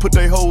 niggas go put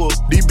they hoe up.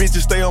 These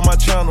bitches stay on my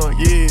channel,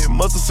 yeah.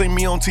 Must've seen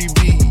me on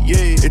TV,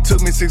 yeah. It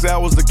took me 6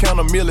 hours to count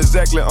a meal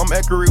exactly. I'm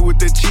accurate with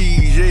that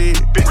cheese, yeah.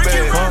 Big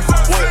bag, huh?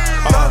 What?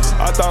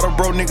 I thought a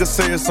bro nigga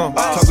said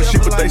something. Talking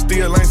shit, but they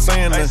still ain't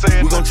saying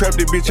nothing. We gon' trap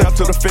this bitch out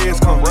till the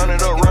feds come. Run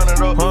it up,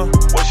 huh?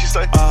 What she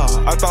say?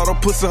 I thought a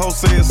pussy hoe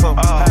said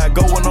something. How I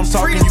go when I'm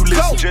talking, you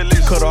listen.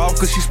 Cut her off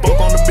cause she spoke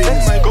on the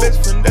business.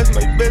 That's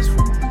my best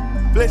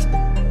friend, Bless me.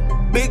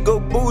 Big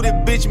old booty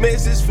bitch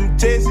message from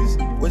Texas.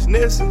 What's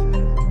Nessa?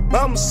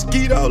 I'ma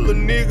skeet all the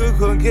nigga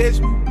come catch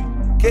me.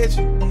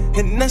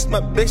 And that's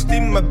my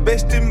bestie, my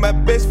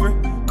best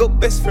friend. Go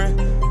best friend.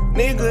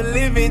 Nigga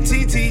living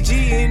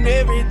TTG and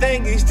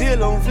everything is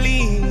still on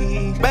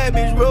fleek. Bad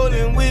bitch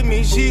rolling with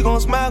me, she gon'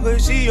 smile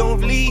cause she on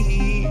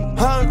fleek.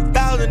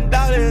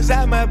 $100,000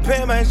 out my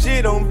pay, my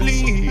shit on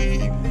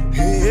bleed.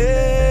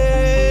 Yeah.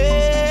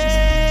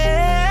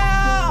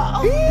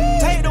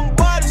 Take them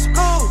boys to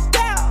school.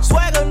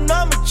 Swagger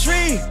number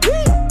 3.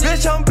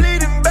 Bitch, I'm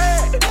bleeding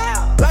back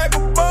like a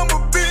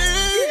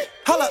bumblebee.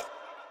 Hold up,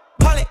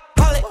 hold it,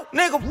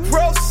 nigga,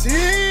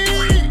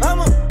 proceed.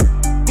 I'ma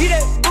eat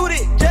that booty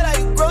just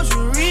like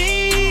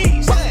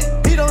groceries.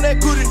 Eat on that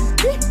booty,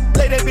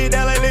 lay that bitch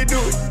down like they do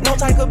it. No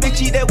type of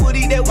bitch eat that wood.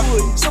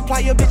 Supply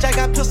your bitch, I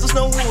got pistols,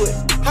 no wood.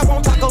 Hop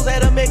on tacos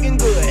that are making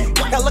good.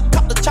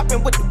 Helicopter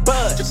chopping with the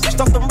buzz.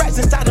 Stuff them rats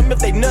inside them if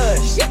they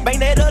nudge. Bang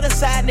that other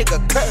side, nigga,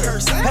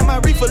 curse. Have my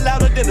reefer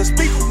louder than the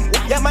speaker.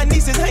 Yeah, my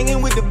niece is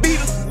hanging with the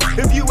Beatles.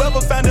 If you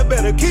ever find a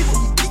better keeper.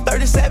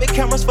 37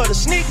 cameras for the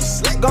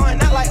sneakers.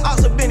 Going out like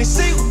Oscar Benny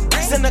Siegel.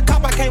 Send a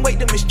cop, I can't wait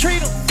to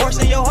mistreat him.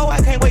 Forcing your hoe, I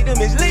can't wait to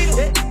mislead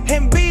him.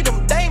 And beat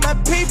them, they my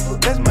people.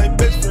 That's my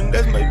best friend,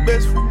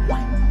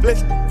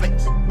 Bless me.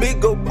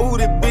 Big ol'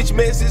 booty bitch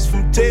message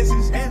from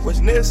Texas. What's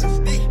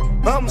necessary?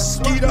 I'ma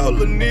skeet all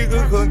the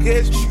nigga come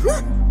catch me.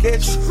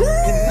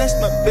 And that's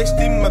my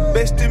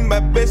bestie, my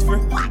best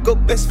friend. Go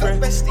best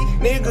friend.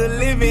 Nigga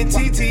living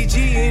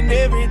TTG and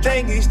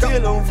everything is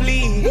still on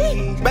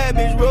fleek. Bad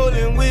bitch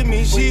rolling with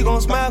me, she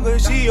gon' smile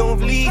cause she on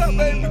fleek.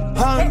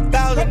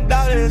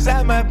 $100,000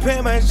 out my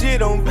pay, my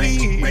shit on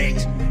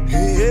bleed.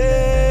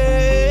 Yeah.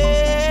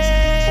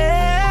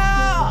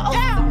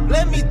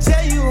 Let me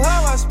tell you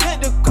how I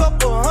spent a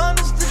couple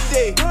hundreds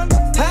today.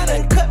 I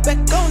done cut back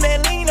on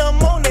that lean,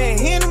 I'm on that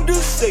Hennessy do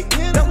say.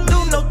 Don't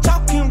do no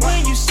talking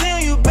when you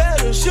sing, you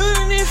better shoot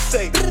in his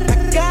face.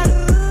 I got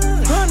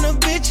 100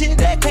 bitches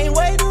that can't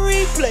wait to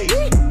replay.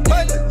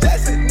 Michael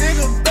Jackson,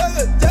 nigga,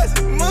 thugger,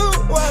 Jackson,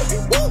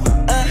 moonwalking.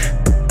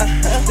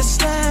 The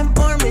slime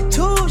army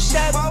tool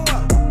shot.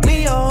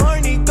 Me a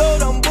horny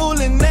goat, I'm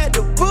bullying at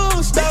the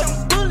bull stop.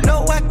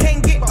 No, I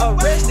can't get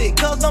arrested,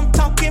 cause I'm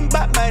talking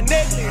about my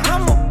necklace.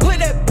 I'ma put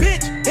that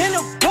bitch in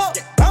the book.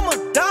 I'm a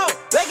dog,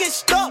 they get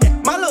stuck.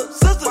 My little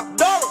sister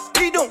Dora,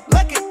 he don't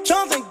like it,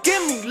 chums and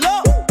give me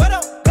love. But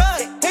I'm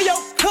good, hear your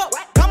cup,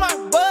 come my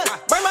bud,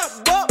 bring my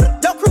buck.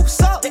 Your crew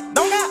suck, don't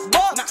got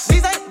bucks,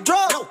 these ain't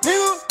drugs,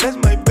 nigga. That's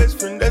my best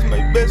friend,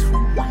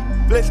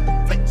 Bless me.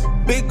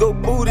 Big ol'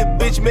 booty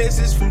bitch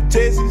message from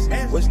Texas.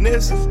 What's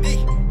necessary?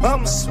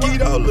 I'ma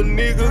skeet all the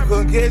nigga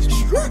come catch me.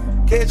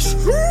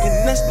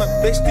 And that's my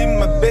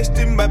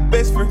bestie, my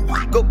best friend.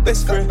 Go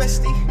best friend.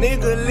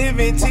 Nigga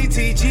living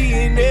TTG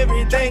and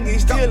everything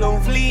is still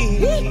on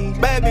fleek.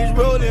 Bad bitch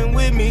rolling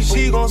with me,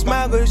 she gon'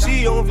 smile cause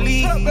she on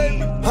fleek.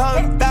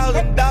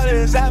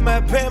 $100,000 out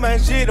my pay, my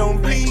shit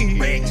on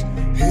bleed.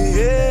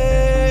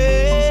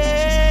 Yeah.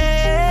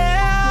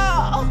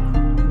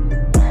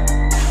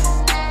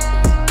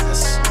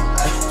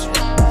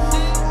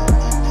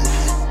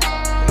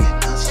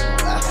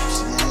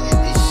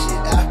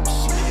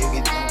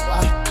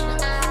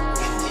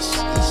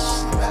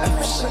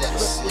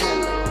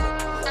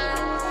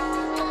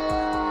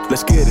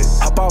 Let's get it.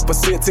 Hop off a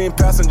 16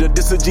 passenger.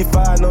 This a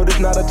G5, no, this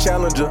not a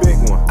Challenger. Big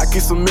one. I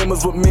keep some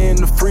members with me in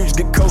the fridge.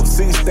 Get coat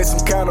seats, they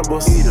some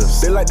cannibals. Eaters.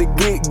 They like to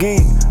geek.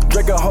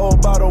 Drink a whole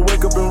bottle,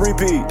 wake up and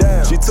repeat.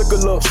 Damn. She took a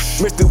look,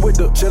 mixed it with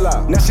the chill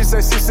out. Now she say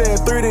she saying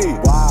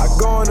 3D. Wow. I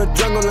go on a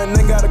jungle and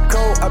they got a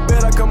cold. I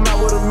bet I come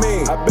out with a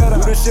mean. I bet I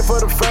do this shit for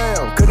the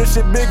fam, cause this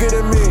shit bigger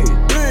than me.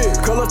 Big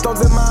color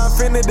stones in my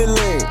infinity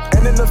link.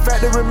 And in the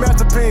factory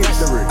masterpiece.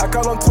 I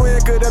call him twin,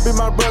 could that be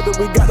my brother?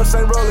 We got the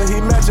same roller, he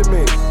matching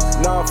me.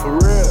 Nah, for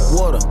real.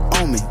 Water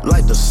on me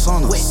like the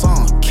sun of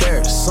sun.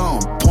 Carrots,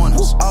 some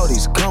pointers. All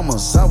these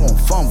comers, I want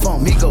fun.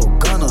 Migos,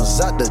 Gunners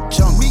out the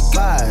jungle. We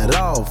buy it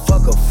all,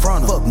 fuck a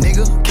fronter. Fuck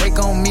nigga, cake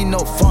on me, no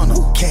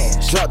funnel.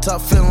 Cash, drop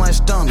top feeling like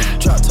stunner.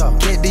 Drop top,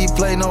 KD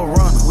play no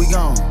runner. We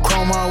gon'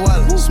 chrome my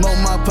wallet, smoke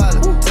my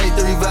pilot. Take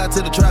the revive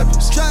to the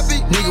trappers.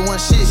 Nigga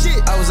want shit.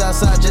 I was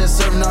outside just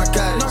serving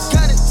narcotics.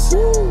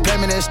 Pay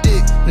me that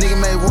stick. Nigga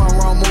made one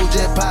wrong move,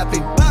 just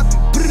popping.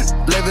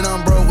 Living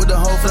on broke with the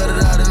whole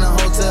flooded out in the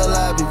hotel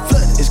lobby.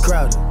 It's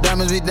crowded.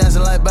 Diamonds be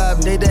dancing like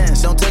Bobby. They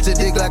dance. Don't touch a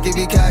dick like it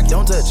be cocky.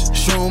 Don't touch it.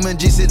 Shroom and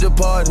GC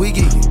depart. We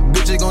geek it.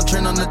 Bitches gon'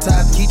 trend on the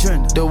top. Keep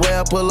trending. The way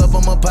I pull up,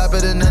 I'ma pop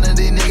it and none of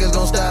these niggas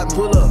gon' stop me.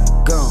 Pull up,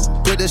 gone.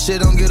 Put that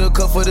shit on, get a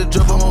cup for the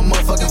drip. I'm a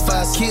motherfucking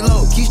 5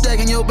 kilo. Keep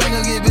stacking your bank,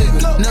 I'll get bigger.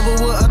 Never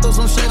would, I throw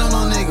some shade on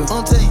no nigga.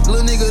 On team,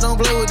 little nigga, don't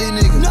play with these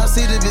niggas. I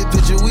see the big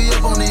picture, we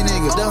up on these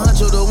niggas. The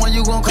huncho, the one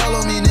you gon' call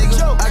on me, nigga.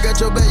 I got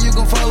your back, you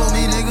gon' follow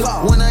me, nigga.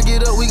 When I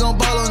get up, we gon'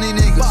 ball on these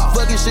niggas.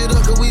 Fucking shit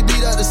up, cause we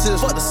beat out the system.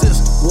 Fuck the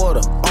system.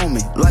 Water on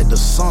me like the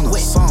sun of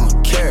sun.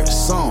 Carrots,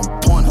 some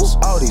pointers.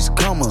 All these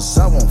comers,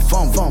 I want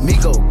fun.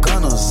 Migos,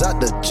 Gunners out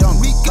the jungle.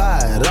 We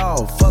buy it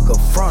all, fuck a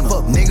fronter.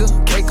 Fuck nigga,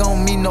 cake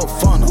on me, no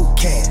funnel.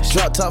 Cash,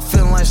 drop top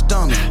feeling like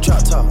stunner.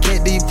 Drop top,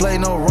 KD play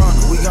no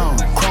runner. We gon'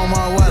 chrome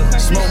my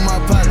wallet, smoke my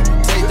pilot.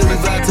 Take the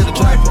revive to the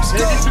trappers.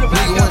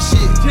 Nigga want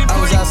shit, I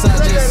was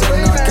outside just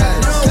serving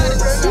narcotics.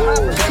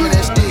 Pay me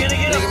that stick,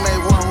 nigga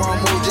made one wrong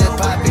move, just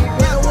pop it.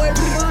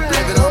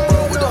 Living on bro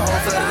with the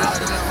whole flooded out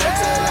in the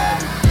hotel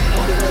lobby.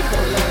 On the way for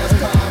the last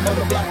time on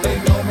the block, they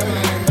know me.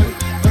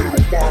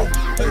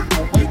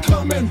 We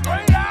coming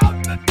right out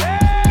the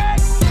dead.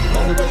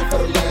 On the way for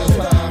the last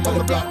time on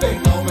the block, they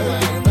know me.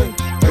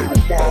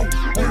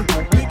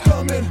 We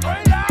coming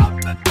right out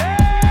the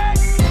dead.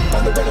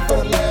 On the way for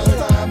the last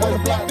time on the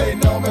block, they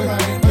know me.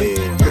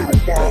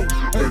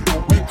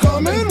 We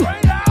coming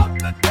right out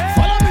the dead.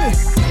 Follow me.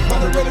 On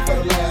the ready for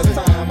the last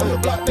time on the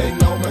block, they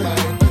know me.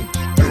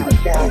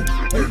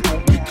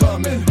 We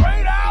coming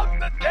right out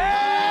the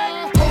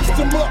dead. Post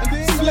them up,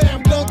 slam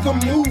dunk 'em,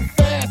 move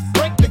fast,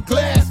 break the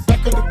glass,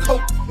 back of the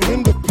coat,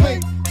 in the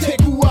plate,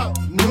 take who out,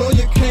 no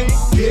you can't,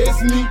 yeah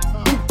it's me,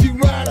 Booty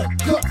rider,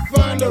 cut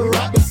finder,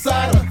 right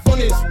beside her,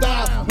 funny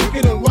style,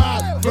 wicked and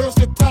wild,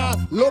 versatile,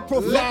 low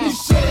profile, let me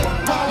share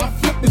how I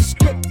flip the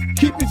script,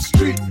 keep it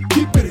street,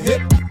 keep it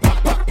hip,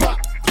 pop, pop, pop,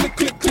 click,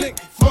 click, click,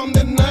 from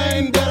the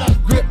 9 that I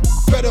grip,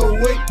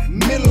 featherweight,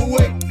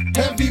 middleweight,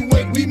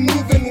 heavyweight, we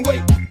moving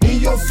weight, in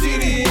your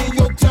city, in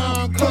your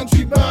town,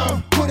 country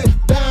bound, put it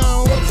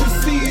down, what you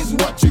see is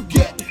what you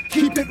get,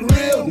 keep it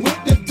real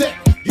with the deck,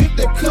 hit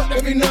the cut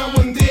every now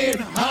and then,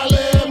 holla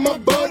at my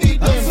buddy,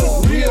 I'm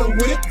so real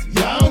with it,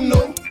 y'all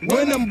know,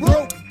 when I'm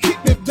broke, keep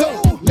it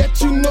dope,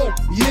 let you know,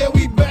 yeah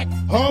we back,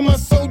 all my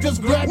soldiers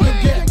grab the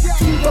gat,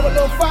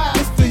 2005,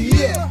 it's the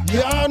year,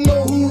 y'all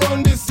know who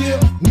run this here,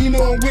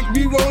 Nino and Wick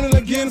be rolling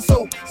again,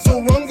 so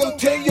run go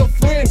tell your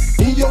friend,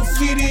 in your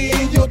city,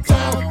 in your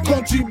town,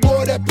 country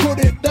boy that put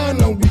it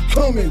down, and we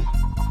coming,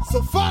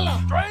 so follow,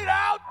 straight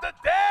out the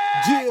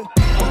dead, yeah,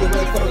 on the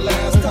way for the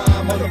last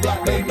time, on the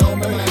block, they know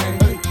me, man,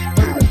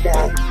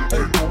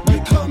 we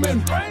coming,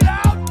 straight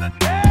out the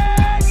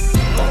dead,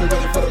 on the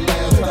way for the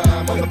last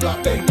time, on the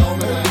block, they know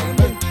me, man,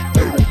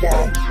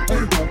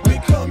 we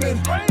coming,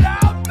 straight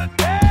out the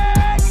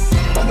dead,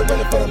 on the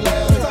way for the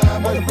last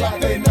time, on the block,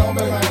 they know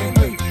me, man,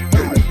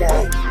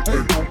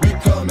 we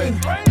coming,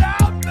 straight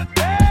out the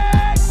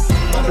dead,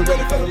 on the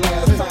way for the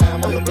last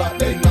time, on the block,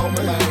 they know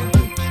me, man,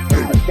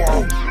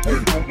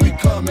 we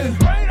coming,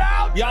 straight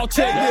out. Y'all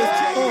check this.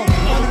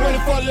 I'm ready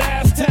for the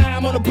last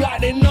time on the block,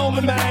 they know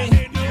me, man.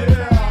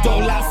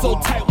 Don't lie so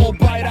tight, won't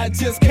bite, I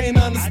just can't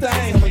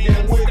understand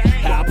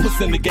how I puts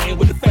in the game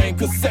with the fame,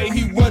 cause say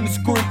he run the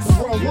streets.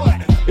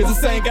 It's the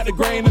same, got the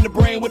grain in the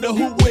brain with the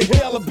hoop with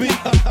hella beat.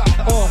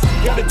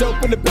 Got the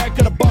dope in the back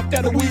of the buck,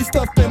 got the weed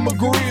stuffed in my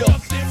grill.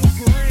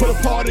 Put a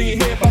part in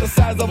your head by the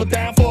size of a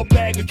dime for a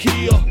bag of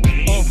kill.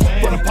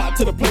 From the pot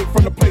to the plate,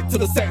 from the plate to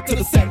the sack, to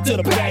the sack, to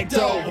the back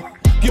door.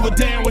 Give a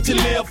damn what you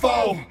live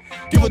for.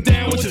 Give a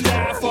damn what you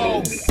die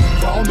for.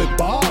 Call me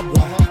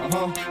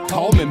Bob,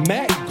 call me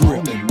Mac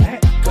Grip,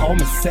 call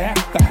me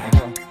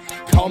Sapphire,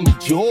 call me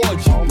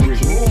George.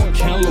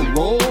 Can't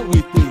roll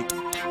with it.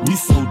 We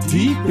so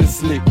deep and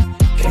slick,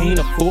 can't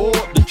afford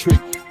the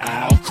trick.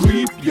 I'll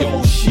creep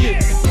your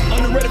shit.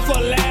 I'm ready for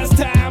the last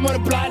time on the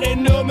block, they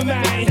know me,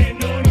 man.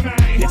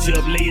 Hit you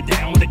up, lay it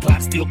down with the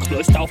clock still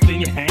clutched off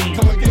in your hand.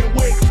 Come on, get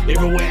wet.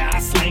 Everywhere I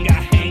sling, I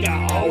hang,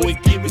 I always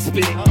get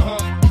respect.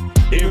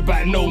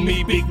 Everybody know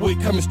me, Big Wick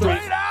coming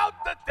straight out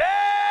the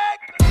deck.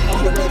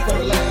 I'm ready for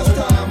the last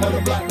time on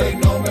the block, they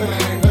know me,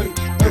 man.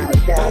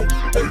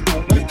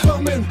 We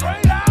coming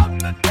straight out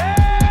the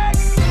deck.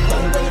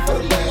 I'm ready for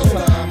the last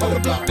time on the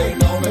block, they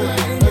know me,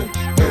 man.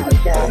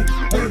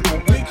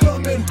 We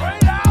coming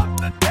straight out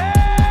the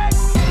deck.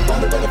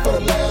 I'm ready for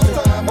the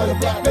last time on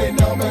block, they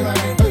know me, man.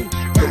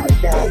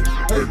 Hey,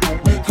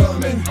 we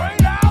coming.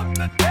 Straight out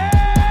the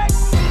deck.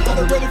 Got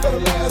it ready for the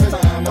last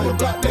time. On the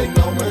block, they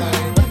know me,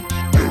 man.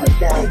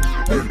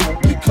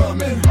 We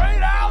coming.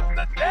 Straight out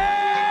the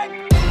deck.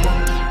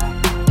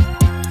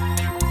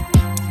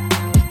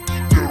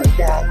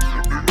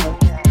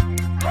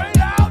 Straight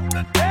out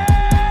the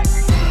deck.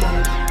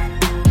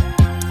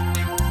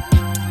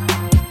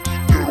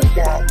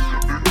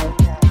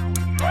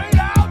 Straight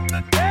out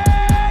the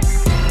deck.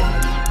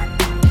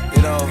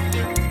 You know,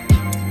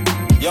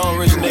 young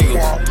rich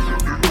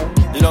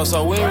niggas. You know,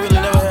 so we ain't really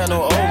never had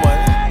no old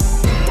money.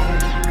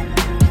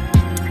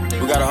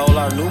 We got a whole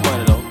lot of new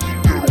money though.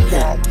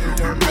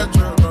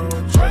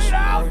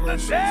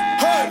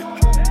 Hey!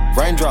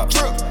 Raindrop,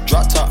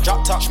 drop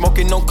top,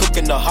 smoking, no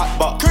cooking, the hot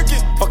pot.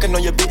 Fucking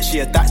on your bitch,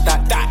 yeah,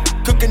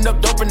 that. Cooking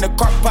up dope in the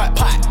crock pot.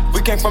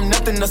 We came from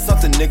nothing to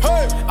something, nigga.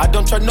 Hey. I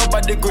don't try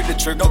nobody, grip the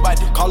trigger.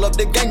 Nobody call up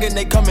the gang and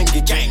they come and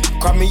get gang.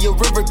 Cry me a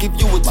river, give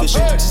you a tissue.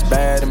 It's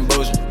bad and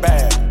bullshit,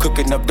 bad.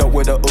 Cooking up dope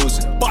with a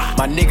Uzi.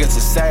 My niggas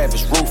is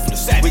savage,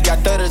 ruthless. We got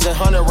 30s and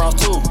 100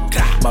 rounds too.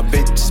 My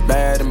bitch is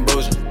bad and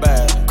bullshit,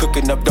 bad.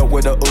 Cooking up dope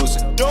with a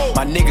Uzi.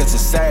 My niggas is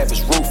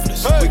savage,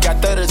 ruthless. We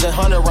got 30s and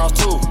 100 rounds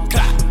too.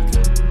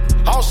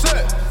 All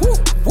set. Woo,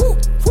 woo,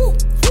 woo,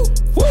 woo,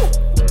 woo.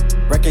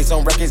 Records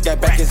on records, got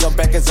backers on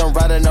backers. I'm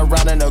riding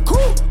around in a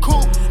cool.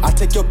 I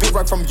take your bitch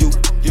right from you.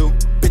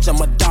 Bitch,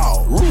 I'm a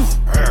dog. Roof.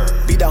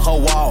 Beat down her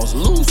walls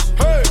loose.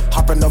 Hey.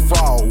 Hop in the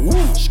fall. Woo.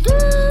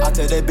 I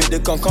tell that bitch to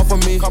come for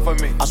me.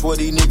 I swear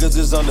these niggas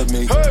is under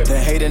me. Hey. The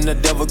hate and the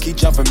devil keep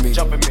jumping me.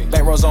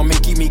 Back rows on me,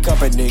 keep me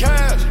company.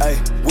 Hey,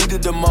 we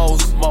did the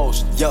most.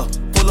 Yeah.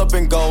 Pull up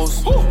and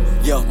goes. Woo.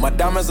 Yeah, my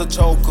diamonds a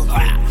choker.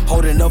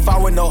 Holding up, I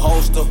with no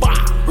holster.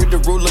 Read the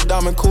ruler,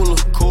 diamond cooler.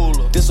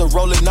 This a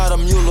roller, not a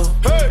mule.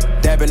 Hey.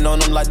 Dabbing on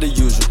them like the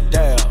usual.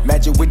 Damn.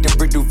 Magic with the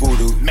brick do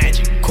voodoo.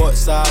 Magic.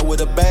 Courtside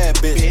with a bad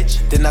bitch.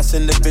 Then I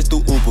send the bitch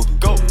through Uber.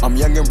 Go. I'm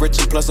young and rich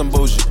and plus I'm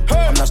bougie.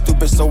 Hey. I'm not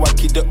stupid, so I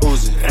keep the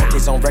Uzi.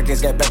 Records on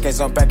records, got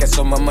backers on backers,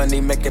 so my money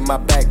making my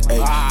back.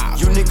 Ay.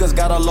 You niggas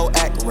got a low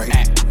act rate.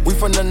 We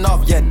from the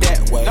north, yeah,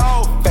 that way.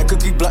 No. Fat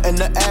cookie blunt in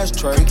the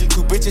ashtray.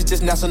 Two bitches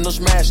just national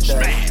smash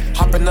day.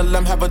 Hop in the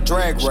limb, have a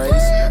drag race.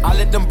 I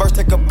let them birds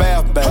take a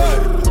bath, babe.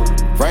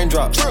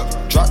 Raindrop,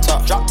 drop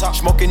top,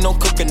 smoking, no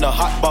cooking, the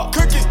hot pot.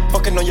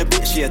 Fucking on your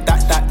bitch, yeah,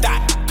 that.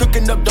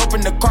 Cooking up dope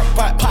in the crock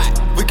pot.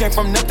 We came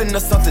from nothing to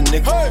something,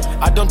 nigga. Hey.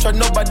 I don't try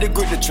nobody,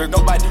 grip the trigger.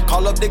 Nobody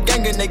call up the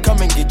gang and they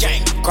come and get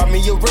gang. Cry me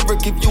a river,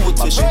 give you a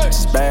tissue.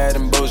 It's bad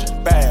and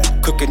bullshit,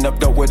 bad. Cooking up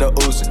dope with a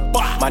Uzi.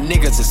 My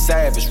niggas is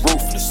savage,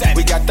 ruthless.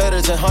 We got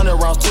 30s and 100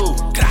 rounds too.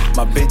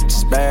 My bitch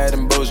is bad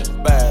and bullshit,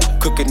 bad.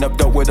 Cooking up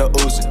dope with a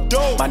Uzi.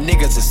 My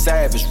niggas is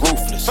savage,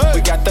 ruthless. We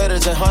got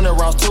 30s and 100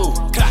 rounds too.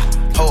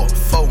 Hold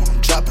phone,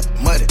 I'm dropping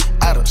money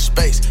out of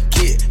space.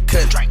 Kid,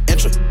 cut,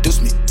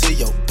 introduce me to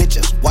your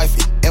bitch's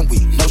wifey, and we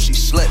know she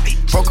slutty.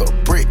 Broke a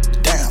brick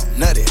down,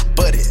 nutty,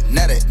 buddy,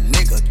 now that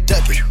nigga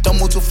duck it. Don't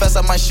move too fast,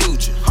 I might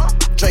shoot you.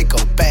 Draco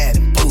bad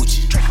and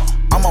Boujee.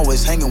 I'm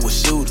always hanging with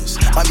shooters.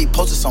 Might be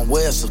posted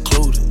somewhere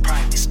secluded.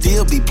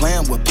 Still be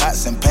playing with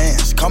pots and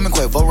pans. Call me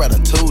Quavo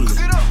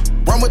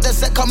Ratatouille. Run with that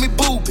set, call me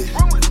Booby.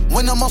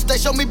 When I'm on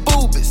stage, show me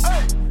boobies.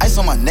 Ice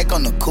on my neck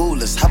on the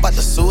coolest. How about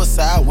the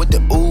suicide with the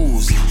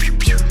ooze?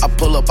 I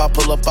pull up, I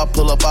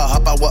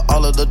hop out with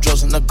all of the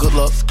drugs and the good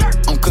luck.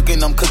 I'm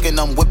cooking,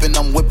 I'm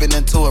whipping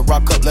into it.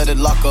 Rock up, let it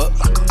lock up.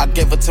 I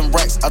gave her 10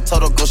 racks, I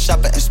told her go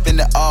shopping and spend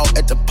it all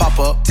at the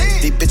pop-up.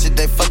 These bitches,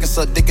 they fucking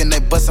so dick and they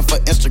bustin' for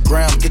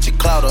Instagram. Get your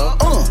clout up.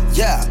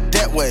 Yeah,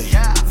 that way.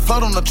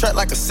 Float on the track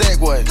like a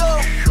Segway.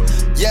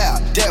 Yeah,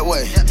 that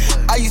way.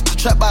 I used to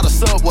trap by the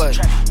subway.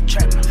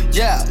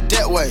 Yeah,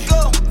 that way.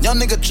 Young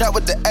nigga trap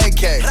with the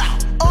AK.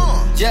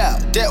 Yeah,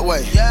 that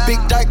way. Big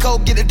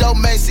Dyko, get it dope,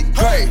 Macy.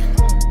 Hey.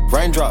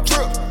 Raindrop,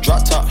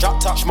 drop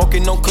top,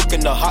 smoking, no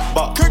cooking, the hot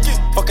pot.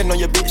 Fucking on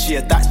your bitch,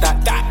 yeah,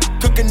 that.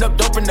 Cooking up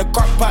dope in the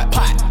crock pot.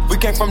 We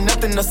came from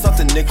nothing to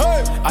something, nigga.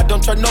 Hey. I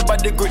don't try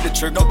nobody, grip the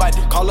trigger.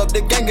 Nobody call up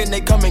the gang and they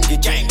come and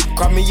get gang.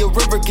 Cry me a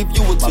river, give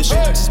you a tissue.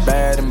 It's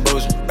bad and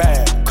bullshit,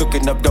 bad.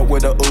 Cooking up dope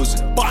with a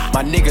Uzi.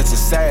 My niggas is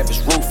savage,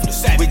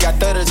 ruthless. We got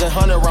 30s and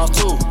 100 rounds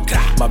too.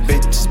 My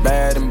bitch is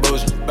bad and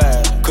bullshit,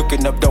 bad.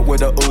 Cooking up dope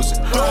with a Uzi.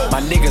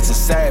 My niggas is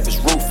savage,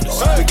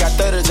 ruthless. We got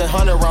 30s and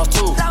 100 rounds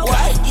too.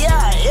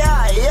 Yeah.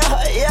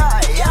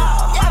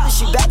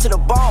 She back to the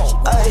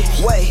bone. Ay,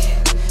 wait.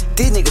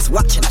 These niggas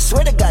watching, I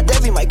swear to God, they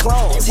be my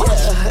clones.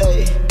 Yeah,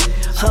 hey,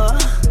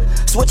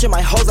 Switching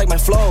my hoes like my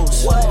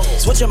flows.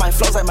 Switching my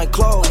flows like my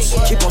clothes.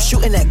 Keep on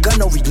shooting that gun,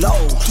 no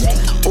reload.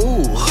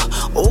 Ooh.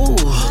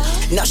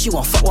 Now she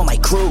won't fuck with my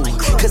crew.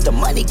 Cause the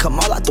money come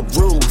all out the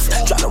roof.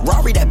 Drive a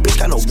Rari, that bitch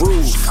got no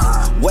roof.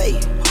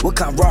 Wait, What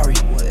kind Rari?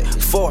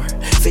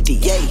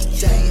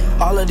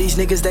 458. All of these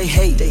niggas they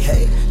hate.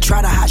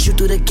 Try to hot shoot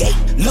through the gate.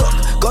 Look,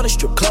 go to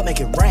strip club, make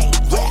it rain.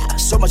 Yeah,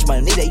 so much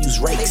money they use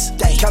rakes.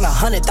 Count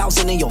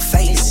 100,000 in your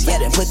face. Yeah,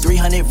 then put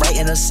 300 right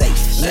in a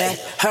safe. Met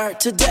her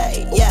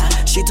today. Yeah,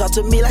 she talked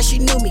to me like she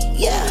knew me.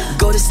 Yeah,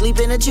 go to sleep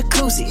in a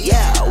jacuzzi.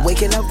 Yeah,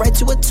 waking up right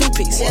to a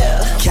 2-piece.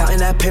 Yeah, counting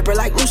that paper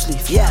like loose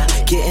leaf. Yeah,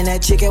 getting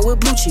that chicken with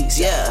blue cheese.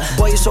 Yeah,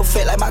 boy you so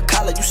fat like my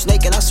collar. You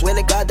snaking, I swear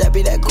to God that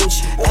be that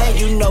Gucci. And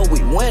you know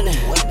we winning.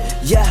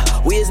 Yeah,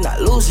 we is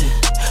not losing.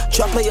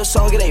 Try play your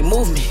song, it ain't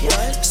move me.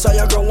 Saw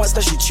your girl once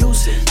that she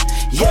choosing.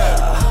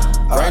 Yeah.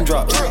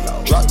 Raindrop,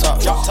 drop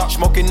top,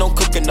 smoking, no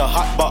cooking the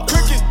hot box.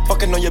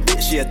 Fucking on your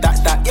bitch, yeah, that.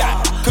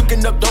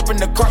 Cooking up dope in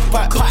the crock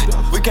pot.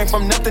 We came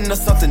from nothing to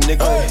something,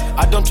 nigga.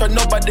 I don't trust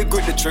nobody,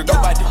 grip the trigger.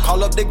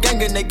 Call up the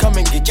gang and they come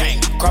and get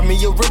gang. Cry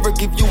me a river,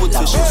 give you a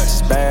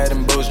tissue. Bad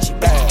and bullshit,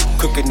 bad.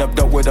 Cooking up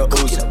dope with a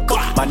Uzi.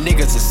 My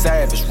niggas is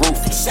savage,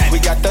 ruthless. We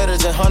got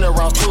 30s and 100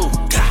 rounds too.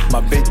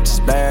 My bitch is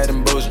bad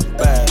and bullshit,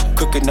 bad.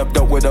 Cooking up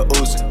dope with a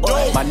Uzi.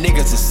 My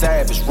niggas is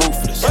savage,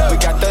 ruthless. We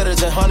got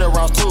 30s and 100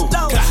 rounds too.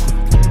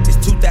 It's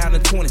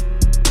 2020,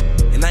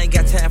 and I ain't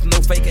got time for no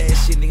fake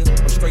ass shit, nigga.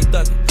 I'm straight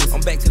thuggin'.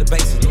 I'm back to the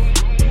basics, nigga.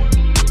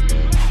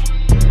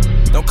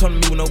 Don't come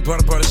to me with no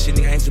brother shit,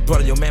 nigga. I ain't your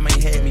brother. Your mama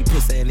ain't had me,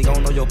 pussy ass nigga. I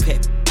don't know your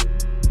pet.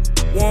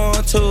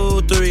 1,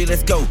 2, 3,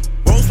 let's go.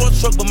 Rolls for a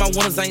truck, but my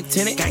winners ain't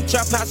tenant.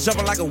 Trap house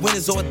jumping like a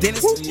winner's or a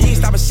dentist. He ain't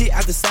stopping shit,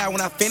 I decide when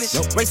I finish.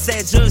 Race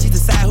sad judge, he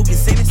decide who can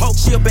sentence.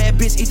 She a bad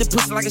bitch, eat the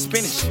pussy like a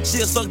spinach.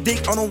 She'll suck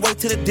dick on her way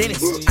to the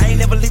dentist. I ain't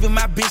never leaving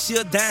my bitch, she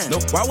a dime.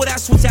 Why would I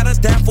switch out a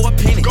dime for a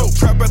penny? Go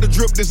trap at the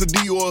drip, this a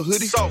D or a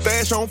hoodie.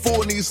 Stash on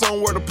 4, need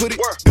somewhere to put it.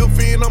 Still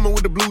feeling on me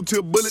with the blue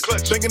tip bullet.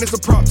 Thinking it's a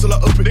prop till I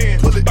up it in.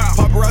 Pull it.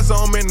 Paparazzi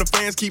on me and the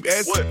fans keep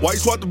asking. Why you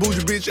swap the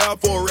Boujee bitch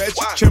out for a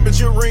ratchet?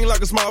 Championship ring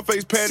like a small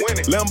face patty.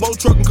 Lambo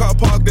truck and car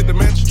parked at the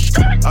mansion.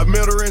 I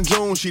met her in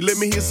June, she let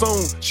me hit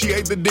soon. She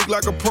ate the dick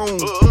like a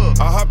prune.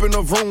 I hop in the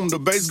room, the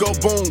bass go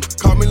boom.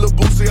 Call me Lil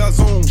Boosie, I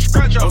zoom.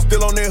 I'm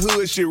still on that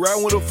hood shit,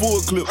 riding with a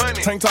full clip.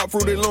 Tank top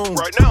fruity loom.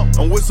 Right now,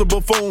 I'm with some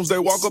buffoons, they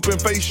walk up and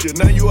face shit.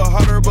 Now you a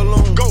hotter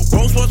balloon. Go.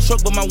 Rolls for a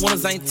truck, but my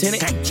winners ain't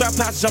tenant. Trap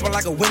house jumping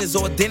like a winner's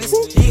or a dentist.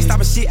 He ain't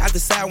stopping shit, I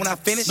decide when I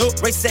finish.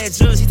 Race sad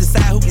judge, he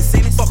decide who can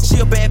sentence. She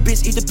a bad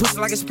bitch, eat the pussy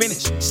like a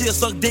spinach. She'll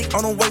suck dick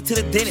on her way to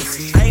the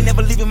dentist. I ain't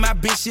never leaving my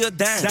bitch, she a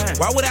dime.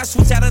 Why would I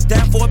switch out a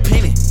dime for a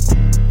penny?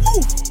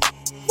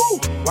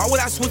 Why would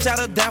I switch out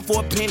a dime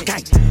for a penny?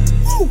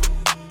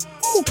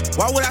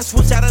 Why would I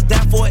switch out a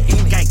dime for a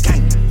penny?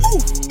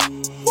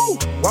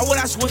 Why would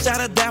I switch out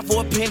a dime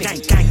for a penny?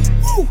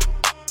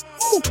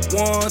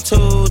 1,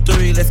 2,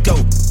 3, let's go.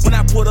 When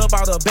I put up,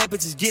 all the bad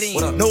bitches get in.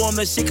 Know I'm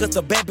the shit cause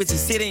the bad bitches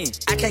sit in.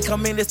 I can't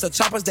come in, it's the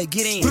choppers they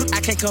get in.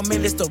 I can't come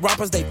in, it's the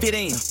rappers they fit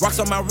in. Rocks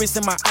on my wrist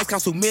and my ice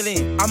cost $2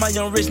 million. I'm a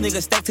young rich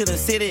nigga stacked to the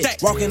city.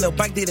 Walk in the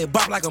bank, did it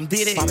bop like I'm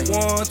did it.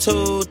 1,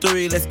 2,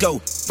 3, let's go.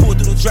 Pull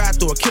through the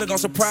drive-thru, a killer gon'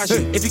 surprise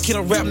you. If you kill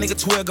a rap nigga,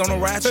 12 gonna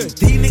ride you.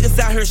 These niggas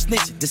out here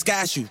snitching,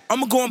 disguise you.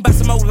 I'ma go and buy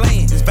some old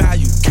land, it's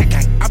value.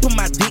 I put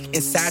my dick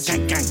inside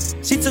you.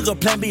 She took a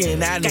plan B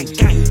and I knew.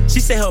 She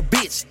said her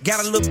bitch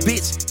got a little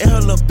bitch, and her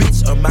little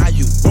bitch admire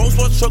you. Rolls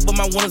for a truck, but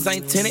my winners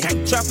ain't tenant.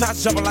 Trap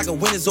house jumping like a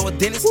winner's or a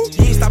dentist.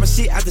 He ain't stopping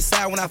shit, I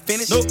decide when I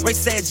finish. Race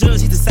sad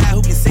judge, he decide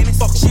who can sentence.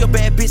 She a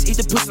bad bitch, eat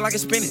the pussy like a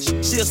spinach.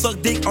 She'll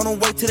suck dick on her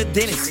way to the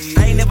dentist.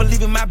 I ain't never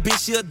leaving my bitch,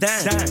 she a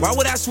dime. Why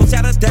would I switch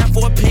out a dime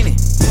for a penny?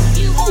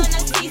 You wanna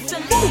see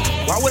some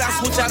ass? Why would I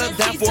switch out a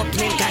dime for a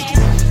penny?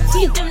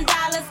 Keep them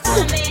dollars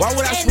coming. Why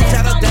would I switch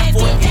out a dime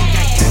for a penny?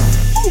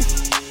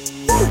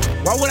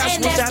 Why would I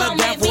switch out a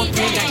dime for a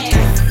penny?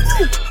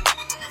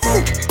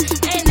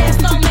 And that's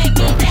gon' make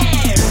me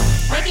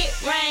dance. Make it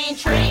rain,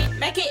 tree.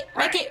 Make it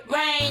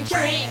rain,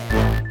 tree.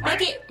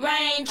 Make it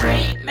rain,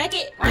 tree. Make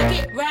it rain,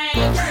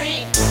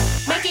 tree.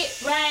 Make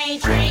it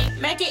rain, tree.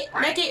 Make it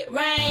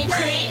rain,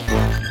 tree.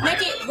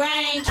 Make it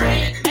rain,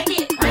 tree. Make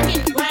it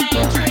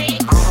rain, tree.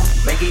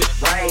 Make it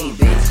rain,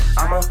 bitch.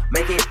 I'ma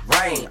make it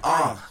rain.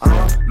 I'ma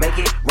make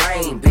it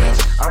rain, bitch.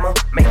 I'ma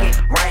make it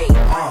rain.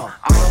 I'ma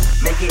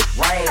make it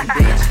rain,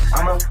 bitch.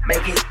 I'ma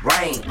make it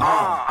rain.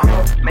 I'ma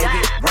make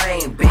it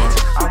rain, bitch.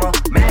 I'ma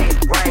make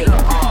it rain.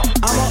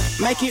 I'ma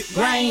make it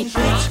rain,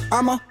 bitch.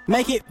 I'ma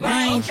make it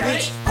rain,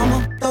 bitch.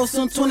 I'ma throw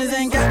some 20s,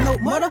 ain't got no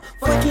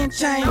motherfucking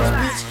change,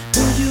 bitch.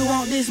 Do you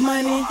want this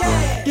money?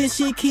 Yeah. Then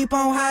she keep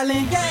on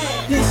hollering.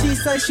 Yeah. Then she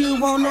say she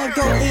wanna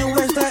go and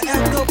where's the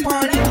after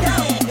party?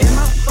 Yeah. In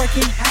my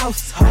fucking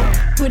house, ho.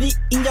 Put it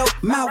in your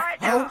mouth,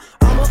 ho.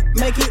 I'ma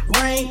make it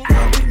rain,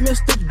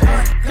 Mr.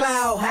 Dark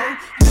Cloud, ho.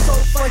 You so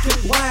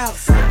fucking wild,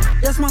 so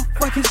that's my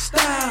fucking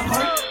style,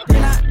 ho.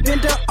 Then I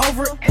bend her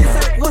over and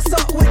say, what's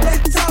up with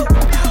that toe?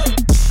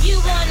 You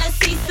wanna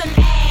see some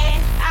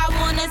ass? I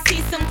wanna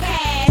see some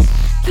cash.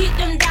 Keep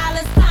them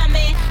dollars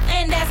coming,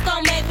 and that's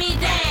gon' make me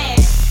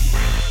dance.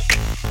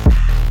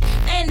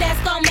 And that's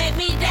gon' make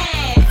me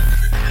dance.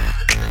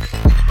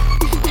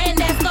 And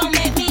that's gon'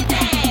 make me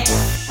dance.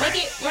 Make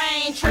it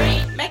rain,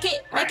 tree. Make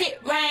it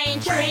rain,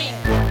 tree.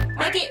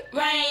 Make it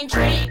rain,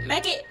 tree.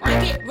 Make it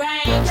rain,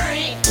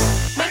 tree.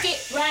 Make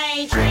it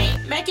rain, tree.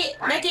 Make it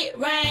rain, tree.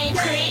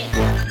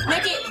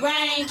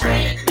 rain,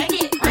 trick. Make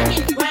it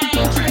rain,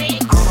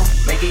 trick. I'ma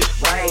make it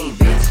rain,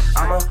 bitch.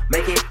 I'ma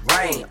make it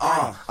rain,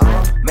 I'ma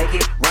make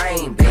it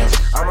rain, bitch.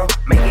 I'ma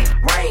make it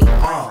rain,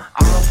 I'ma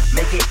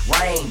make it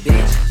rain,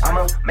 bitch.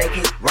 I'ma make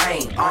it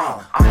rain, I'ma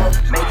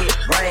make it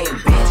rain,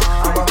 bitch.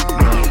 I'ma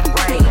make it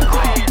rain,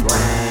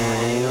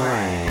 Rain,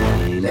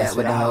 rain, that's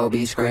what the hoe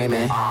be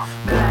screaming.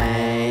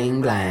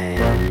 Blang,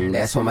 blang,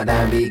 that's what my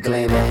dime be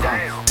gleaming.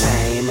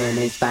 Came in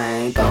this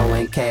thing,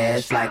 throwing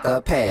cash like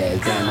a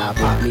peg. Then I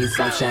pop me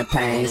some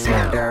champagne,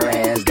 smack her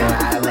ass, then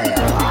I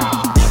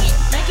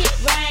laugh. Make it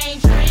rain,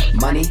 trick.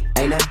 Money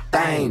ain't a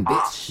thing,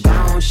 bitch.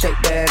 Don't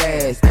shake that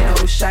ass, ain't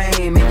no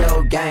shame in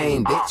your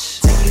game,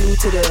 bitch. Take you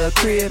to the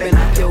crib and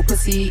knock your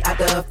pussy out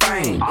the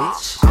frame,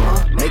 bitch.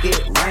 I'ma make it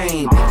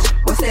rain, bitch.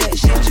 What's that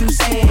shit you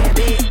saying,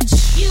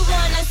 bitch? You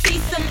wanna see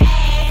some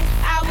ass,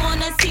 I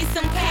wanna see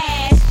some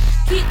cash.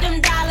 Keep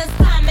them dollars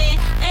coming,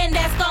 and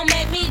that's gon'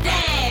 make me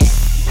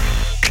dance.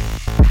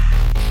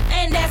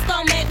 And that's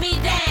gon' make me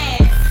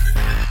dance.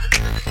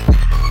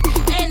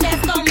 And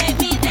that's gon' make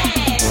me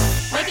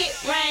dance. Make it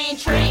rain,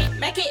 trick.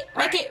 Make it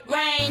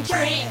rain,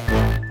 trick.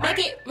 Make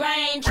it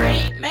rain,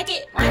 trick. Make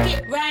it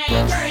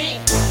rain, trick.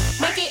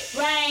 Make it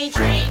rain,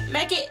 trick.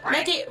 Make it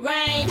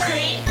rain,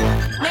 trick.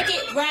 Make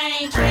it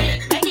rain, trick.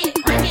 Make it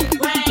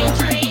rain,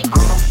 trick.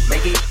 I'ma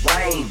make it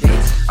rain,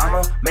 bitch.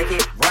 I'ma make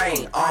it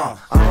rain,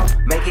 I'ma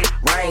make it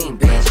rain,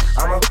 bitch.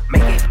 I'ma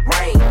make it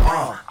rain,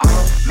 I'ma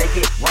make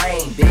it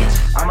rain, bitch.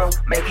 I'ma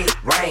make it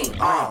rain,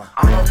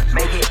 I'ma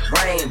make it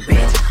rain,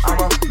 bitch.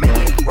 I'ma make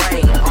it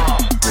rain,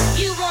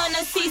 You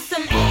wanna see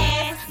some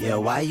ass? Yeah,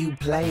 why you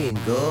playing,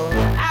 girl?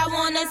 I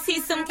wanna see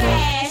some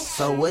cash.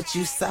 So what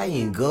you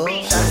saying, girl?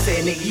 Tryna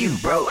say, nigga, you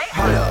broke.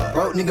 Hold up,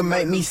 broke nigga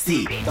make me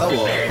sick. Throw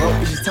up, broke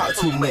bitches talk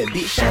too much,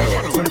 bitch.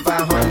 Shut up.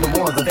 2,500 the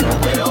ones I think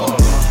I'm better on.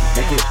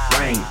 Make it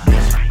rain, bitch.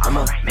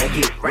 I'ma make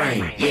it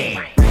rain,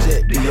 yeah. You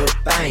just do your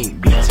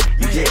thing, bitch.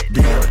 You just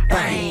do your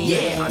thing,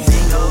 yeah. I'm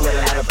single with a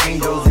lot of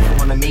pringles. If you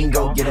want a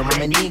mingo, get on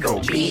my ego,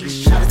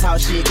 bitch. Try to talk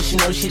shit, cause she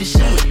know she the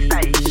shit.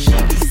 She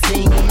be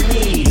singing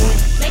me.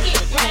 Make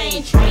it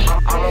rain, trick.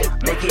 I'ma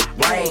make it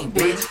rain,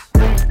 bitch.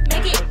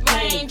 Make it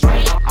rain,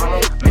 trick. I'ma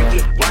make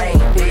it rain,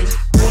 bitch.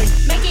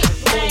 Make it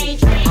rain,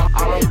 trick.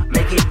 I'ma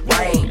make it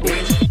rain,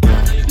 bitch.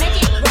 Make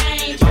it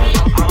rain, trick.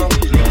 I'ma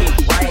make it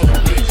rain,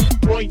 bitch.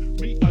 Point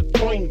me a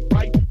twang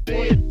right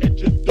there at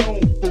your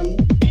dome, fool.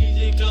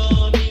 Easy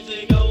come,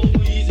 easy go,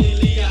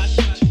 easily I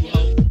shot you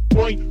up.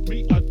 Point me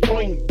a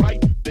twang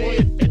right there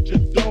at your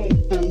dome,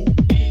 fool.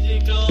 Easy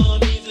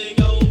come, easy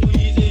go,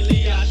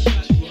 easily I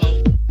shot you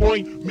up.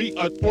 Point me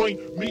a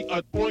point.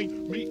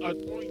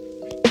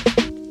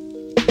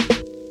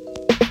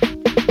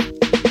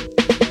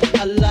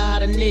 A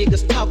lot of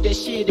niggas talk that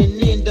shit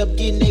and end up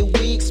getting their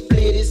wig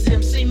split. It's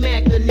MC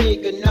Mac, the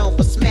nigga known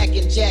for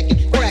smacking,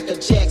 jacking, cracker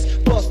jacks.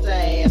 Bust the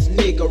ass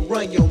nigga,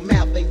 run your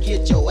mouth and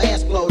get your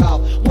ass blowed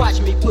off.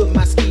 Watch me put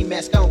my ski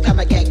mask on, come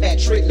a gang back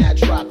trick, now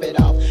drop it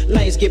off.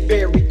 Lanes get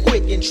very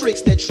quick and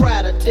tricks that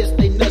try to test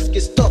they nuts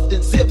get stuffed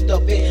and zipped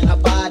up in a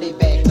body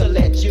bag to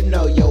let you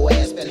know your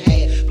ass been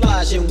had.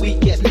 Plage and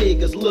weak ass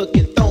niggas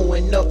looking,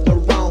 throwing up the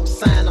wrong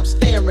sign. I'm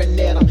staring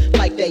at them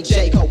like they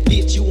J-Ho,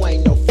 bitch, you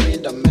ain't no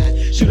friend of mine.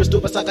 Shoot a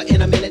stupid sucker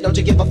in a minute, don't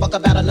you give a fuck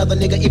about another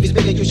nigga. If he's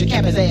bigger, you should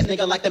cap his ass.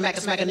 Nigga like the Mac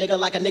and smack a nigga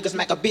like a nigga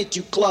smack a bitch,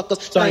 you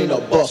cluckers. So ain't no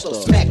buster.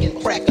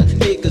 Smacking cracker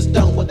niggas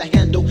done with the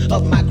handle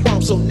of my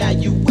chrome. So now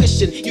you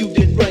wishing you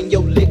didn't run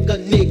your liquor,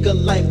 nigga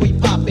lane. We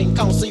popping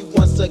concy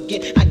once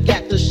again. I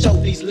got to show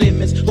these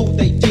lemons who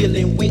they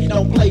dealing with.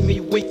 Don't play me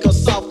weak or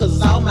soft,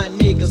 cause all my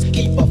niggas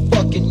keep a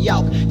fucking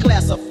yawk.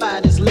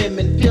 Classified as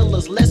lemon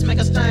pillars. Let's make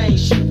a stain.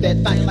 Shoot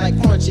that thing like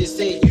Crunchy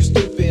said, you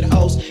stupid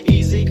hoes.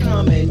 Easy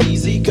come and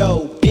easy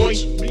go, bitch.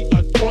 Point me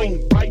a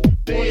twang right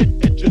there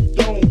at your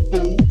dome,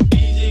 fool.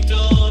 Easy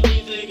come,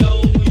 easy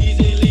go,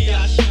 easily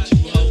I shot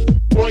you up.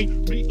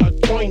 Point me a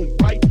twang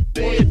right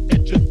there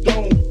at your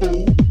dome,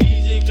 fool.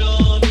 Easy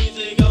come,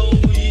 easy go,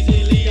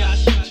 easily I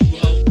shot you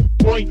up.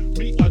 Point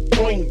me a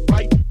twang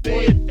right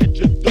there at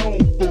your dome,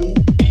 fool.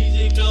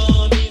 Easy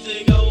come,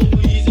 easy go,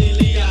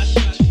 easily I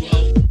shot you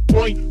up.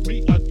 Point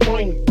me a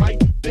twang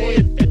right there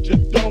at your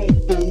dome,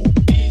 fool.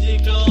 Easy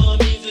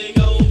come, easy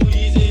go,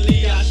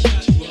 easily I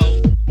shot you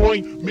up.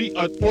 Point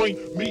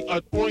me a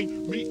point.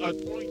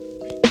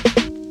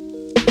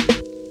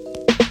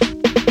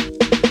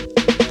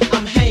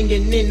 I'm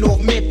hanging in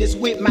North Memphis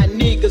with my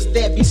niggas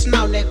that be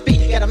snarling that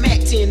beat. Got a Mac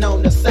 10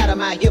 on the side of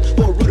my hip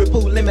for a Rudy Poo,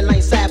 lemon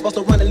lane side, bust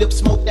a running lip,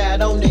 smoked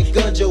out on that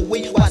ganja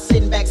weed while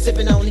sitting back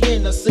sipping on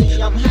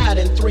Hennessy. I'm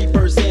hiding 3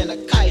 birds and a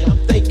kite. I'm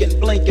thinking,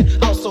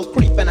 blinking, also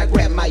creeping. I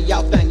grab my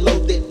y'all thing,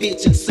 load that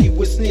bitch and see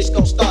which snitch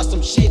gon' start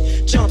some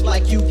shit. Jump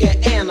like you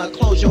get Anna,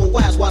 close your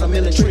eyes,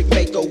 watermelon trick,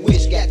 make a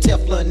wish. Got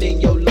Teflon in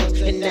your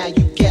lungs and now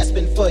you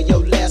gasping for your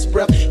last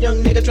breath.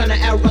 Young nigga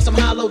tryna outrun some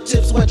hollow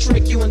tips. What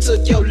trick you and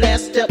took your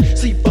last step?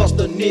 See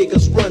buster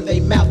niggas run they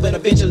mouth and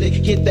eventually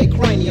hit they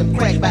cranium.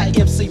 Cracked by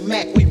MC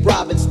Mac, we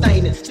robbing,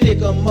 staining.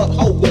 Stick 'em up,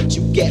 hold what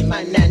you get.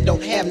 My 9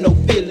 don't have no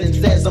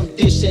feelings as I'm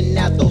dishing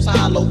out those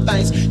hollow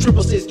things.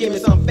 666, give me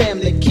some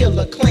family,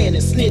 killer, clan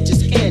and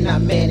snitches. And I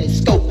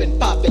manage, scoping,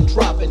 popping,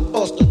 dropping,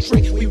 bust a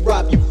trick. We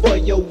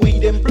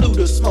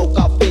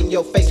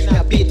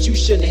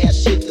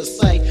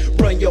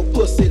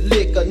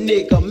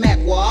Mac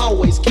will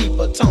always keep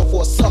a tone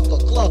for a sucker,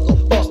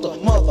 clucker, buster,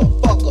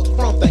 motherfucker.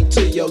 Crumb thing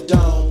to your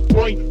dome.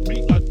 Point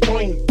me a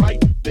tone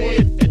right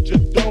dead at your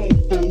dome,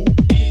 fool.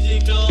 Easy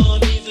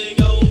come, easy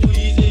go,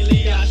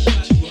 easily I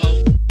shoot you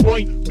hoe.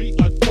 Point me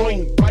a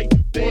tone right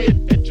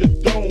dead at your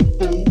dome,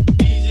 fool.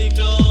 Easy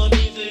come,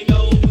 easy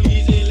go,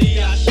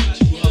 easily I shoot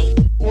you hoe.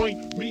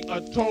 Point me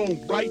a tone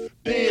right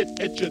dead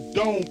at your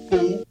dome,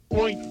 fool.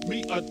 Point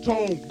me a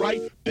tone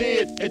right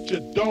dead at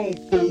your dome,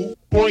 fool.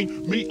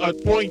 Point me a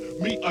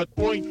point me a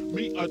point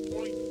me a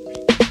point.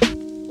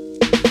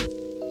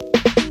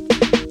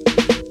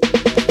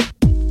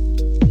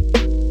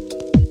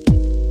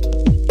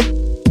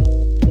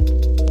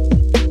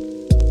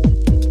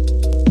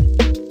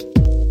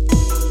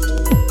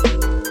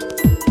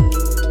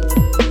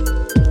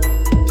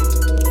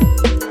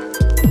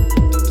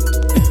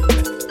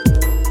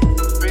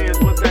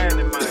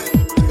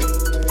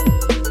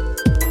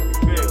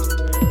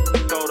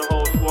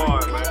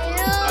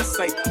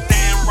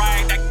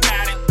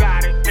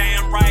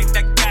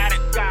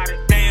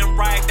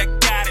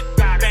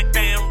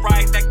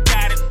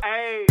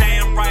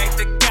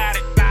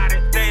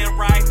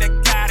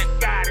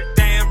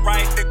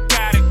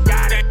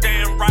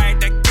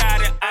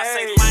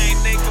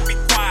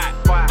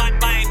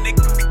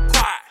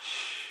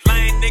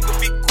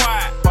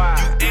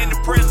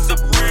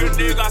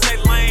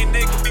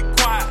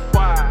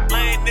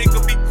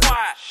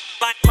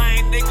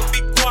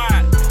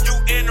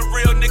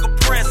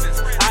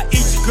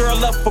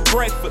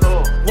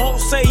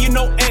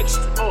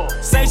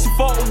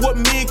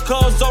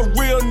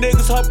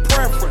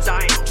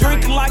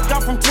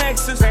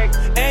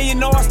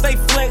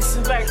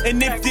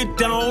 And if you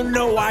don't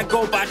know, I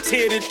go by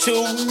Titty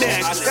 2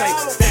 next. I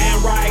say,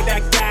 damn right, I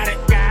got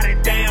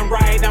it. Damn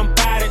right, I'm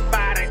bout it.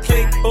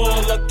 Click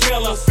full of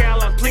killers.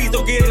 Please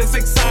don't get us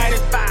excited.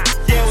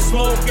 Yeah, we're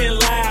smoking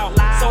loud,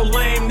 so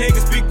lame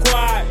niggas be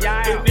quiet.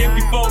 And if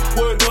you fuck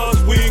with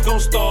us, we gon'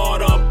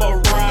 start up a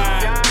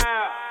ride.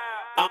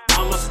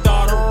 I'ma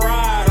start a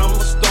ride. I'ma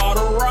start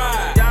a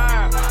ride.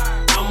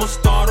 I'ma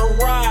start a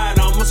ride.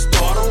 I'ma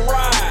start a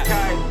ride.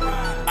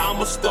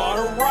 I'ma start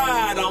a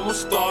ride. I'ma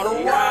start a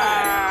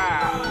ride.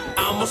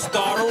 I'ma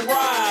start a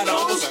ride,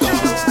 I'ma start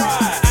a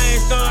ride. I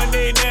ain't stunning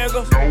these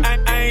niggas,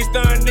 I ain't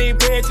stunning these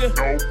bitches.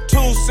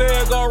 2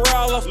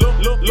 cigarillas,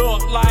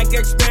 look like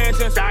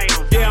extensions.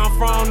 Yeah, I'm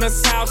from the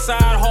south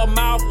side, her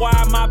mouth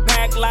wide, my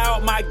back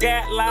loud, my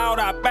gat loud.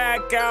 I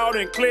back out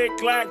and click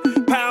clack,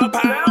 pow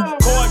pow.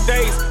 Court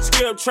dates,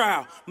 skip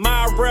trial,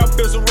 my rep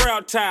is a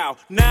reptile.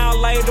 Now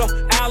later,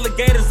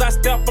 alligators, I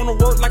step on the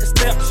work like a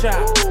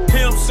stepchild.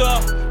 Pimps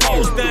up,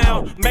 hoes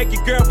down, make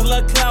your girl pull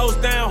her clothes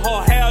down,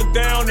 her hair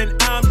down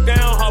and I'm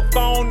down, her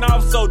phone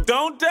off, so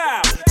don't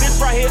dial. This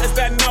right here is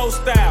that no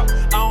style.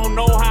 I don't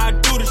know how I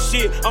do the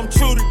shit, I'm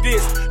true to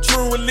this.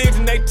 True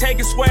religion, they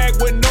taking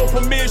swag with no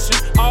permission.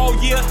 All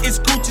year it's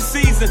Gucci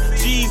season.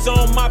 G's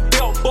on my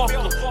belt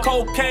buckle,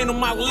 cocaine on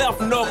my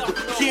left knuckle.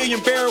 Kill you,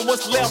 bury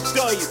what's left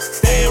of you.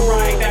 Damn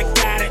right, I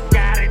got it.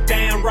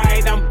 Damn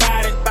right, I'm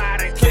bout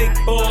it. Click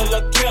full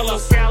of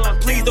killers.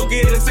 Please don't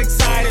get us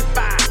excited.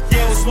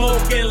 Yeah, we're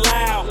smoking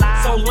loud,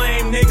 so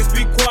lame niggas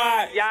be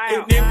quiet.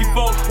 And if you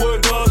fuck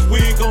with us, we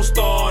gon'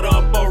 start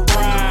up a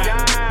ride.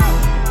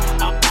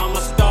 I'ma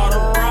start a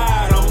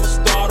ride. I'ma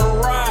start a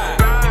ride.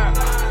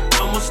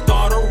 I'ma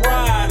start a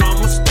ride.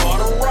 I'ma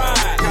start a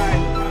ride.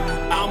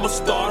 I'ma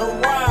start a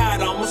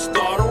ride. I'ma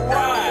start a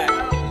ride.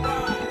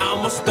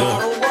 I'ma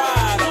start a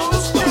ride. I'ma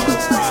start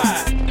a ride.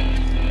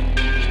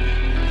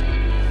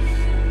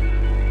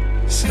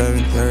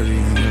 7:30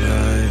 in the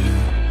light.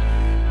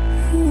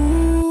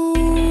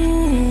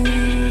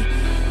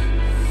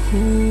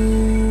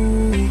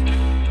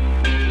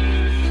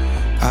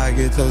 I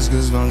get those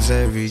goosebumps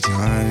every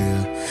time,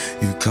 yeah.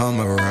 You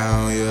come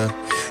around, yeah.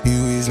 You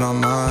ease my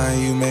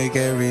mind, you make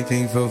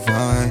everything feel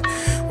fine.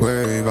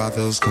 Worry about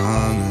those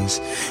comments,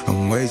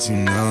 I'm way too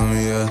numb,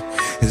 yeah.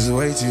 It's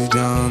way too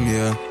dumb,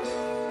 yeah.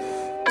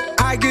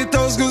 I get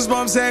those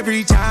goosebumps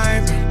every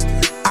time.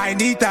 I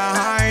need the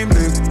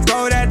Heimlich,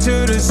 throw that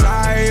to the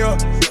side, yeah.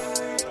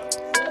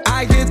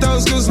 I get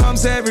those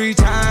goosebumps every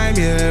time,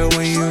 yeah.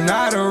 When you're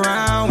not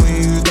around, when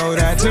you throw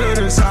that to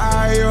the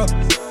side, yeah.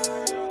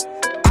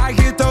 I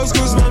get those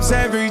goosebumps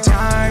every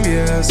time,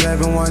 yeah.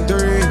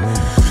 713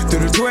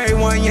 through the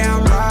 281, yeah,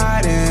 I'm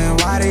riding.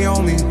 Why they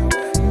on me?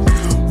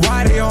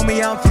 Why they on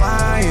me? I'm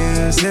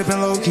flying, sipping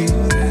low key.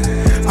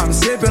 I'm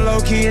sipping low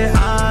key in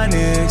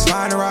Onyx,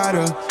 find a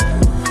rider.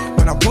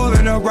 When I'm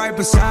pulling up right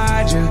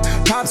beside you,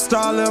 pop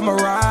star Lil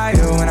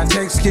Mariah. When I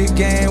text kick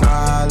game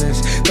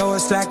wireless, throw a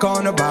stack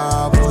on the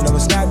Bible. Never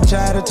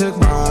Snapchat or took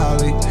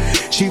Molly.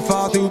 She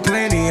fall through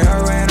plenty,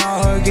 her and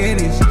all her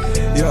guineas.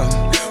 Yeah,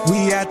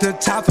 we at the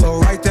top floor,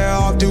 right there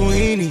off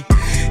Duini.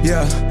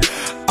 Yeah,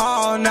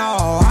 oh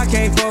no, I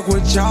can't fuck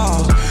with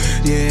y'all.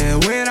 Yeah,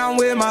 when I'm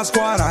with my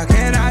squad, I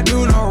cannot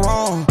do no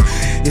wrong.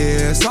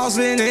 Yeah,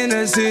 saucepan in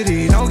the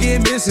city, don't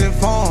get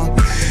misinformed.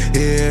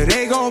 Yeah,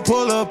 they gon'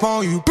 pull up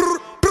on you.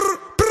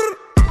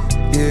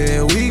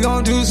 Yeah, we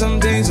gon' do some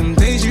things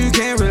you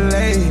can't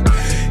relate.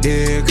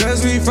 Yeah,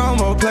 cause we from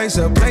a place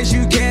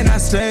you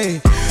cannot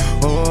stay.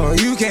 Or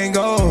you can't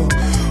go,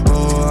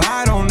 or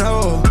I don't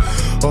know.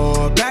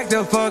 Or back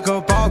the fuck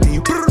up, I'll be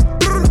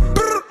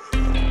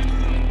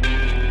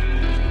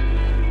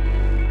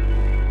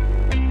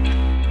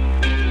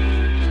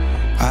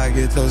I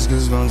get those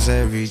goosebumps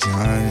every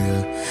time,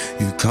 yeah.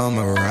 You come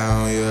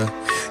around, yeah.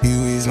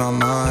 You ease my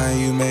mind,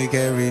 you make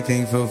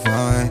everything feel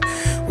fine.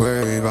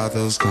 Worry about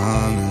those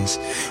comments,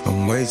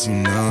 I'm way too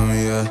numb,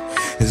 yeah.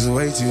 It's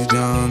way too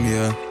dumb,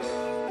 yeah.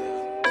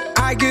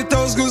 I get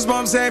those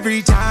goosebumps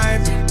every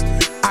time.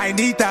 I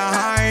need the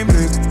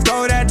Heimlich,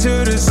 throw that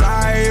to the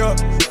side, yeah.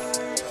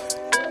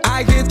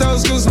 I get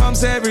those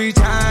goosebumps every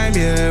time,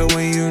 yeah.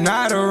 When you're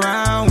not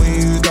around, when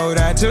you throw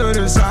that to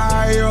the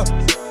side, yeah.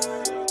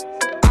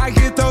 I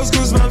get those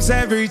goosebumps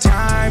every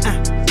time.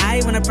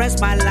 I wanna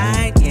press my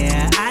line,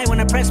 yeah. I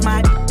wanna press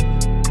my.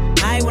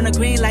 I wanna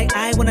green like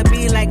I wanna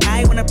be like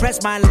I wanna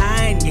press my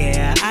line,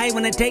 yeah. I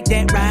wanna take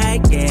that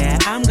ride, yeah.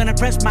 I'm gonna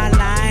press my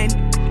line.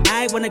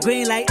 I wanna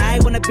green like I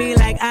wanna be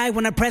like I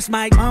wanna press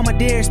my. Mama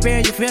dear, spare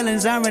your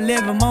feelings. I'm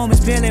reliving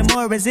moments, feeling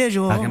more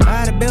residual. I can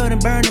buy the building,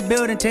 burn the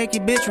building, take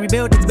your bitch,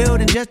 rebuild the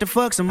building just to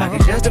fuck some more. I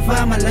can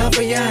justify my love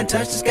for you and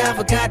touch the sky,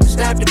 forgot to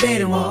stop the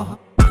bidding war.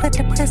 Put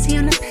the pussy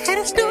on the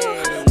pedestal.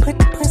 Put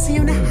the pussy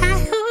on the high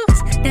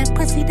horse. That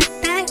pussy to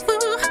die for.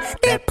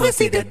 That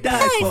pussy to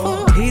die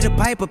for. He the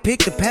piper,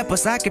 pick the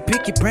peppers. I can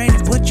pick your brain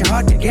and put your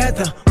heart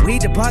together. We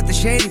depart the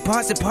shady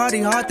parts and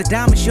party hard. The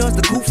diamond shows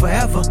the cool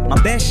forever.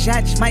 My best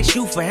shot just might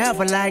shoot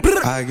forever like.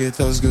 I get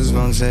those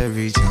goosebumps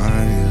every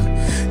time,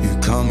 yeah. You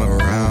come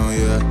around,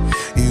 yeah.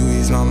 You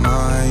ease my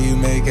mind, you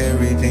make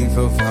everything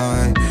feel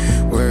fine.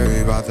 Worry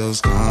about those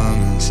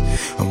comments,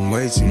 I'm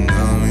way too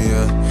numb,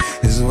 yeah.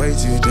 It's way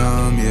too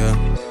dumb, yeah.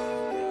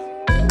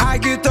 I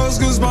get those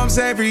goosebumps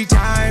every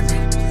time.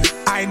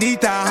 I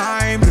need the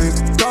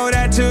Heimlich, throw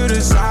that to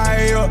the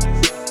side, yeah.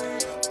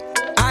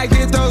 I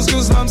get those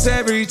goosebumps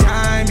every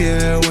time,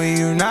 yeah. When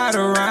you're not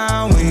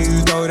around, when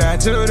you throw that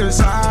to the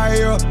side,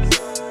 yeah.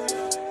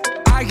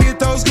 I get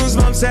those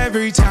goosebumps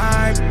every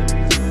time.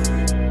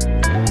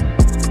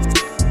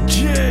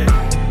 Yeah.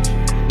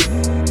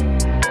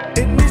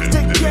 And it's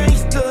the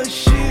gangsta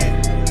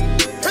shit.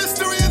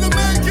 History in the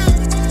making.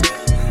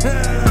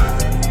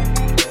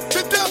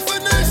 The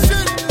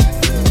definition.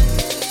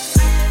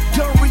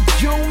 The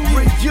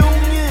reunion.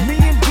 Me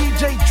and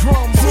DJ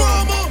Drama.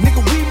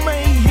 Nigga, we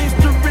made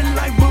history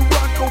like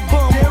Barack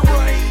Obama. Yeah,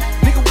 right.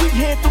 Nigga, we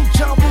had them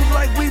choppers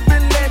like we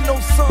been letting no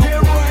summer. Yeah,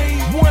 right.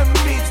 One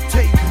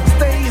mixtape,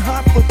 stay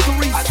hot for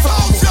 3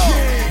 summers.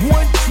 Yeah.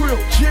 One trip,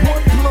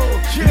 one plug,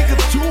 nigga,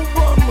 2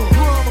 runners.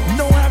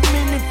 Know how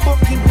many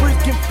fucking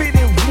bricks can fit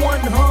in one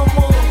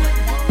Hummer?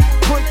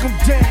 Break them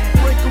down,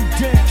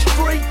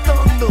 straight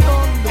thunder.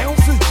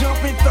 Ounces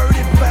jumping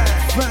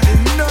 35,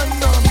 and none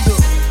under.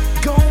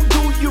 Gon'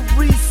 do your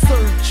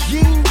research, you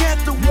ain't got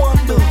to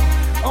wonder.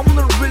 I'm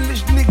the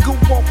realest nigga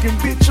walking,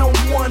 bitch, I'm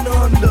 1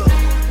 under.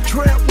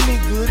 Trap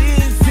nigga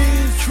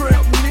this,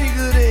 trap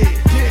nigga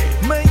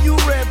that. Man, you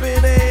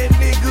rapping ass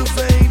niggas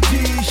ain't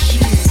this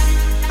shit.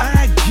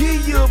 I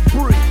give you a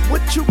brick,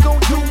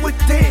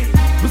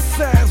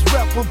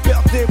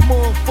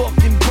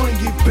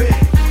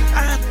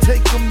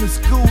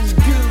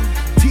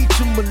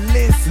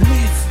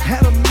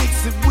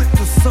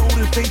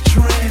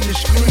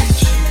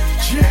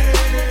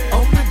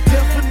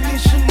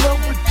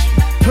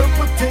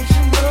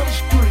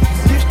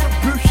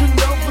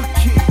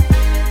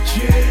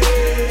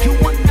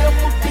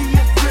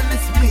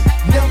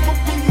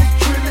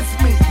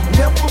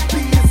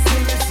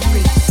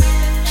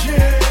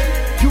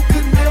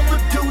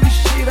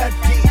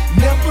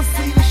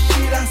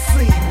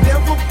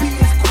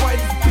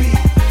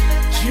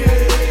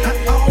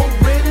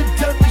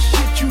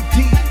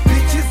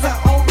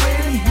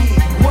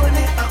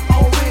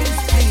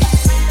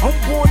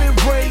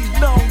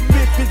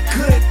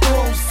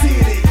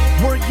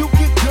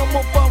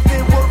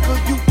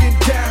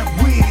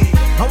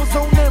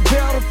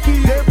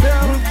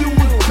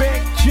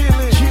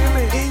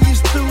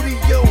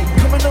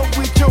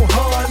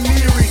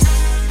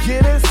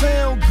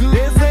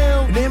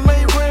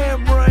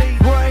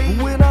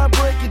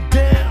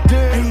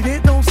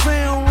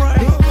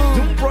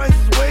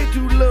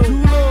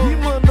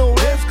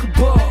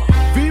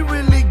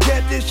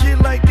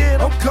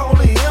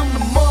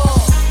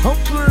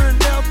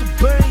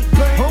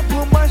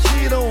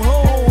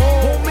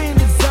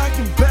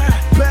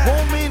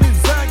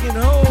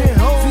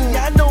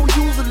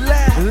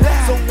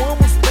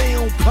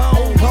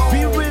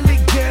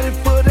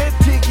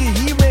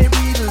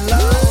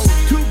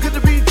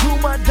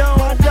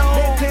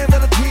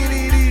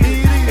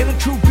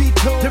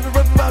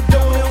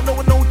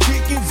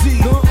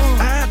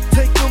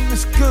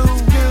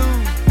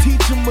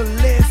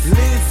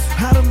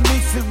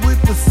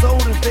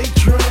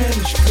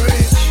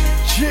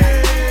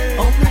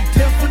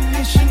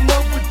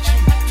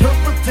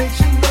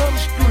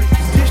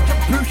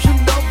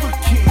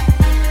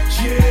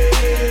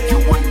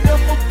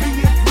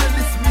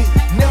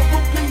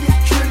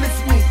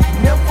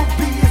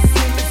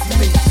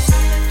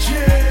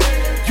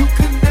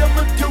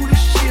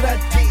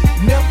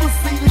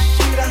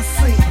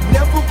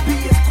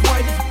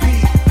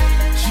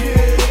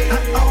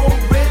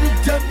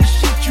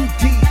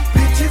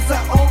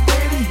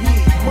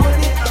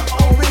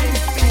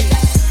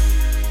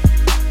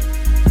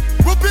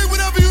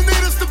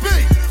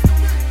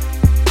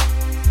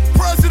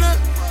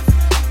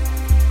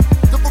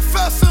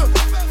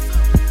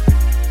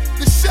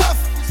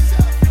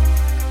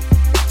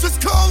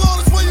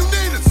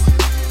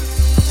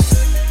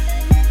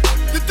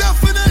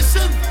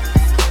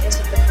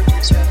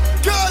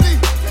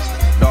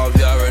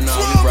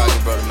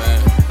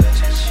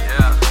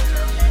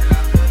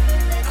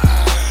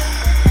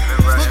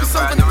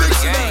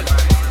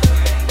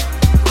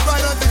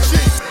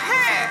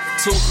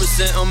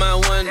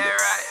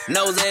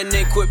 and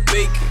then quit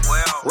beaking.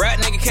 Rap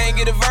nigga can't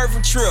get a Vert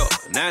from Trill.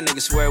 Now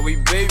niggas swear we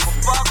beef.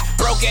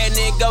 Broke ass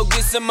nigga go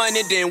get some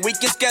money, then we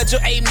can schedule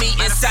a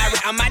meeting. Sorry,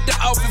 I'm at the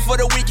open for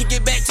the week and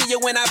get back to you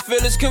when I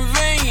feel it's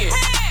convenient.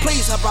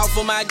 Please hop out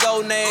for my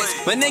gonads.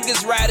 My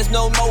niggas riders,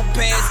 no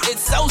mopeds.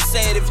 It's so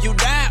sad if you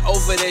die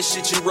over that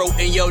shit you wrote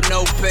in your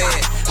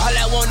notepad. All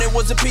I wanted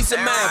was a peace of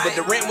mind, but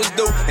the rent was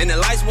due and the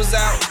lights was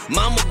out.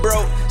 Mama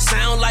broke,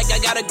 sound like I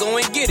gotta go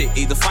and get it,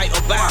 either fight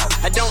or bow.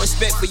 I don't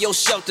expect for your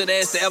sheltered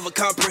ass to ever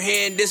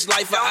comprehend this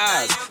life of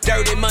ours.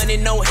 Dirty money,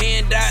 no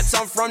handouts,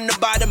 I'm from the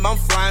bottom, I'm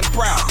flying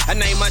proud. I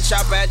named my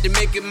chopper after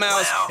Mickey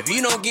Mouse. If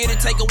you don't get it,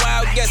 take a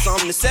wild guess.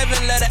 I'm the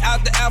 7th letter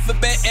out the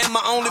alphabet, and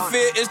my only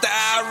fear is the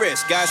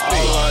IRS. Godspeed.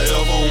 All I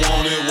ever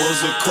wanted was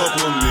a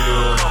couple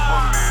mil.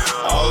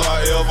 All I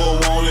ever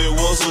wanted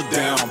was a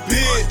damn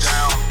bitch.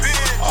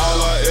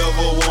 All I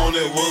ever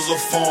wanted was a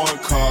foreign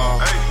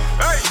car.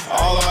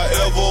 All I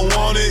ever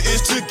wanted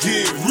is to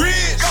get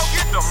rich.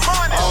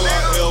 All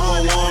I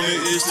ever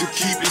wanted is to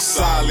keep it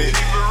solid.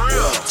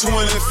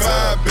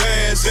 25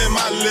 bands in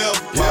my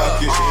left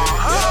pocket.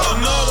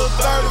 Another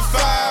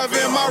 35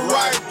 in my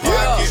right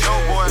pocket.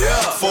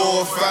 4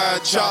 or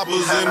 5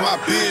 choppers in my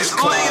bitch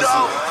closet.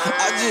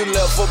 I just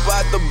left up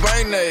out the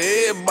bank, now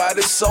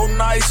everybody so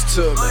nice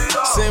to me.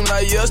 Seemed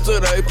like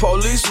yesterday,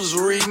 police was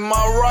reading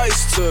my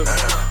rights to me.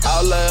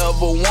 All I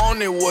ever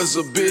wanted was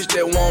a bitch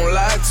that won't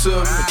lie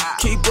to me.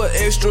 Keep an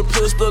extra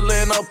pistol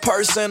in a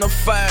purse and a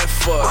fight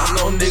for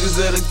me. No niggas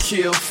that'll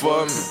kill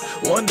for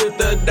me, one that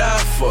they'll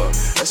die for me.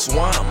 That's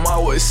why I'm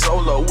always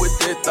solo with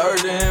that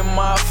 30 in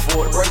my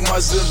 40. Break my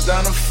zips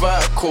down to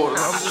 5/4.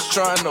 I'm just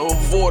trying to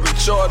avoid a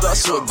charge. I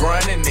swear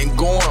grinding and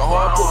going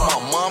hard. Put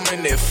my mom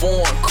in that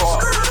foreign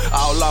car.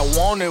 All I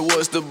wanted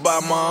was to buy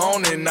my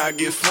own and not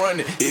get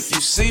fronted. If you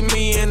see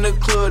me in the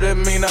club, that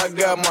mean I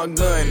got my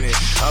gun in.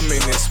 I'm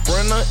in that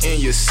Sprinter in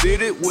your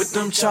city with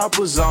them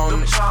choppers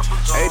on it.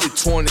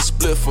 80-20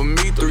 split for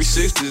me,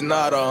 360's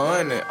not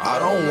 100. I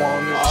don't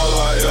want it. All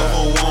I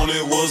ever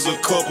wanted was a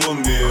couple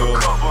mil.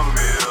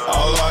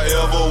 All I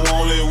ever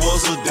wanted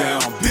was a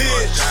damn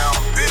bitch.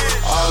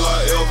 All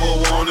I ever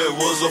wanted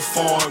was a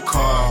foreign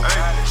car.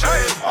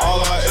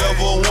 All I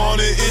ever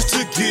wanted is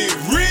to get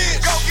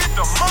rich.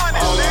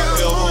 All I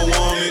ever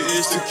wanted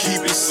is to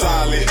keep it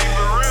solid.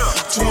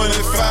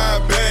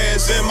 25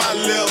 bands in my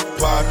left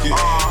pocket.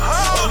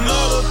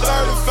 Another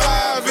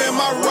 35 in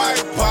my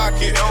right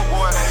pocket.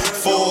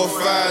 4 or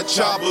 5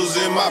 choppers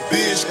in my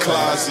bitch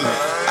closet.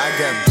 I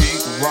got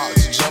big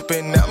rocks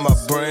jumping at my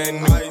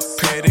brand new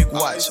Patek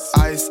watch.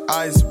 Ice,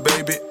 ice,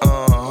 baby,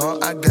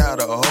 I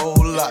got a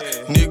whole lot.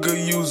 Nigga,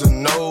 you's a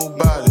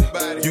nobody.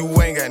 You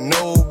ain't got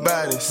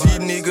nobody. See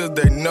niggas,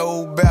 they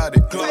know about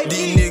it.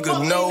 These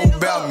niggas know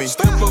about me.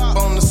 Step up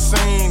on the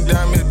scene,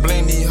 diamonds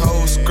bling these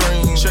whole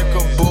screen. Check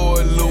a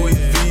boy, Louis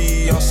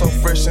V. I'm so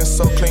fresh and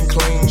so clean,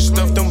 clean.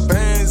 Stuff them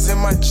bands in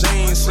my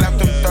jeans. Slap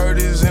them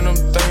 30s in them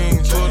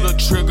things. Pull the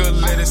trigger,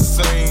 let it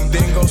sing.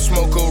 Then go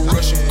smoke a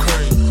Russian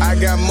cream. I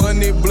got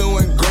money, blue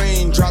and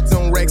green. Drop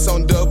them racks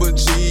on double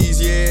G's.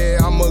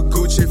 Yeah, I'm a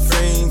Gucci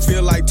fiend.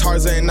 Feel like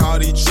Tarzan all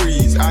these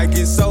trees. I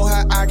get so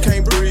high I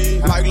can't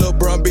breathe. Like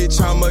LeBron, bitch,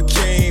 I'm a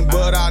king.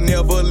 But I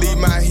never leave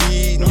my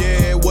heat.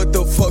 Yeah, what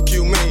the fuck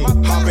you mean?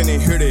 Hopping in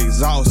here, the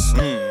exhaust.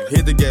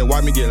 Hit the gate,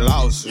 why me get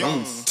lost?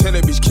 Tell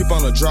that bitch keep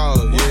on the draw,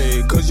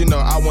 yeah. Cause you know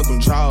I want them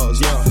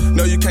draws, yeah.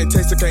 No, you can't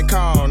text or can't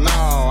call, no.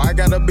 I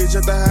got a bitch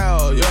at the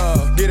house,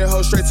 yeah. Get a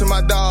hoe straight to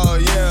my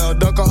dog, yeah.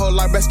 Dunk a hoe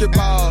like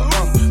basketball,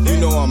 You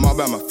know I'm all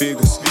about my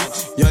figures.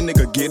 Young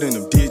nigga get in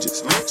them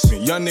digits.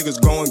 Young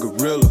niggas going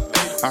gorilla.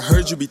 I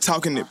heard you be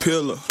talking that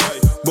pillar.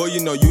 Boy,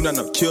 you know you not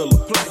no killer.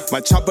 My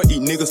chopper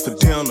eat niggas for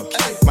dinner.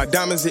 My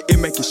diamonds, it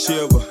make it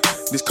shiver.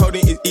 This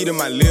codeine is eating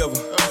my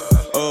liver.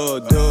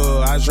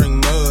 I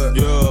drink mud,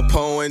 yeah,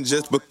 pouring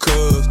just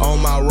because.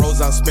 On my rose,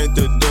 I spent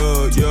the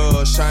dub,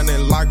 yeah,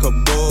 shining like a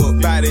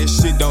bug. Buy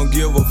this shit, don't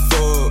give a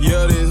fuck.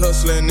 Yeah, this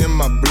hustling in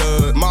my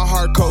blood. My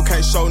heart cold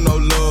can't show no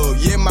love.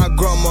 Yeah, my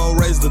grandma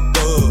raised the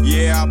thug.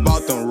 Yeah, I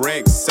bought them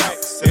racks out.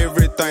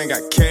 Everything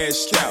got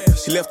cashed out.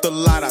 She left a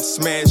lot, I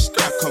smashed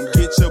out. Come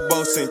get your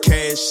boss and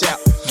cash out.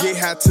 Get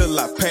high till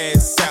I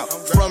pass out.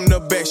 From the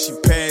back, she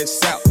pass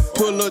out.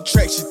 Pull a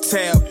track, she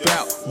tap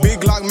out.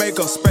 Big lock make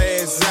her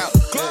spaz out.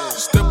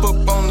 Step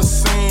up on the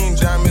scene,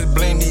 diamonds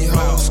bling these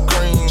whole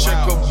screen.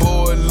 Check a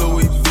boy,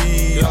 Louis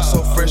V. I'm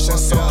so fresh and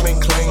so clean,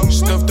 clean.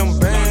 Stuff them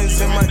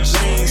bands in my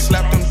jeans,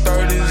 slap them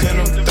 30s in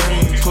them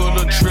things. Pull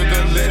the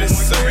trigger, let it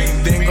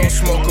sing. Then go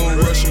smoke a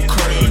Russian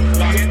cream.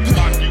 Lock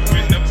you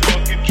in the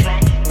fucking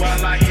trunk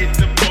while I hit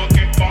the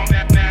fucking phone.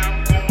 Now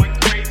I'm going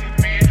crazy,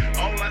 man.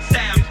 All I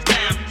slam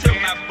till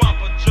my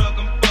bumper drug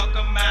 'em, fuck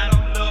 'em, I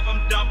don't love 'em,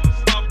 dump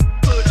 'em,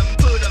 put 'em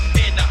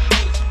in the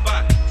whole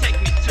spot.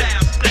 Take me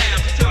down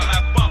till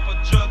my bumper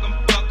drug.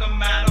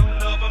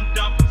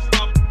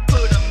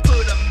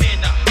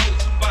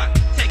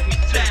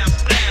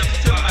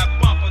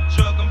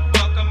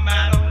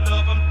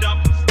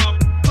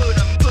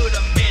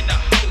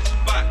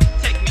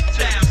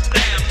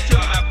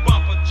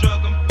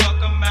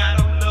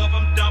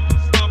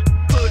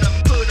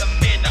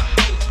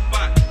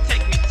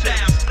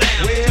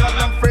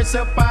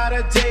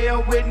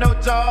 jail with no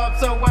job,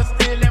 so I'm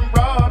still in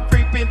raw.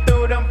 Creeping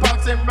through them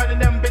parks and running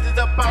them bitches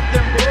up off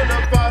them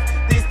boulevards.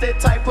 This the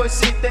type of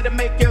shit that'll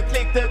make you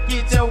click to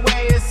get your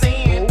ass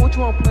in. What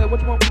you wanna play?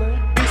 What you wanna play?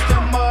 Bitch, the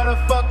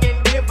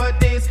motherfucking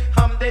dividends.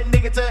 I'm that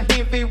nigga to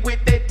heavy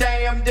with that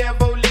damn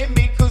devil in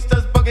me.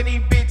 Coosters bugging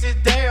these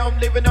bitches down,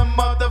 leaving them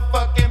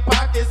motherfucking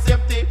pockets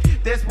empty.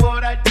 That's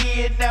what I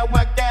did, now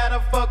I got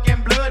a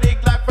fucking bloody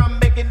Glock from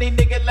making these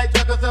niggas like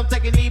druggers. I'm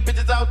taking these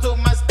bitches out to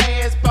my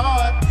stash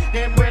part.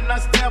 And when I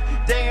step,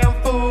 damn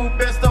fool,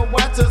 best to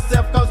watch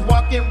yourself, cause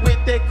walking with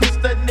that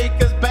Cooster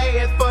niggas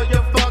bad for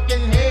your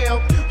fucking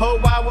hell. Oh,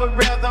 I would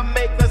rather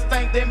make a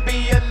stink than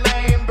be a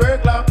lame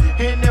burglar.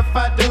 And if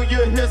I do,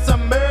 you hear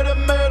some murders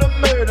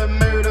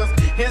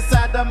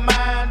inside the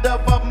mind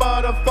of a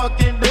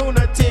motherfucking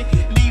lunatic.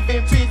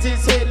 Leaving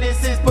bitches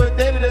headless is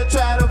pathetic to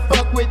try to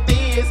fuck with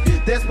this.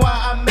 That's why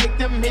I make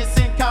them hits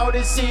and call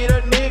this shit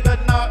a nigga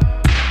knock.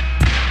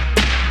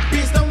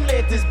 Bitch, don't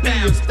let this be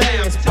your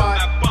stand spot.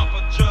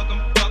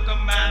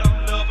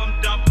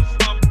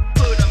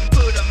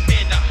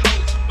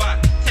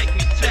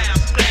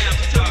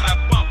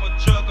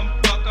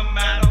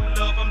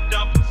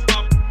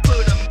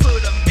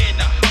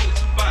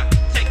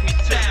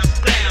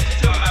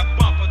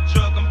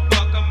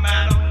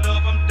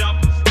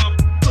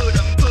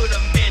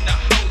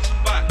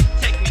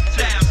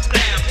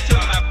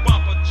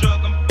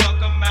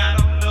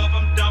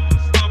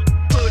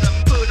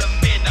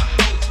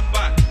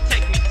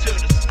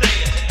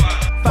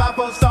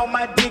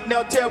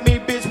 Now tell me,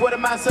 bitch, what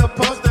am I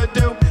supposed to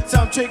do?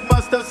 Some trick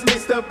must have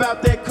snitched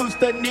about that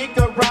Cooster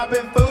nigga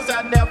robbing fools.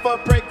 I never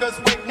break a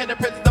swing in the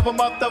presence of a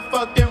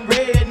motherfucking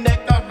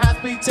redneck. On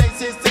high-speed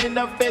chases in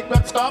the fake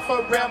rap scarf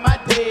around my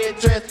dead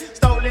dress.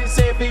 Stolen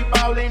Chevy,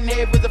 ballin'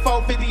 head with the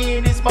 450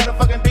 in this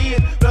motherfucking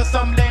biz. Plus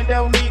some land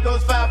down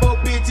Migos, 5-0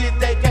 bitches,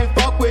 they can't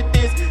fuck with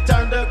this.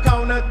 Turn the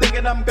corner,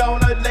 thinking I'm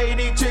gonna lay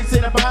these tricks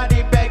in a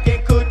body bag.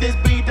 And could this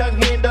be the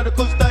hand of the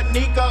Cooster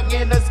nigga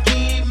in the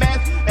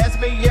Skeemask? Ask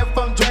me if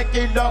I'm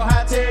Dracula,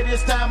 hot tear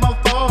this time I'm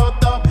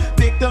fucked up.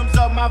 Victims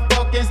of my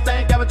fucking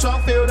stank, got a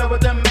trunk filled up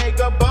with the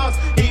mega bucks.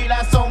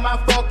 Eli's on my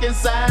fucking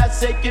side,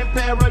 shaking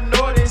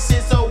paranoid and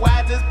shit, so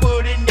I just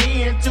put an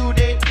end to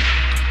that.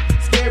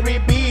 Scary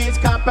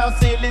bitch, cop out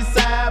silly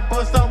side,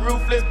 bust I'm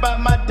ruthless by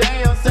my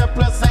damn self.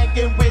 Plus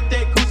hanging with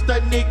that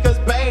Cooster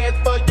niggas bad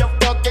for your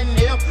fucking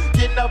help.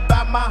 Getting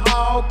about my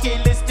hall,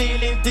 killing,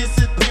 stealing, this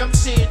is pimp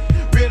shit.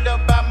 Real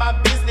about my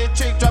business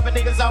trick, dropping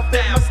niggas off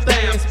at my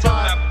stand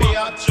spot.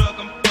 Drug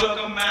 'em, fuck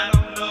 'em, I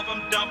don't love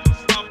 'em, dump 'em,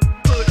 stomp 'em,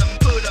 put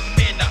 'em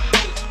in the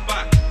whole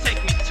spot.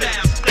 Take me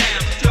down,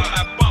 till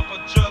my bumper.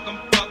 Drug 'em,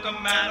 fuck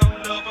 'em, I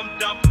don't love 'em,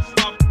 dump 'em,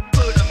 stomp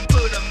 'em,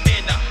 put 'em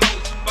in the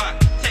whole spot.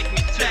 Take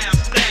me down,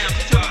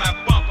 till my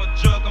bumper.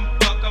 Drug 'em,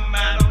 fuck 'em,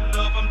 I don't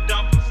love 'em,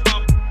 dump 'em,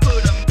 stomp 'em,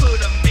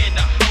 put 'em in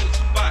the whole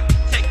spot.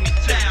 Take me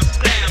down,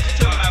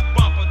 till my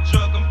bumper.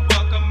 Drug 'em,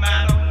 fuck 'em,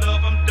 I don't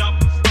love 'em, dump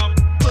 'em, stomp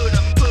 'em,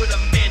 put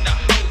 'em in the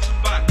whole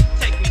spot.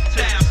 Take me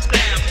down,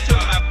 till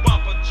my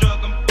bumper. Drug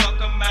 'em,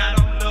 fuck 'em, I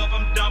don't love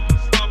 'em, dump 'em,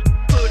 stomp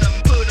 'em,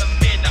 put 'em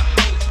in the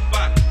whole spot.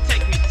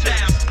 Take me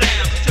down,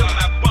 till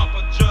my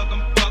bumper. Drug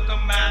 'em, fuck 'em,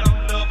 I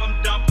don't love 'em,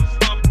 dump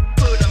 'em,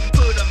 stomp 'em,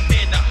 put 'em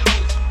in the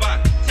whole spot.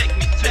 Take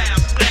me down,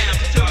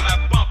 till my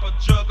bumper.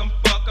 Drug 'em,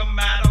 fuck 'em,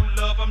 I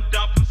don't love 'em,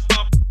 dump 'em,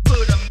 stomp 'em,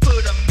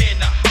 put 'em in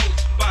the whole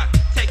spot.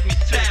 Take me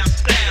down,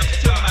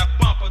 till my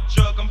bumper.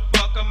 Drug 'em,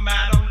 fuck 'em,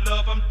 I don't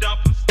love 'em, dump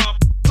 'em, stomp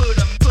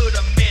 'em, put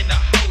 'em in the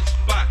whole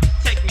spot.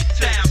 Take me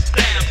down,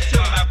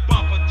 till my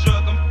bumper.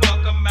 Drug 'em,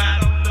 fuck 'em, I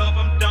don't love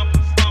 'em, dump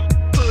 'em, stomp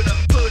 'em,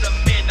 put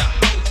 'em in the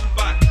whole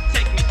spot.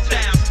 Take me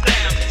down,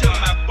 till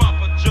my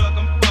bumper. Drug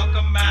 'em, fuck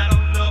 'em, I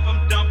don't love 'em,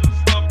 dump 'em,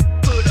 stomp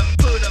 'em,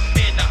 put 'em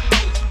in the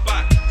whole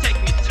spot. Take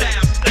me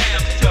down,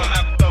 till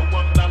my the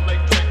one I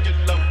like drinking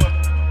lover.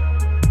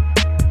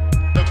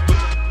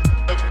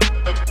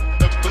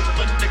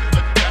 The nigga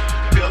that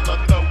feel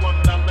like the one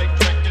I like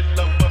drinking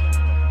lover.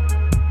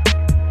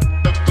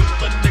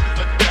 The nigga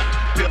that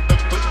feel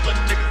the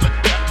nigga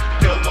that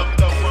feel like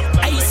the one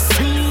I like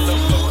drinking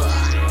lover.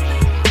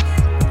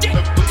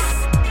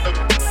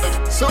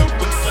 So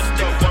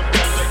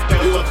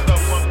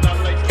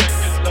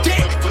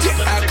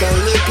I come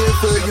looking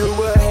for you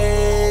with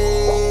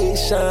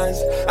Haitians.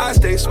 I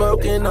stay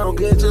smoking on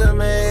good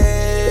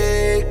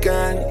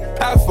Jamaican.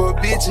 I fuck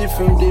bitches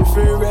from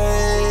different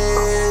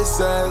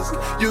races.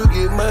 You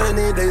get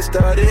money, they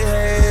started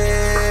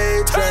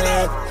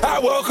hating. I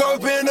woke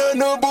up in a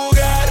new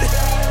Bugatti.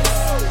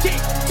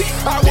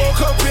 I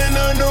woke up in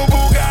a new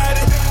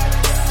Bugatti.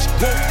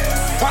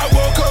 I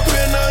woke up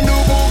in a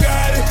new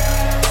Bugatti.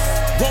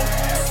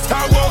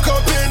 I woke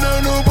up in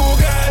a new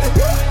Bugatti.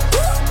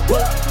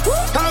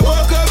 I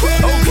woke up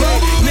in a new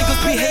Bugatti.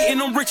 Niggas be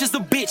hating, I'm rich as a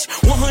bitch.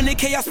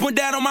 100K I spent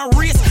that on my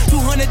wrist.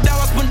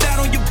 $200 spent that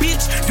on your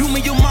bitch. Do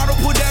me your model,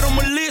 put that on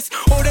my list.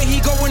 Or that he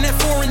going that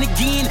foreign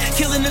again.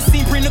 Killing the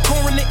scene, bring the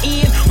coroner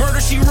in.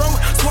 Murder she wrote,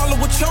 swallow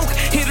a choke.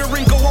 Hit her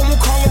and go, I won't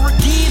call her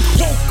again.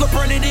 Woke up up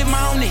early this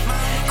morning.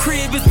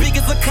 Crib as big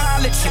as a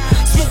college.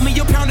 Smoke me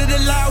a pound of the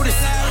loudest.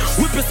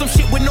 Whipping some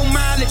shit with no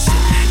mileage.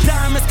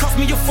 Diamonds cost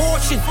me a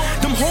fortune.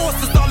 Them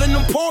horses all in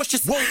them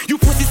Porsches. You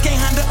pussies can't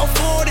handle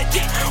afford it.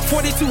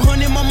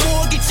 4,200 my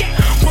mortgage.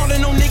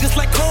 Falling on niggas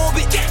like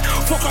Corbett.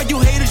 Fuck all you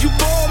haters, you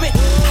bore me.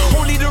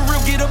 Only the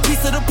real get a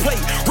piece of the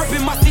plate.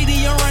 Reppin' my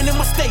city and running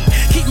my state.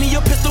 Keep me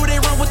a pistol, they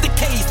run with the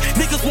case.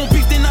 Niggas won't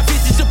beef, then I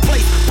visit your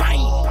place. Bang.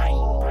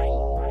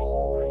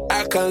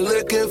 I come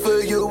looking for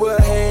you with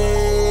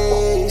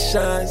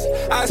Haitians.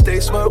 I stay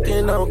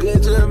smoking on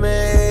good Jamaican.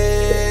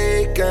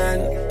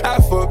 I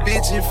fuck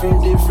bitches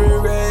from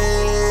different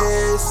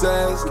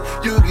races.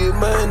 You get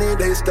money,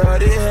 they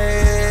started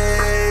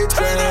hating.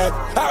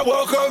 I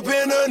woke up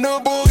in a new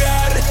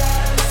Bugatti.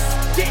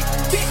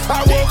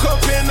 I woke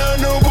up in a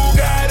new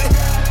Bugatti.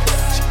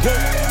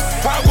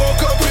 I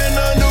woke up in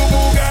a new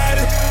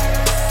Bugatti.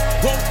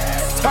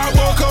 I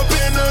woke up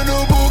in a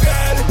new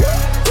Bugatti.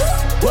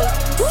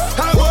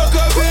 I woke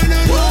up in a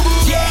new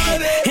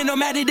Bugatti. And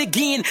I'm at it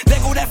again. There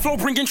go that flow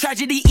bringing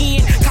tragedy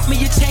in. Cop me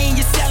a chain,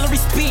 your salary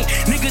spent.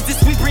 Niggas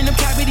this week bring them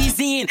cavities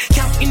in.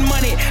 Counting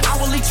money,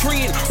 hourly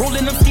trend.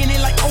 Rolling them skinny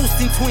like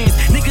Olsen twins.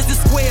 Niggas the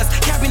squares,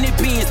 cabinet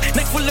bins.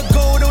 Neck full of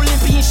gold,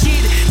 Olympian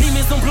shit.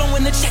 Demons I'm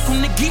blowing the check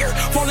on the gear.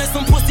 Falling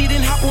some pussy,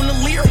 then hop on the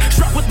leer.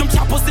 Strap with them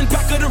choppers in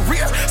back of the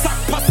rear. Sock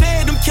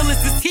passe, them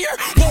killers is here.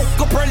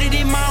 Woke up early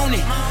this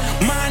morning.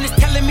 Mine is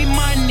telling me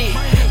money.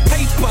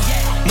 Paper,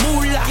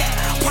 moolah.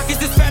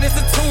 Pockets as fat as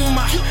a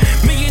tumor.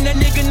 Me and that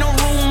nigga, no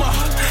rumor.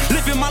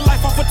 Living my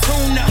life off a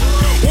tuna.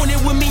 Want it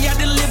with me, I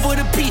deliver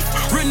the beef.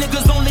 Real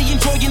niggas only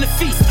enjoying the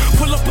feast.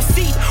 Pull up a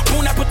seat,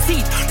 bon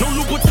appetit. No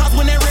Louboutins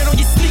when that red on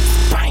your sleeve.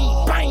 Bang,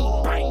 bang,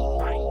 bang,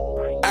 bang.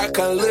 I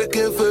come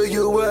looking for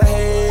you with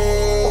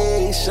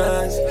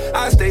Haitians.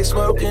 I stay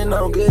smoking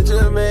on good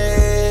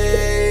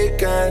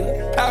Jamaican.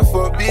 I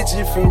fuck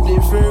bitches from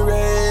different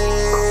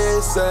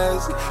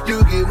races.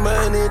 You get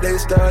money, they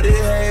started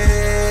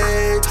hating.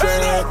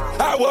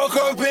 I woke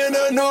up in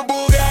a new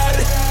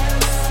Bugatti.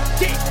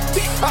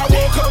 I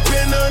woke up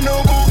in a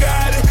new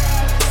Bugatti.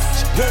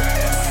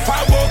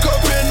 I woke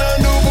up in a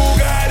new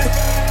Bugatti.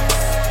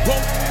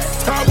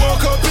 I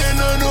woke up in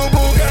a new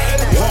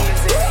Bugatti.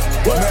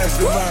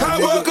 I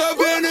woke up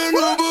in a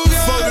new Bugatti.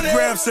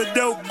 Photographs of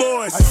dope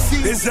boys.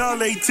 It's all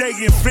they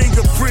taking,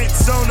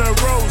 fingerprints on a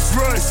Rolls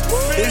Royce.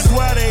 It's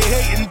why they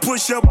hating,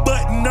 push a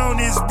button on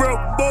his broke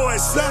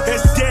boys.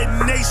 That's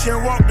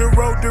detonation, walk the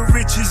road to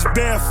riches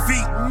bare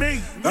feet.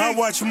 I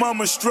watch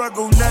mama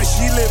struggle, now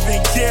she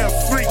living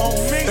carefree.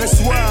 That's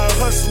why I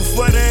hustle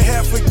for that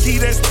half a key,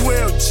 that's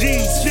 12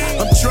 G's.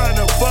 I'm trying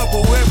to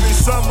bubble every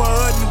summer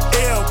a new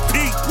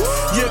LP.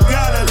 You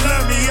gotta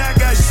love me, I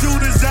got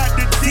shooters out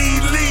the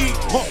D-League.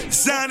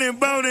 Signing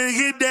bone and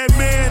hit that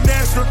man,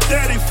 that's from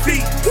 30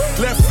 feet.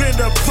 Left in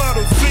the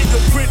puddle,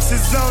 fingerprints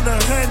is on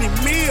 100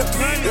 mil.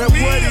 That's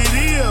what it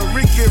is,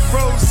 Ricky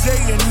Rose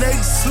and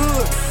Ace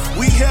Hood.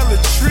 We hella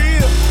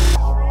trill,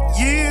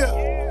 yeah.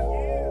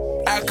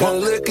 I come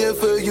looking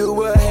for you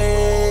with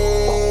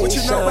Haitians. What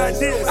you know about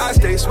this? I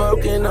stay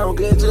smoking on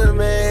good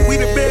Jamaican. We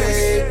the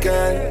best.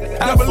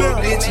 I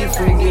fuck bitches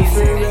from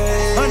different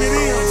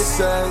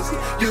races.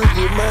 You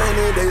get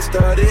money, they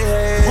started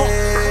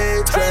hating.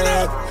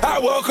 I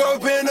woke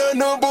up in a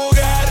new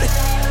Bugatti.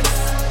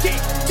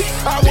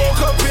 I woke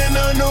up in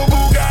a new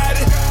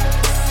Bugatti.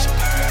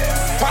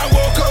 I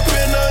woke up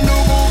in a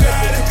new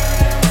Bugatti.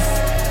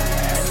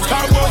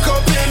 I woke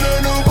up in a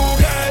new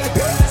Bugatti.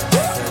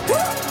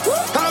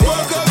 I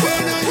woke up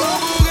in a new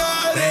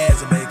Bugatti. Bands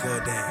will make her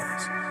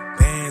dance.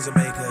 Bands will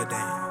make her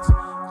dance.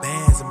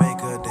 Bands will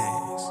make her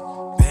dance.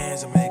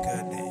 Bands will make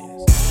her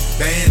dance.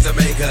 Bands will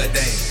make her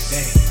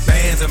dance.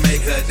 Bands will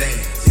make her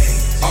dance.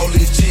 All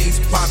these chicks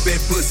poppin'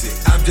 pussy,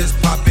 I'm just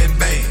poppin'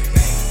 bang.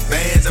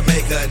 Bands will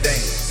make her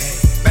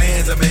dance.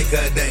 Bands will make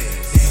her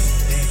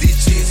dance.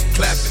 These chicks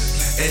clapping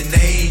and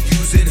they ain't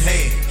using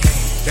hands.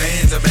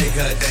 Bands will make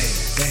her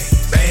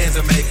dance. Bands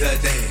will make her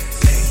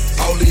dance.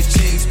 All these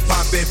chicks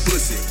poppin'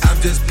 pussy,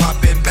 I'm just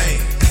poppin' bang.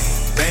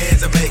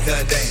 Bands will make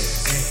her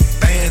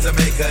dance. Bands will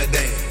make her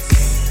dance.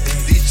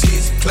 These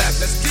chicks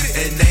clapping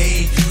and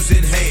they ain't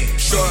using hands.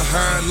 Short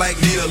hair like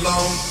Neil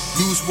Long.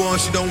 Loose one,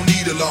 she don't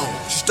need a loan.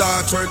 She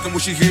start twerking when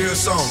she hear a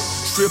song.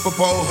 Strip up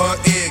all her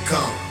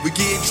income. We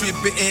get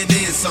trippin' and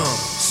then some.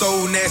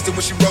 So nasty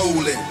when she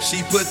rollin'.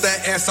 She put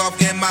that ass off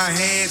in my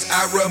hands,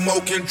 I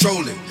remote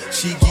control it.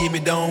 She give me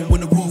down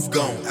when the roof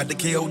gone. At the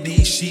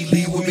KOD, she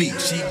leave with me.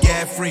 She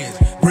got friends,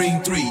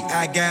 bring 3.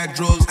 I got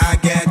drugs, I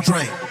got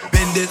drink.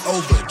 Bend it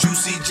over,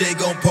 Juicy J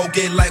gon' poke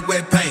it like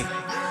wet paint.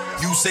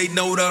 You say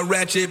no to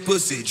ratchet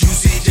pussy,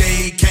 Juicy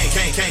J can't.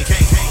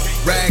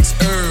 Racks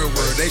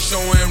everywhere, they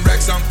showing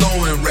racks, I'm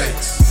throwing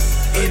racks.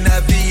 In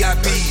the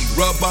VIP,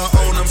 rubber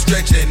on, I'm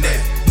stretching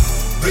that.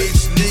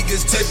 Rich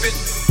niggas tipping,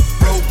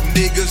 broke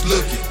niggas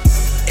looking.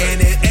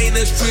 And it ain't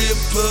a strip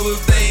club if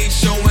they ain't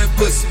showing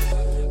pussy.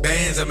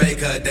 Bands will make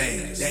her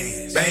dance.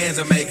 Bands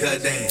will make her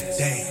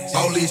dance.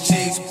 All these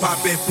chicks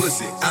poppin'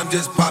 pussy, I'm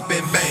just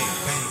poppin' bang.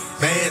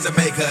 Bands will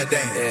make her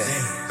dance.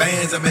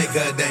 Bands will make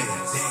her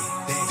dance.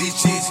 These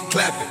chicks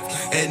clapping,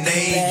 and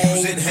they ain't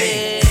using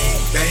hands.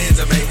 Bands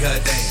will make her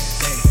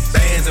dance.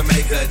 Bands will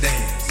make her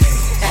dance.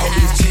 All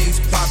these chicks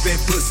popping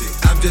pussy,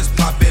 I'm just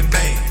popping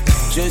bang.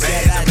 Bands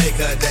will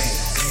make her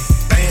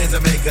dance. Bands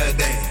will make her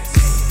dance.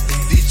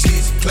 These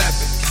chicks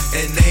clapping,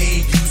 and they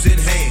ain't using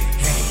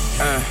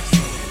hands.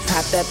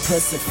 Pop that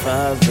pussy for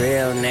a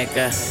real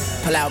nigga.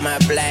 Pull out my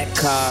black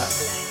card,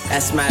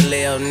 that's my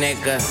lil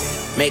nigga.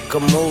 Make a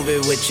movie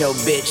with your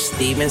bitch,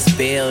 Steven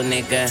Spiel,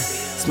 nigga.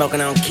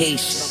 Smoking on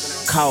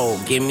quiche,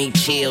 cold, give me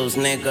chills,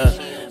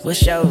 nigga.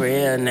 What's your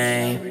real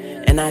name?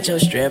 And not your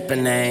stripper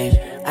name.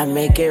 I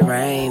make it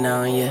rain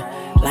on you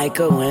like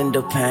a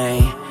window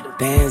pane.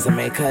 Bands that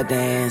make her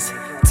dance.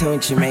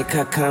 Tunchi make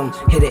her come,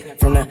 hit it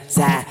from the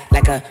side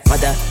like a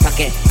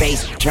motherfucking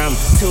bass drum.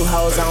 2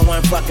 hoes on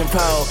one fucking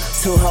pole,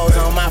 2 hoes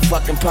on my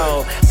fucking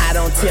pole. I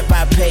don't tip,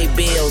 I pay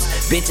bills.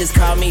 Bitches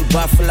call me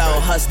Buffalo,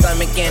 her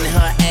stomach and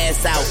her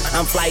ass out.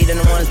 I'm flyer than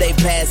the ones they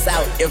pass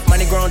out. If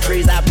money grown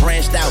trees, I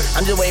branched out.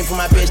 I'm just waiting for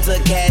my bitch to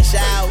cash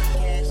out.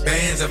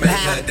 Bands will make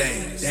her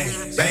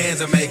dance. Bands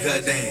will make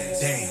her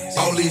dance.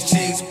 All these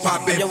chicks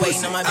popping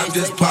pussy, I'm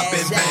just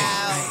popping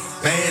bang.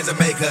 Bands will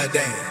make her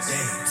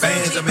dance.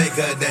 Bands will make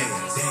her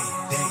dance.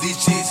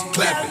 These chicks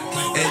clapping,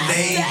 and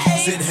they ain't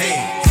using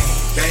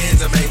hands.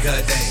 Bands will make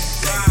her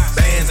dance.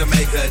 Bands will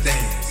make her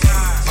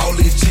dance. All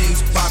these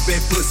chicks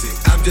popping pussy,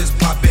 I'm just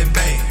popping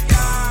bang.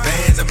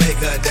 Bands will make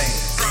her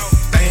dance.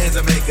 Bands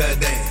will make her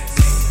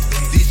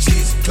dance. These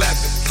chicks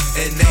clapping,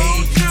 and they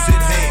ain't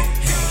using hands.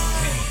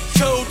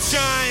 2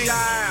 chains,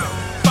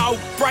 4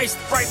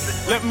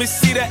 bracelets. Let me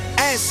see that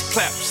ass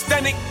clap.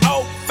 Standing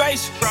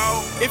ovation.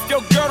 If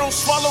your girl don't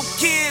swallow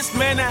kids,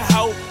 man, that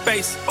hoe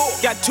face.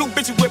 Got 2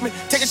 bitches with me.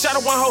 Take a shot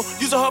at one hoe,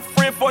 using her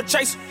friend for a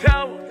chase.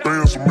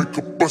 Bands will make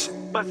her bust it.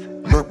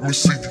 Let me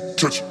see you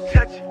touch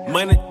it.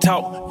 Money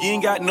talk, you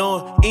ain't got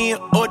no end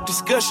or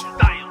discussion.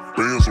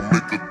 Bands will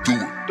make her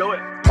do it.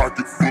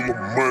 Pocket full of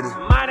money.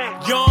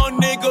 Young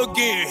nigga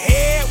getting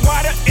head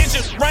while the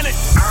engine's running.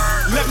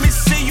 Let me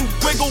see you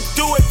wiggle,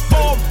 do it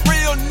for a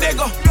real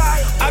nigga.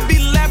 I be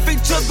laughing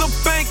to the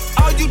bank,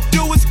 all you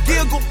do is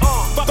giggle.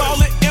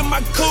 Ballin' in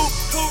my coupe,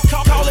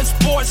 call it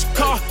sports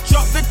car.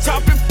 Drop the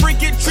top and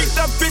freak it, treat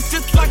that bitch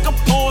just like a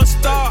porn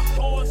star.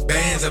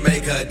 Bands will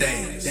make her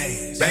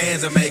dance.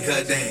 Bands will make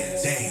her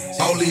dance.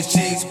 All these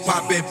chicks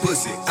poppin'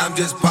 pussy, I'm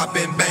just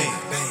poppin' bang.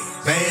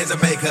 Bands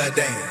will make her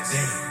dance.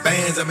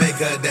 Bands will make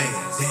her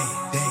dance.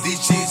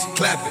 These chicks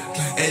clapping,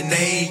 and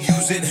they ain't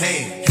using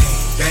hands.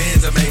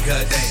 Bands will make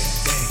her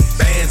dance.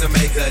 Bands will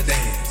make her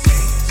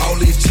dance. All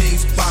these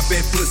chicks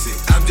popping pussy,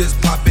 I'm just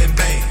popping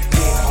bang.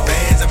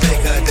 Bands will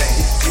make her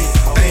dance.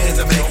 Bands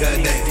will make her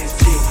dance.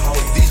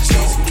 These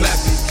chicks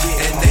clapping,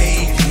 and they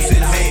ain't using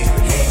hands.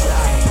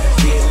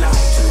 Get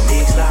life to the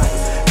next life.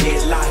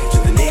 Get life to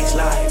the next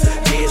life.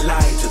 Get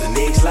life to the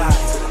next life.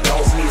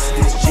 Don't miss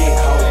this jet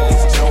hoe.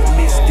 Don't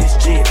miss this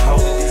jet hoe.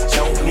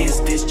 Don't miss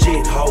this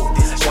jet hoe.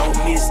 Don't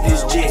miss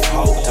this jet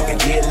hoe. Talking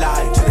get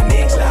life to the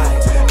next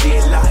life.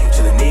 Get life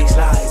to the next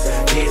life.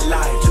 Get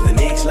life to the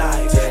next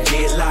life.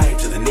 Get life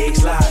to the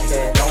next life.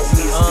 Don't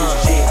miss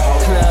this jet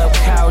hoe. Club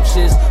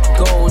couches,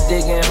 gold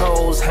digging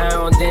hoes,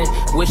 hounding,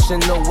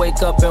 wishing to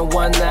wake up in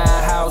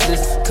one-eye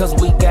houses. Cause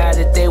we got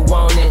it, they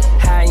want it.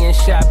 High-end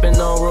shopping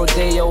on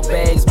rodeo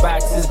bags,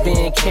 boxes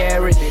being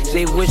carried.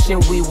 They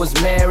wishing we was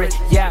married.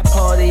 Yacht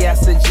party, I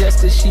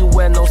suggested she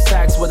wear no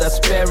socks with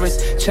asparagus.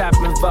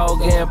 Chopping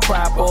vulgar and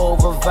proper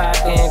over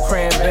vodka and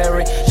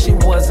cranberry. She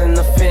wasn't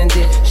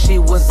offended, she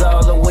was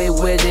all the way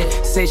with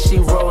it. Say she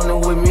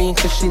rolling with me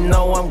cause she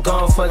know I'm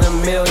gone for the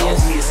millions.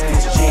 Don't miss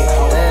this jet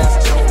hoe.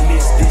 Don't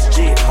miss this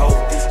jet hoe.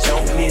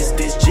 Don't miss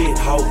this jet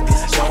hoe.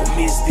 Don't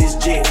miss this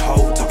jet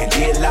hoe. Talking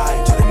get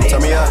life to the next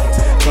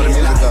life.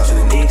 Get life to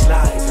the next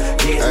life.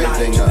 Get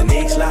life to the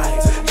next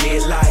life.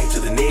 Get life to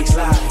the next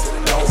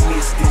life. Don't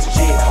miss this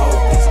jet hoe.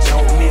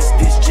 Don't miss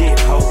this jet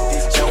hoe.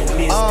 Don't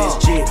miss this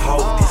jet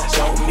hoe.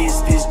 Don't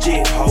miss this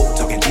jet hoe.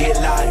 Talking get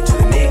life to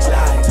the next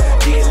life.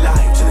 Get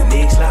life to the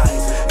next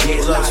life.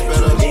 Get life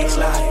to the next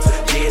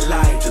life. Get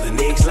life to the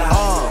next life.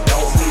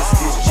 Don't miss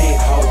this jet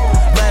hoe.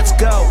 Let's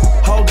go,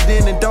 hold it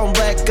in and don't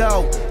let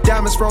go.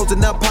 Diamonds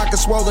frozen up,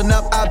 pockets swollen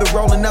up. I've been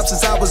rolling up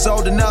since I was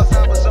old enough.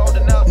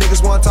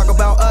 Niggas wanna talk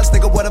about us,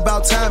 nigga, what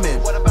about timing?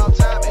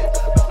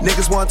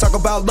 Niggas wanna talk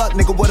about luck,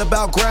 nigga, what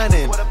about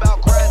grinding?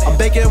 I'm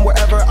baking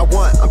wherever I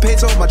want. I'm paid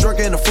so my drunk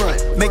in the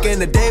front.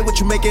 Making a day what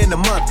you make in a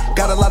month.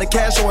 Got a lot of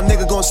cash, so a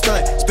nigga gon'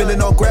 stunt.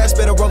 Spending on grass,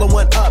 better rolling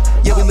one up.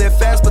 Yeah, we live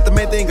fast, but the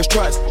main thing is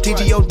trust.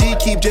 TGOD,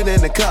 keep gin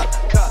in the cup.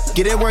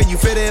 Get in where you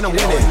fit in, I'm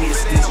winning. Don't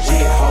miss this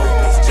jet hoe.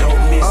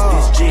 Don't miss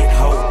this jet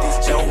hoe.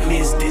 Don't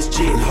miss this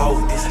jet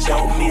hoe.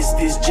 Don't miss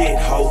this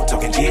jet hoe.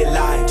 Talking get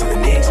life to the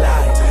next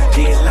life.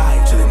 Get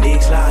life to the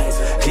next life.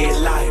 Get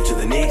life to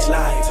the next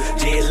life.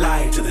 Get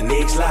life to the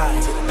next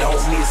life.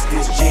 Don't miss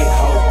this jet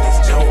hoe.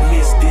 Don't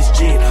miss this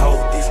jet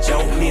hoe.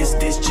 Don't miss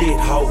this jet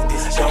hoe.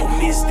 Don't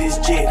miss this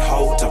jet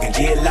hoe. Talking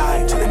get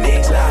life to the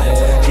next life.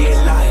 Get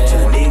life to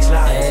the next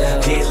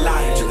life. Get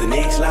life to the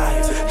next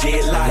life.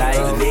 Get life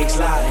to the next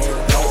life.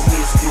 Don't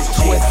miss this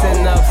jet hoe.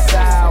 Twisting up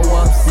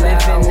sour,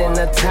 living Living in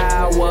the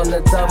tower,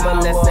 the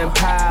turbulence and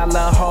pile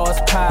of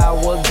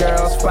horsepower.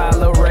 Girls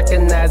follow,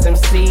 recognize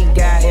MC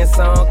guy and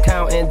song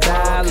counting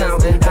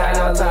dollars. High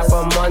on top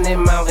of Money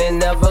Mountain,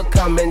 never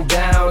coming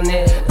down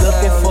it.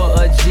 Looking for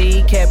a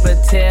G,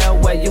 capital,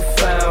 where you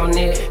found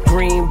it.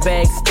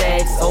 Greenback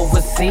stacks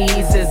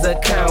overseas is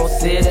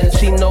accounted.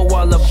 She know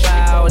all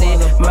about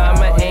it.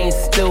 Mama ain't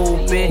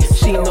stupid.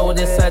 She know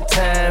this her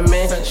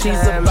timing.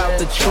 She's about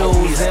to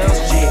choose him.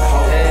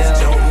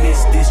 Don't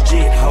miss this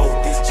jet ho.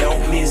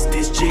 Don't miss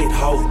this jet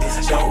ho.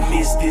 Don't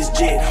miss this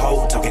jet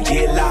ho. Talking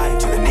dead life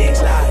to the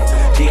next life.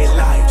 Dead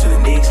life to the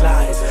next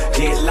life.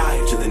 Dead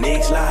life to the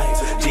next life.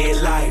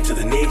 Dead life to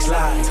the next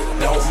life.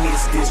 Don't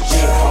miss this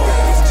jet ho.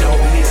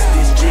 Don't miss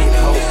this jet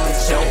ho.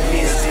 Don't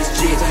miss this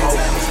jet ho.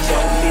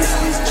 Don't miss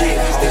this jet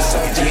ho.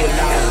 Talking dead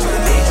life to the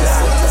next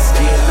life.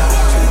 Dead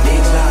life to the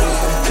next life.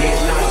 Dead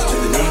life to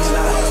the next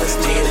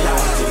life. Dead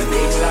life to the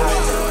next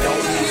life.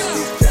 Don't miss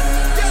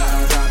this.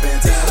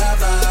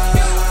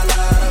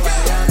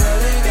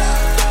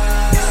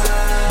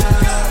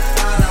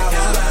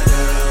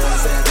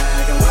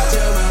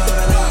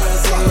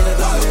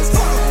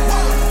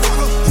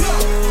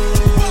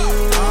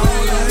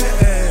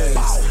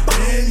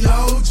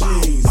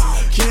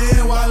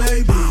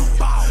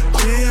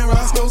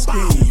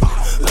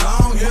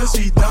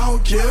 She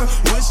don't care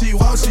when she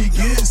walks, she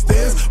gets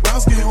this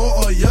brown skin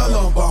or a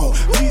yellow bone.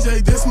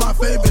 DJ, this my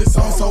favorite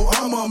song, so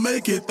I'ma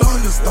make it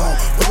thunderstorm.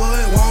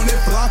 Blood, want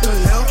it, block of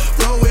hell,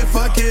 throw it,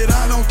 fuck it,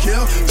 I don't care.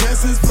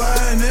 Jessens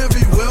flying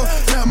everywhere.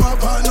 Yeah, my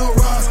partner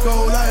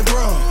Roscoe, like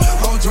bro,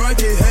 I'm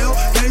drunk in hell,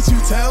 can't you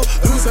tell?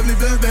 Do 70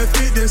 bands that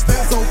fit this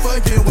stat so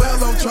fucking well.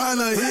 I'm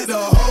tryna hit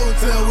the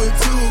hotel with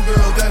 2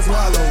 girls, that's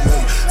wallow me.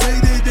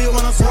 Take this dick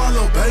when I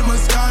swallow, babe.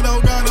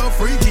 Moscato got a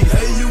freaky.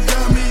 Hey, you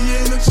got me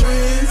in the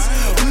trance.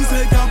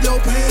 Take off your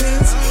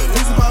pants,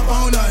 please pop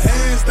on the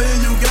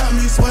handstand. You got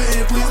me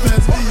sweating, please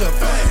pass me a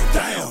fag.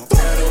 Damn.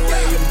 The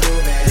way you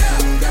moving,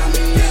 got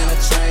me in a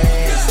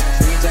trance.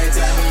 DJ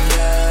tell me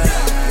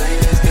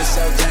ladies get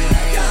so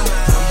damn.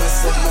 I'ma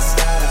sip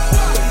Moscato,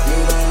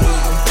 you don't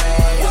need them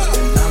fast.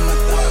 And I'ma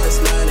throw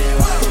this money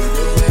while you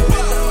do it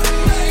with no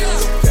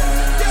hands.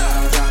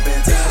 Girl, drop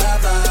it to the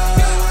floor.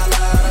 I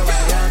love the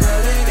way you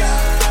put it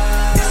down.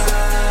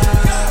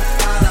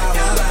 All I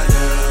wanna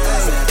do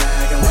is sit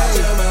back and watch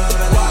you move.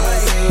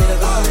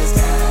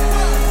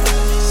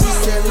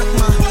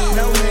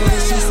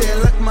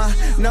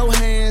 No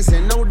hands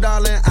and no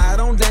darling, I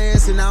don't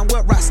dance. And I'm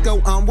with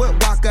Roscoe, I'm with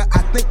Walker.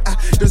 I think I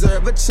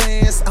deserve a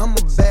chance. I'm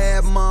a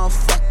bad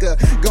motherfucker,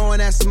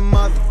 going at some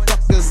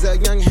motherfuckers. A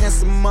young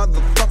handsome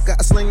motherfucker.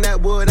 I sling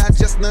that wood, I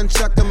just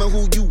nunchuck them. And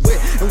who you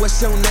with, and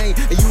what's your name?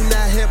 And you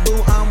not hip, boo,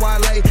 I'm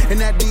Wale. And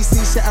that DC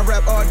shit, I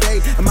rap all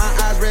day. And my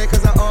eyes red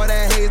cause I all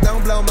that haze.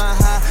 Don't blow my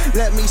high,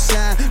 let me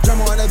shine.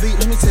 Drum on the beat,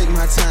 let me take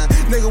my time.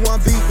 Nigga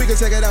want beat, we can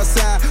check it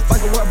outside.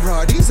 Fuck with what,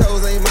 bro, these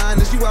hoes ain't mine.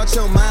 Is you out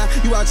your mind,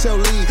 you out your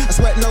league. I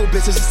sweat no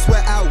bitches, I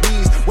sweat out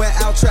weeds. Wear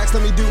out tracks,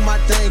 let me do my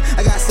thing.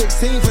 I got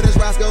 16 for this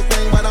Roscoe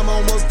thing, but I'm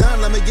almost done,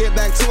 let me get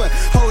back to it.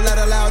 Whole lot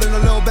of loud in the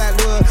low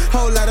backwood.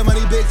 Whole lot of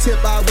money, big tip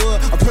I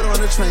would. I put on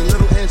the train,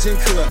 little engine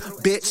could,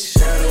 bitch.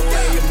 The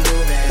way you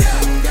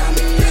moving, got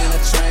me in a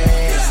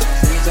trance.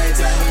 DJ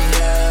tell me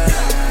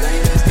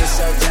ladies get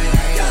so jam.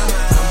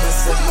 I'ma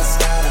sip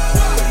Moscato,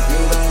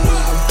 you don't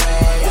need them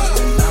fast.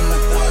 And I'ma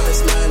throw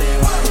this money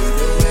while you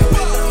do it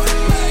with no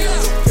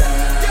hands.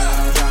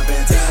 Girl, drop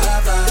it to the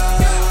floor.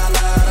 I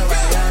love the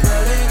way you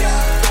put it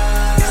down.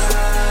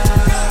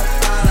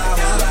 All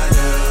I wanna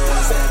do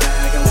is sit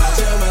back and watch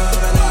you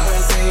move and never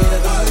see the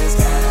goodies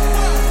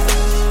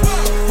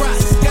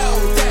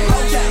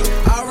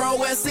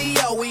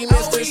SEO, we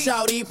Mr.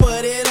 Shorty,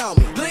 put it on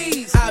me.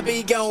 Please, I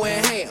be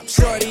going ham.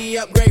 Shorty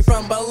upgrade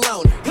from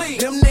baloney.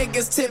 Please, them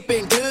niggas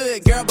tipping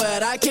good, girl,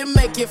 but I can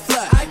make it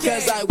fly.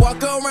 Cause I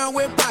walk around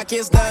with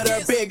pockets that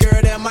are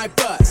bigger than my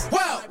butts.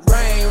 Whoa.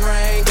 Rain,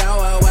 rain, go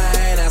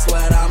away. That's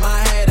what all my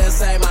haters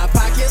say. My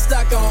pocket's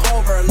stuck on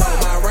overload.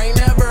 My rain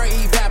never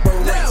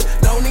evaporates.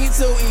 No need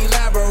to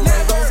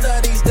elaborate. Those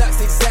studies, ducks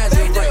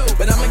exaggerate.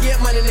 But I'ma get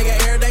money, nigga,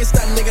 every day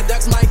stunting. Nigga,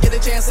 ducks might get a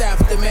chance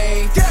after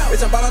me.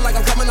 Bitch, I'm ballin' like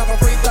I'm coming off a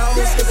free throws.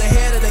 Cause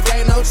ahead of the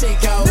game, no cheat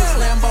codes.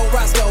 Lambo,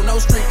 Roscoe, no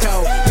street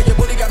code. Nigga, your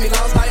booty got me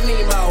lost like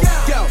Nemo.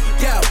 Go,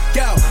 go,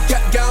 go,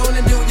 go on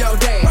and do your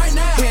dance. Right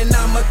now. And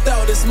I'ma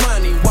throw this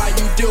money while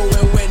you do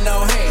it with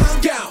no hands.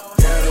 Go.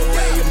 Girl, the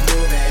way you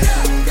moving,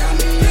 got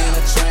me in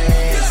a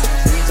trance.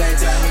 DJ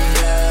tell me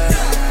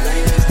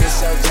ladies get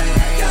so jam.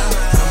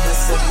 I'ma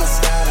sip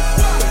Moscato,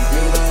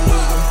 you don't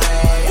need them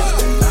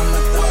fast. And I'ma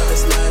throw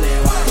this money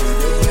while you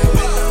do it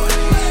with no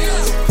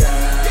hands.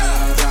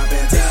 Girl, drop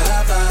it to the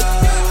floor.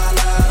 I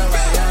love the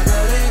way you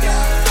put it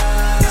down.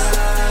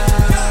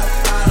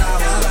 All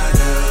I wanna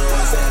do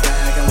is sit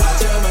back and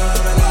watch you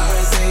move and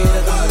never see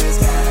the goodies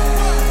cash.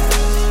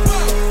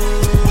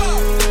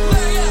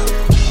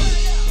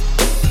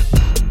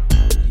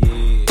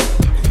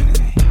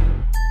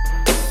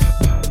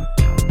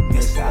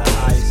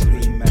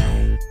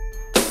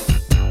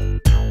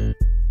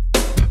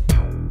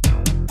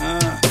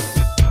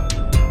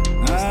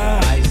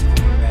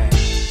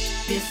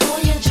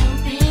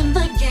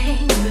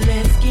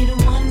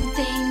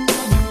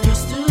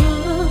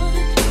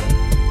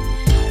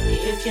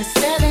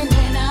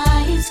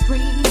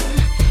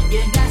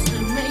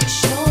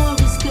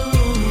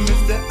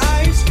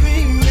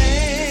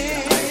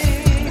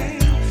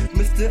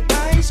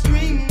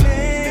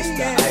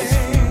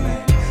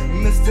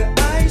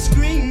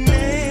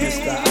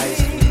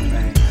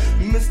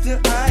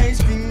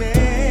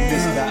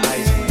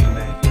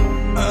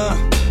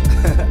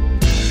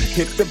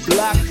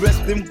 block,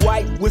 dressed in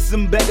white with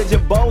some baggage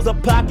of bows, a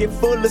pocket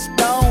full of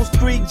stones.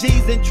 3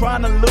 G's and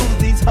trying to lose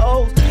these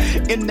hoes.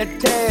 In the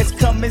task,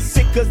 coming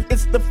sick cause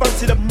it's the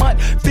first of the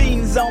month.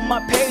 Fiends on my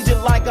page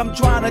like I'm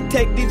trying to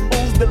take these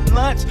fools to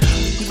lunch.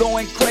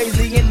 Going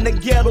crazy in the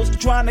ghettos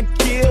trying to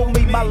kill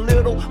me. My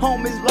little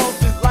homies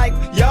lost is like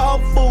y'all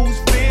fools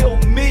feel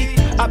me.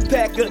 I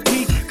pack a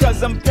heat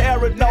cause I'm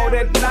paranoid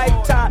at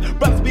nighttime.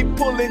 Brothers be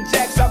pulling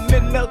jacks, I'm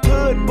in the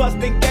hood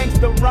busting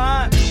gangsta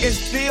rhyme. And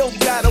still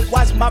gotta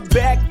watch my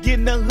back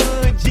in the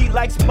hood. G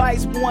like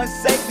Spice One,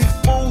 safe these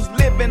fools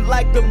living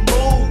like the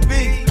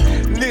movie.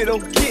 Little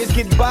kids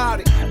get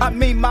body, I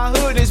mean my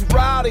hood is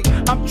rowdy.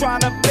 I'm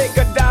trying to make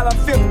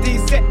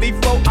 $1.50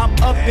 before I'm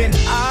up in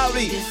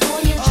Audi.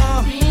 Before you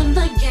jump in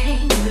the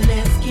game,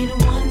 let's get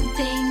one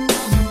thing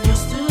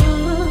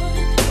understood.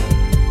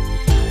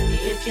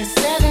 If you're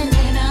selling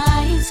an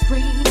ice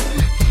cream,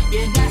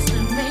 you got to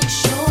make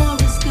sure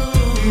it's good.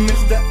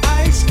 Mr.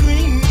 Ice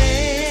Cream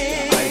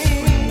Man,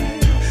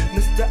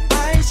 Mr.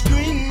 Ice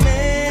Cream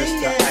Man,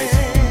 Mr. Ice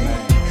Cream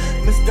Man,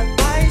 Mr.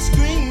 Ice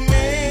Cream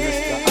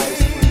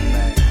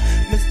Man,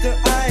 Mr.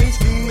 Ice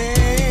Cream Man,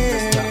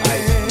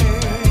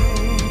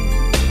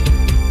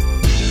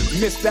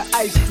 Mr.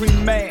 Ice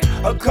Cream Man,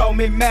 or call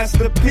me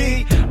Master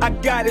P. I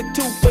got it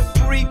 2 for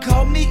 $3.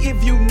 Call me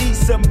if you need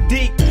some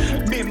deep.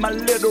 Me and my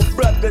little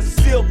brother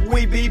Silk,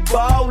 we be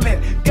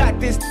ballin'. Got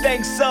this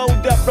thing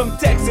sold up from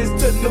Texas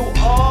to New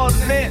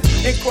Orleans.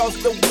 And cross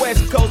the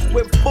West Coast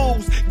with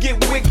fools get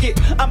wicked.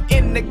 I'm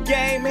in the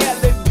game,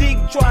 hella deep,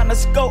 trying to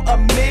score a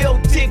meal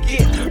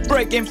ticket.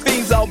 Breaking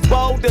fiends on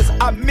boulders,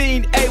 I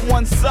mean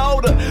A1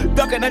 soda.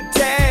 Ducking the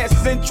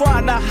tasks and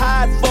trying to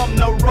hide from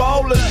the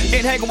rollers.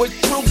 And hanging with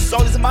true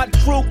soldiers, my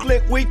true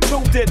clique, we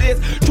true to this.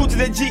 True to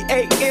the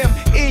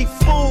G-A-M-E,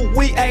 fool,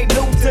 we ain't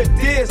new to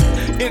this.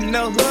 In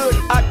the hood,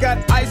 I got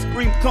ice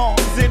cream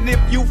cones. And if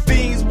you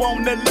fiends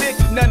wanna lick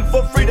nothing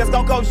for free, that's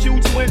gonna cost you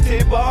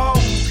 20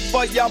 bones.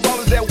 For y'all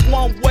ballers that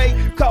won't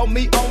wait, call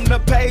me on the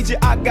page.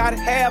 I got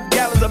half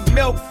gallons of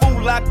milk,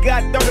 fool, I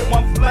got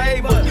 31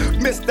 flavors.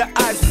 Mr.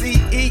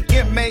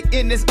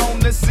 I-C-E-M-A-N is on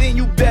the scene.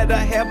 You better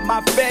have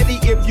my fatty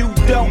if you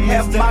don't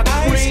have my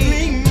cream. Ice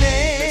Cream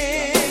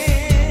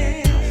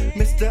Man,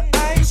 Mr.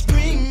 Ice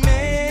Cream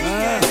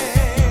Man,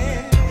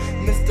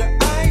 Mr.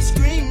 Ice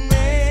Cream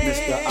Man,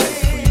 Mr.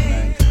 Ice Cream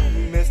Man,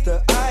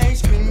 Mr.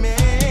 Ice Cream Man,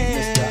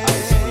 Mr.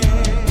 Ice Cream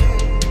Man.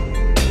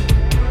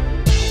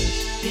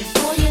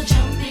 Before you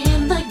jump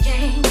in the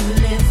game,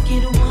 let's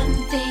get one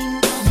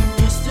thing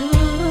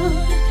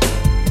understood.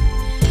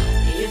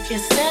 If you're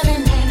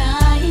selling an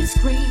ice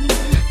cream,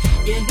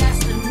 you got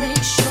to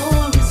make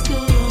sure it's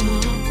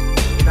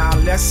good. Now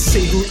let's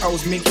see who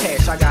owes me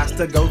cash. I got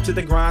to go to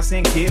the grind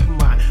and get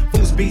mine.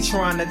 Fools be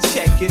trying to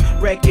check it,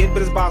 wreck it,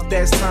 but it's about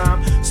that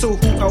time. So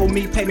who owe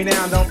me, pay me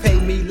now, don't pay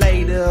me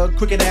later.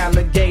 Crooked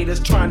alligators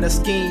trying to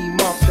scheme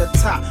off the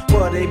top.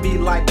 Well, they be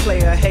like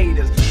player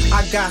haters.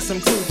 I got some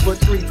 2 for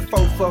 $3,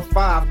 4 for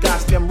 $5.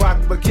 Got them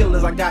rock for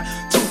killers. I got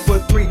 2 for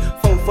 $3,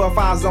 4 for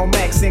 $5s on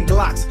Max and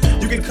Glocks.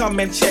 You can come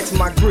and check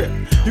my grip.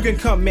 You can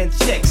come and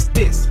check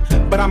this.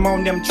 But I'm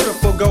on them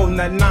triple golden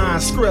 9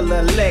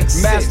 Skrilla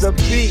Lexus. Master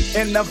B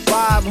in the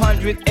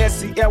 500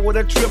 SEL with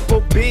a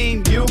triple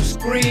beam. You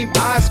scream,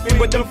 I scream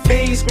with them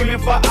fiends screaming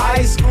for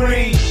ice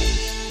cream.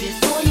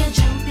 Before you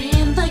jump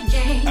in the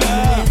game,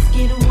 let's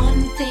get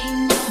one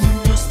thing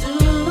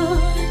understood.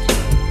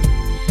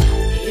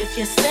 If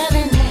you're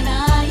selling an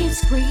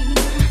ice cream,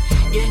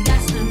 you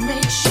got to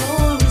make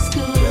sure it's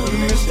good.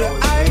 Mr.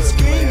 Ice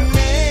Cream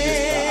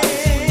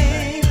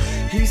Man,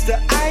 he's the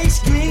Ice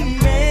Cream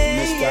Man,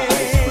 Mr.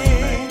 Ice Cream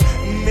Man,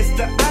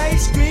 Mr.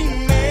 Ice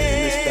Cream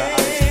Man, Mr.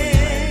 Ice Cream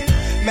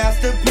Man,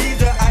 Master P,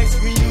 the Ice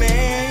Cream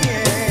Man.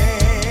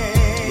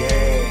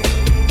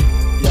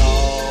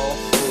 Y'all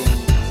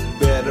fools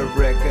better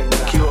recognize.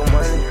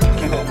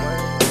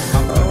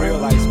 I'm the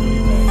real ice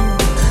cream man.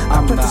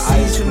 I'm the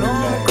ice cream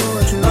man.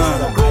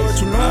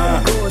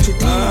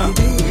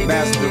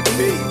 Master B,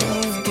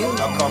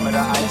 I'm coming to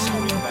ice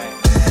cream man.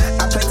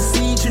 I plant the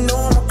seed, you know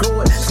I'm a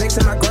grower. Snakes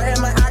in my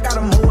grandma, I got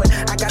a mow it.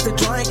 I got the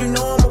drink, you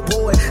know I'm a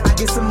boy. I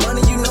get some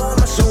money, you know I'm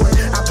a show it.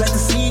 I plant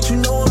the seed, you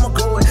know I'm a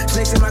grow it.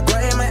 Snakes in my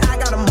grandma, I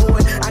got a mow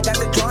it. I got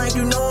the drink,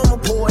 you know I'm a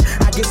boy.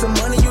 I get some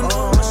money, you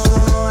know I'm a show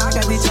it. I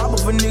got these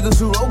choppers for niggas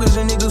who roguish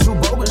and niggas who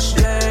bogus.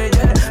 Yeah,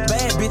 yeah.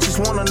 Bad bitches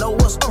wanna know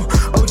what's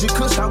OG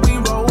Kush, how we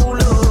roll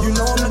up. You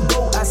know I'm the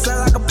GOAT, I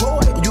sound like a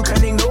poet. You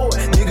can't ignore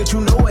it, nigga, you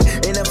know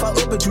it. And if I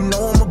up it, you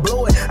know I'ma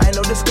blow it. I ain't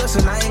no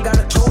discussion, I ain't got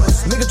a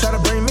choice. Nigga try to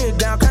bring me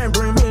down, can't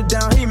bring me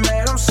down. He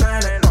mad, I'm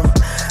signing.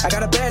 I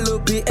got a bad little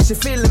bitch and she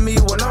feeling me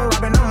when I'm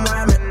rapping, I'm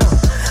rhyming.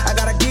 I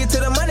gotta get to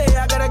the money,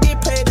 I gotta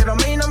get paid. That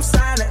don't mean I'm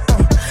signing.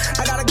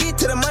 I gotta get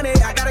to the money,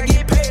 I gotta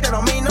get paid. That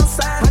don't mean I'm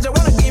signing. I just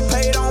wanna get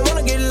paid, I don't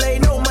wanna get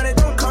laid. No money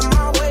don't come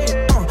my way.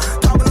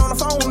 Talking on the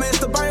phone with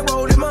Mr.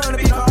 Bankroll, this money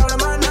be calling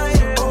my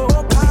name. Oh,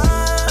 pain.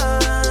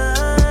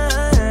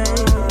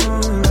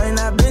 Might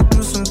not been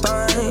through some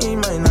things,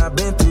 might not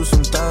been through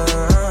some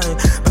things.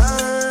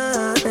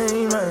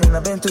 Pain, might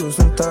not been through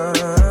some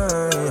things.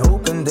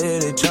 Hoping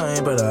that it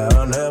change, but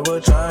I'll never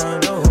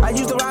change. No. I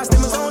used to ride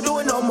stimmers on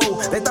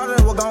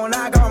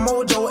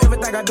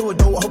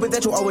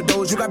that you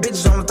overdose. You got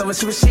bitches on the throw,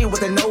 she was shit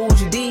with their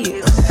nose, you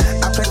did.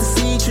 I plant the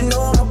seed, you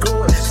know I'ma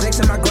grow it. Snakes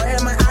in my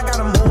grab, man, I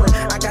gotta mow it.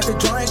 I got the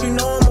drink, you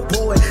know I'ma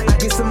pour it. I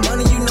get some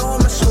money, you know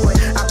I'ma show it.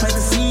 I plant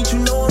the seed, you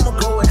know I'ma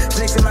grow it.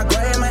 Snakes in my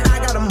grab, man, I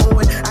gotta mow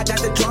it. I got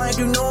the drink,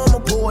 you know I'ma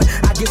pour it.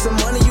 I get some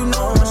money, you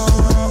know I'ma show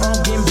it.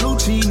 I'm getting blue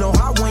cheese, no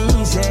hot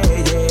wings,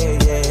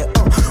 yeah.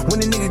 When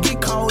the nigga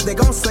get cold, they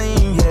gon'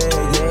 sing,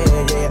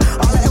 yeah.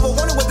 All I ever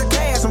wanted was the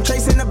cash, I'm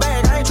chasing the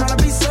bag, I ain't tryna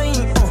be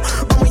seen.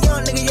 I'm a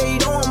young nigga, yeah, you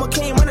know I'm a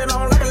king, running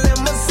on like a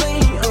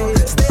limousine.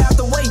 Stay out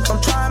the way,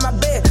 I'm trying my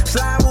best.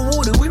 Slide with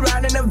Woody, we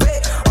riding the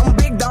vet. I'm a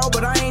big dog,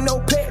 but I ain't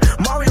no pet.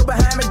 Mario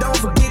behind me, don't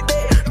forget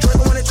that.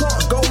 Draco in the trunk,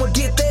 go and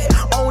get that.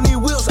 On these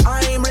wheels, I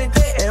ain't rent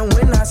that. And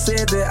when I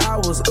said that I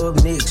was up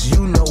next,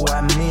 you know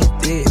I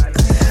meant it.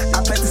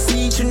 I plant the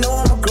seed, you know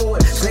I'ma grow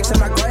it. Snakes in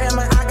my grab,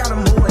 man, I gotta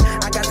move it.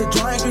 I got the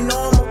drink, you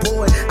know I'ma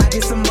pour it. I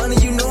get some money,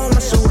 you know I'ma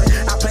show it.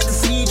 I plant the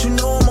seed, you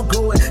know I'ma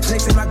grow it.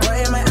 Snakes in my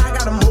grab, man, I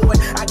gotta move it.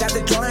 I got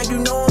the drink, you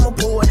know I'ma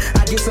pour it.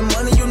 I get some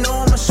money, you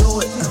know I'ma show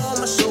it.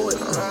 I'ma show it.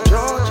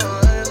 Georgia.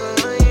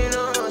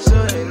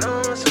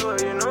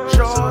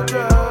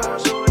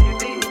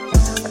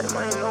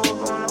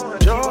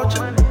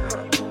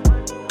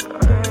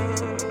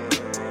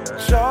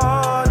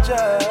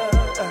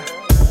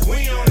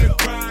 We on the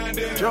grind,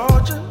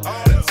 Georgia.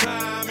 All the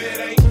time, it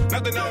ain't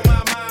nothing on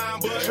my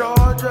mind, but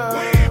Georgia.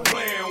 We ain't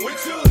playing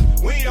with you.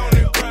 We on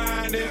the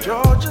grind,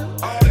 Georgia.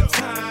 All the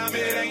time,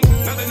 it ain't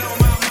nothing on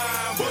my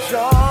mind, but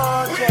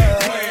Georgia. We ain't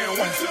playing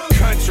with you.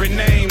 Country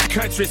name,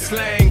 country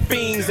slang,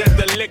 fiends at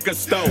the liquor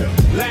store.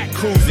 Black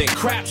cruising,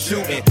 crap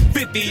shooting,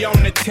 50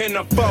 on the 10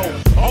 or 4.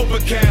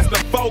 Overcast,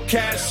 the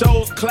forecast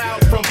shows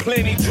clouds from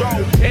plenty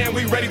drove. And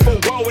we ready for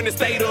woe in the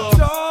state of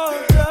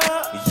Georgia.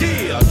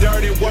 Yeah,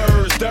 dirty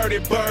words, dirty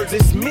birds,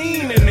 it's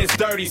mean in this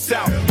dirty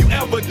south. You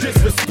ever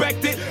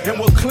disrespect it, and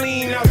we'll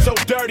clean out your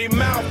dirty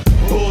mouth.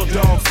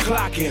 Bulldogs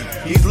clocking,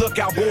 these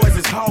lookout boys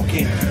is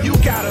hawking. You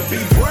gotta be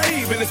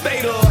brave in the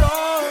state of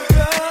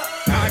Georgia.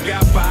 I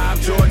got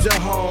 5 Georgia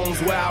homes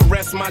where I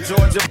rest my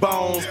Georgia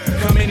bones.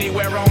 Come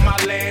anywhere on my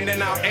land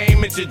and I'll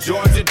aim at your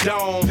Georgia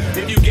dome.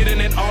 If you get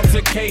in an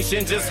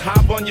altercation, just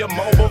hop on your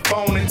mobile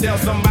phone and tell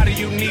somebody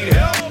you need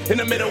help in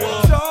the middle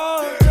of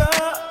Georgia.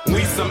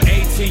 We some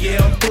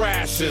ATL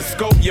thrashers,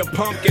 scope your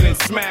pumpkin and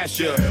smash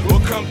ya. We'll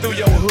come through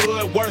your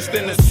hood worse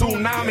than a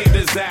tsunami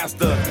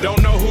disaster.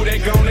 Don't know who they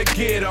gonna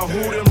get or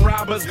who them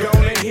robbers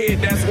gonna hit.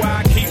 That's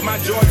why I keep my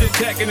Georgia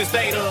Tech in the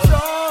state of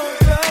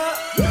Georgia.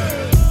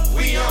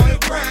 We on the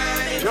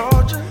grind,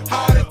 Georgia.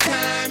 All the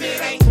time,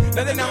 it ain't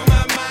nothing on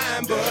my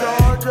mind, but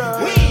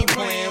Georgia. We ain't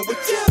playing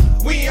with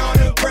you. We on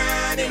the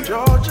grind in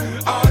Georgia.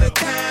 All the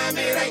time,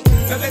 it ain't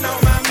nothing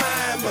on my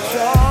mind, but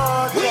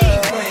Georgia. We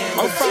ain't playing with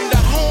you. I'm from the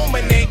home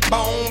of neck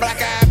bone,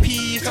 black-eyed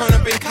peas turn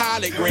up in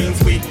collard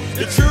greens. We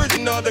the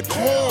children of the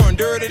corn,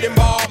 dirty than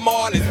Bob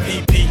Marley's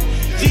PP.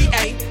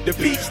 GA, the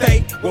beach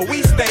state where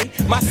we stay.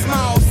 My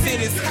small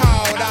city's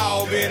called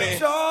Albany.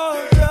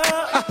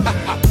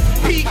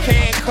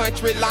 Pecan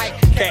country like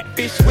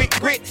catfish with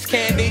grits,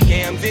 candy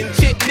yams and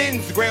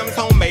chitlins, grams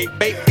homemade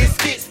baked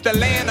biscuits. The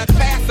land of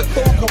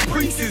classical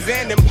caprices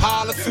and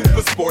Impala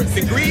super sports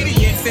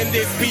ingredients in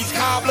this beach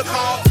cobbler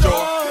called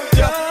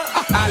Georgia.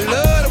 I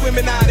love the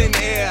women out in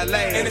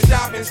LA and the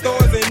shopping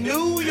stores in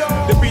New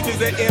York. The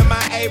beaches at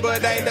MIA,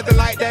 but ain't nothing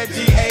like that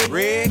GA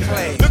red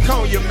clay. Look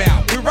on your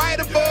map, we right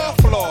above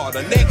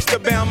Florida, next to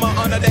Bama,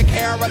 under the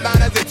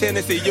Carolinas and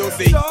Tennessee. You'll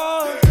see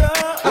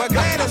well,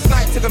 Gladys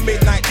Knight took a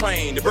midnight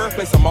train to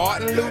birthplace of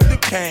Martin Luther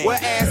King. Where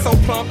ass so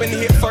plump and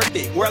hips are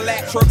thick, where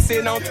lat trucks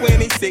sitting on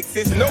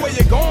 26s. Know where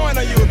you're going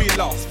or you'll be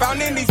lost.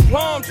 Found in these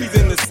plum trees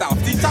in the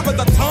south. These choppers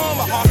are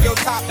tomahawk your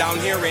top down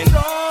here in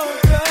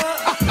Georgia.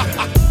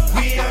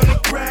 We on the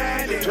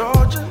grind in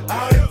Georgia.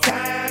 All the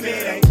time,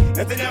 it ain't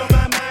nothing on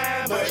my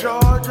mind, but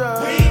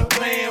Georgia. We ain't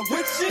playing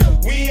with you.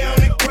 We on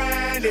the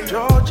grind in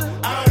Georgia.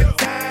 All the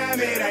time,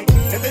 it ain't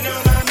nothing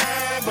on my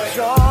mind, but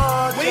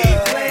Georgia. We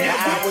ain't playing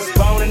with you. I was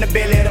born in the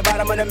belly at the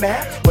bottom of the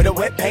map, with a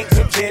wet paint,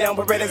 some jet on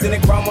Berettas and the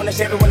chrome on the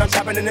Chevy when I'm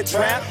chopping in the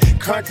trap.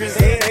 Country's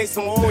head, hey,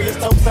 some warriors,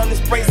 toast on the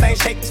spray, St.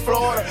 Shakers,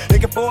 Florida.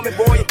 Looking for me,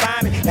 boy, you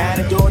find me. Down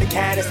the door, the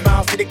kind of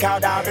small city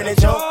called Albany,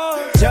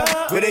 Georgia.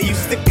 Where they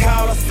used to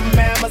call us some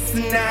mamas,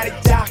 and now they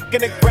talking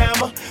the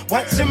grammar.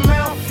 Watch your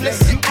mouth, flesh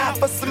you out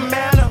for some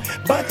manner.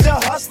 Bunch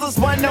of hustlers,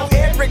 one on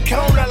every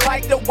corner,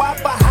 like the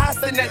Waffle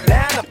House in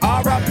Atlanta.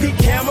 R.I.P.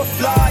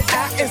 camouflage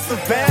out in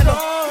Savannah.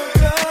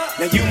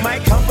 Now you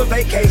might come for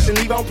vacation,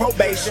 leave on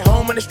probation.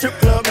 Home in the strip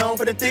club, known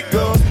for the thick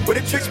girls. With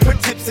the tricks, put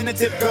tips in the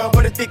tip, girl.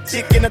 For the thick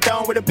chick in the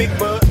thong with a big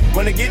butt.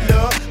 Wanna get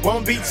love,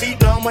 won't be cheap,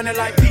 blow money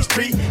like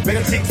Peachtree. Make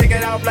a chick take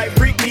it off like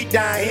freak meat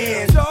down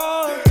here.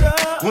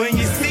 When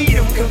you see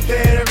them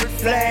Confederate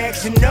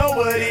flags, you know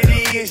what it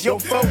is. Your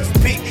folks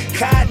pick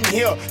Cotton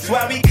Hill, that's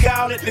why we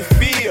call it the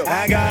field.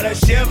 I got a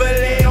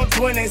Chevrolet on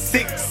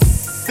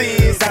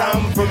 26s,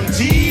 I'm from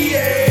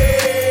GA.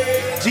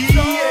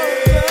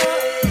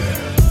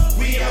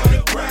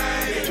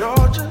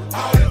 Georgia.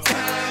 All the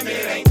time,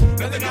 it ain't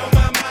nothing on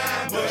my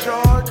mind, but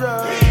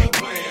Georgia. We ain't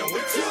playing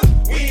with you.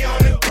 We on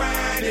the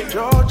grind in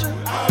Georgia.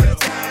 All the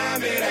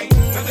time, it ain't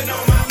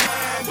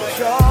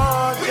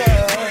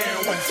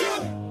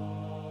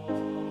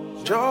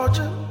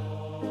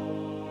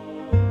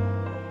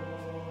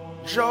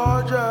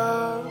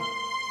Georgia,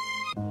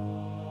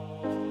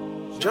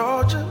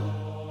 Georgia,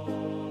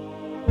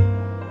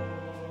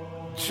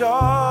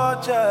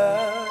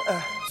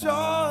 Georgia,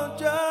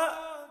 Georgia.